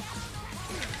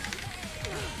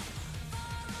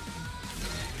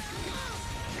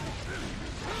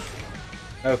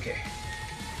 Okay.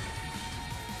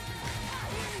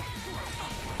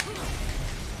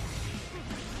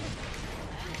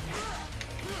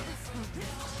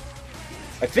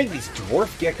 I think these dwarf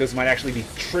geckos might actually be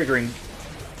triggering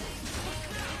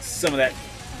some of that.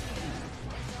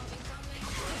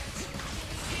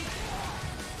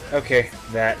 Okay,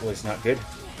 that was not good.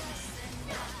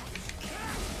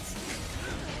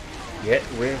 Get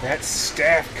rid of that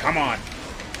staff, come on!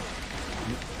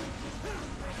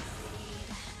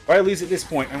 If I lose at this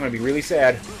point, I'm going to be really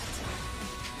sad.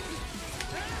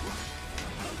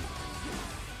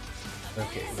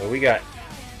 Okay, what do we got?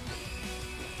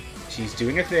 She's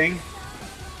doing a thing.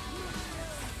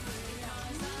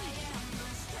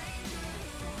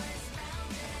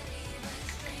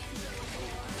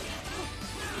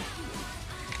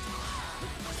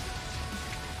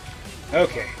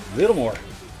 Okay, a little more.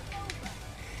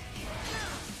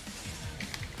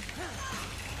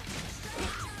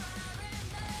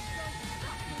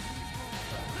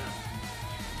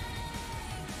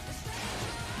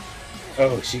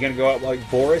 Oh, is she gonna go out like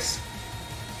Boris?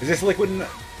 Is this Liquid? I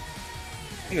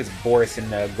think it was Boris in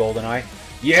GoldenEye.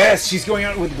 Yes, she's going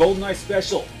out with GoldenEye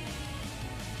Special.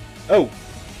 Oh,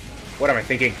 what am I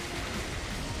thinking?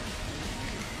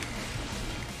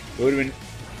 It would have been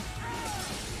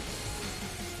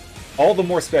all the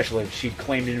more special if she'd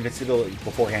claimed invincibility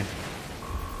beforehand.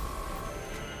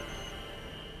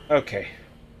 Okay.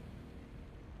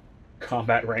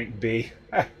 Combat rank B.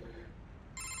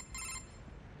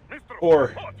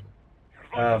 Or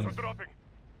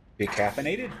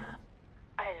decaffeinated?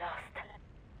 I lost.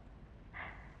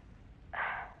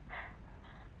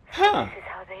 Huh.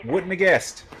 Wouldn't have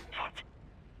guessed.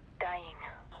 Dying.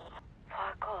 For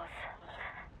a cause.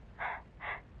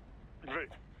 Wait.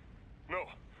 No.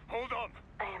 Hold on.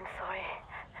 I am sorry.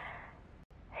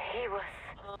 He was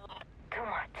too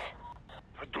much.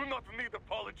 I do not need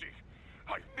apology.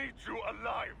 I need you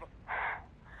alive.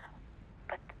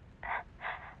 But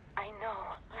I know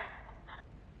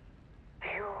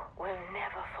you will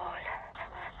never fall.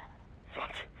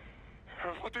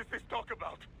 What is this talk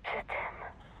about? Get him.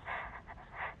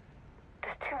 The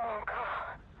two won't go.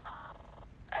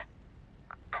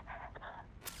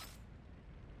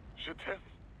 Je t'aime.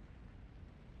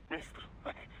 Mister,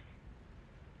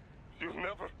 you'll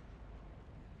never...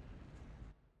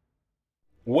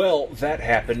 Well, that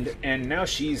happened, and now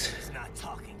she's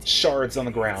shards on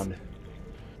the ground.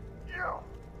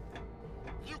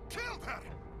 You killed her!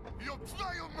 You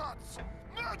vile nuts!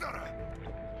 Murderer!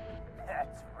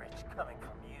 That's rich coming from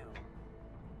you.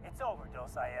 It's over,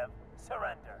 Dosaev.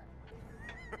 Surrender.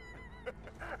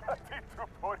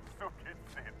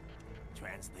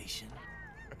 Translation?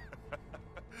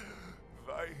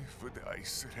 Why would I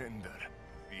surrender?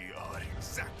 We are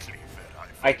exactly where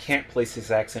I can't place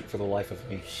his accent for the life of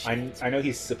me. I know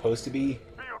he's supposed to be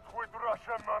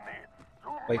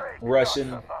like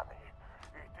Russian,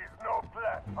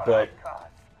 but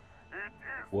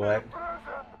what?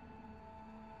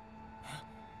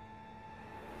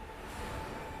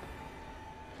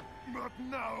 But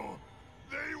now,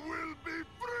 they will be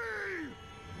free!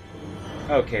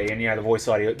 Okay, and yeah, the voice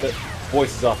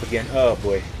is off again. Oh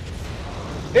boy.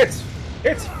 It's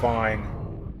fine.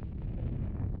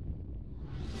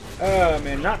 Oh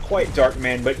man, not quite Dark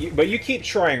Man, but you keep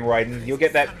trying, Raiden. You'll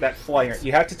get that flying.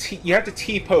 You have to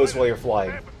T pose while you're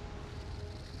flying.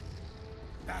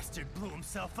 Bastard blew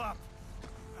himself up.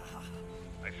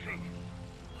 I see.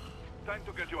 Time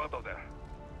to get you out of there.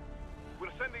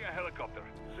 We're sending a helicopter.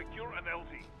 Secure an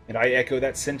LZ. And I echo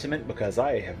that sentiment because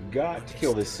I have got to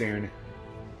kill this soon.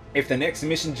 If the next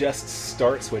mission just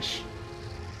starts, which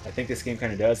I think this game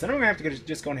kind of does, then I'm going to have to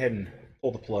just go ahead and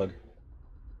pull the plug.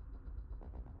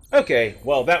 Okay,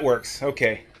 well, that works.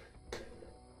 Okay.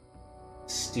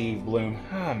 Steve Bloom.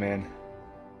 Oh, man.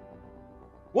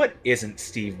 What isn't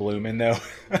Steve Bloom in, though?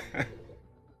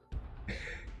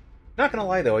 Not gonna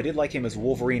lie, though, I did like him as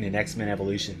Wolverine in X-Men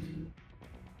Evolution.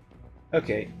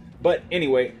 Okay, but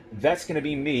anyway, that's gonna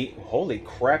be me. Holy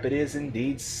crap, it is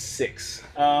indeed 6.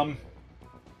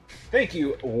 Thank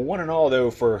you, one and all,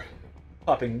 though, for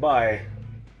popping by.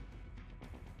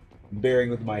 Bearing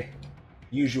with my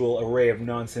usual array of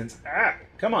nonsense. Ah,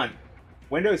 come on,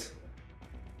 Windows.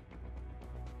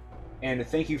 And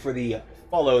thank you for the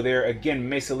follow there again,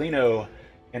 Mesalino.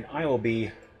 And I will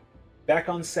be back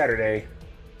on Saturday.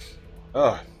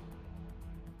 Ugh.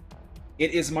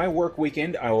 It is my work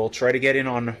weekend. I will try to get in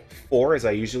on 4 as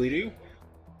I usually do.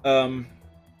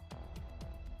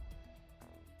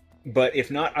 But if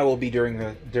not, I will be during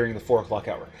the 4 o'clock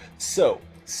hour. So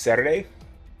Saturday,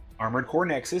 Armored Core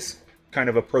Nexus, kind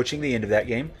of approaching the end of that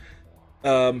game.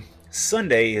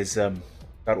 Sunday is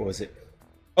what was it?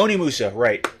 Onimusha,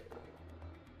 right?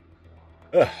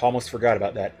 Ugh, almost forgot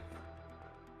about that.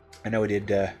 I know I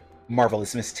did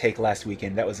Marvelous Mistake last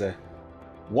weekend. That was a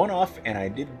one-off, and I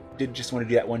did just want to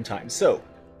do that one time. So,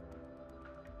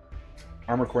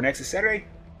 Armored Core Nexus Saturday,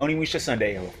 Onimusha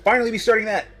Sunday. I will finally be starting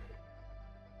that.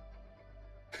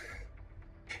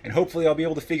 And hopefully I'll be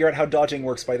able to figure out how dodging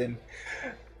works by then.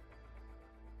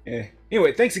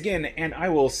 Anyway, thanks again, and I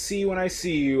will see you when I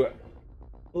see you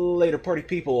later, party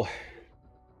people.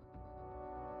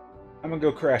 I'm gonna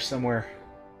go crash somewhere.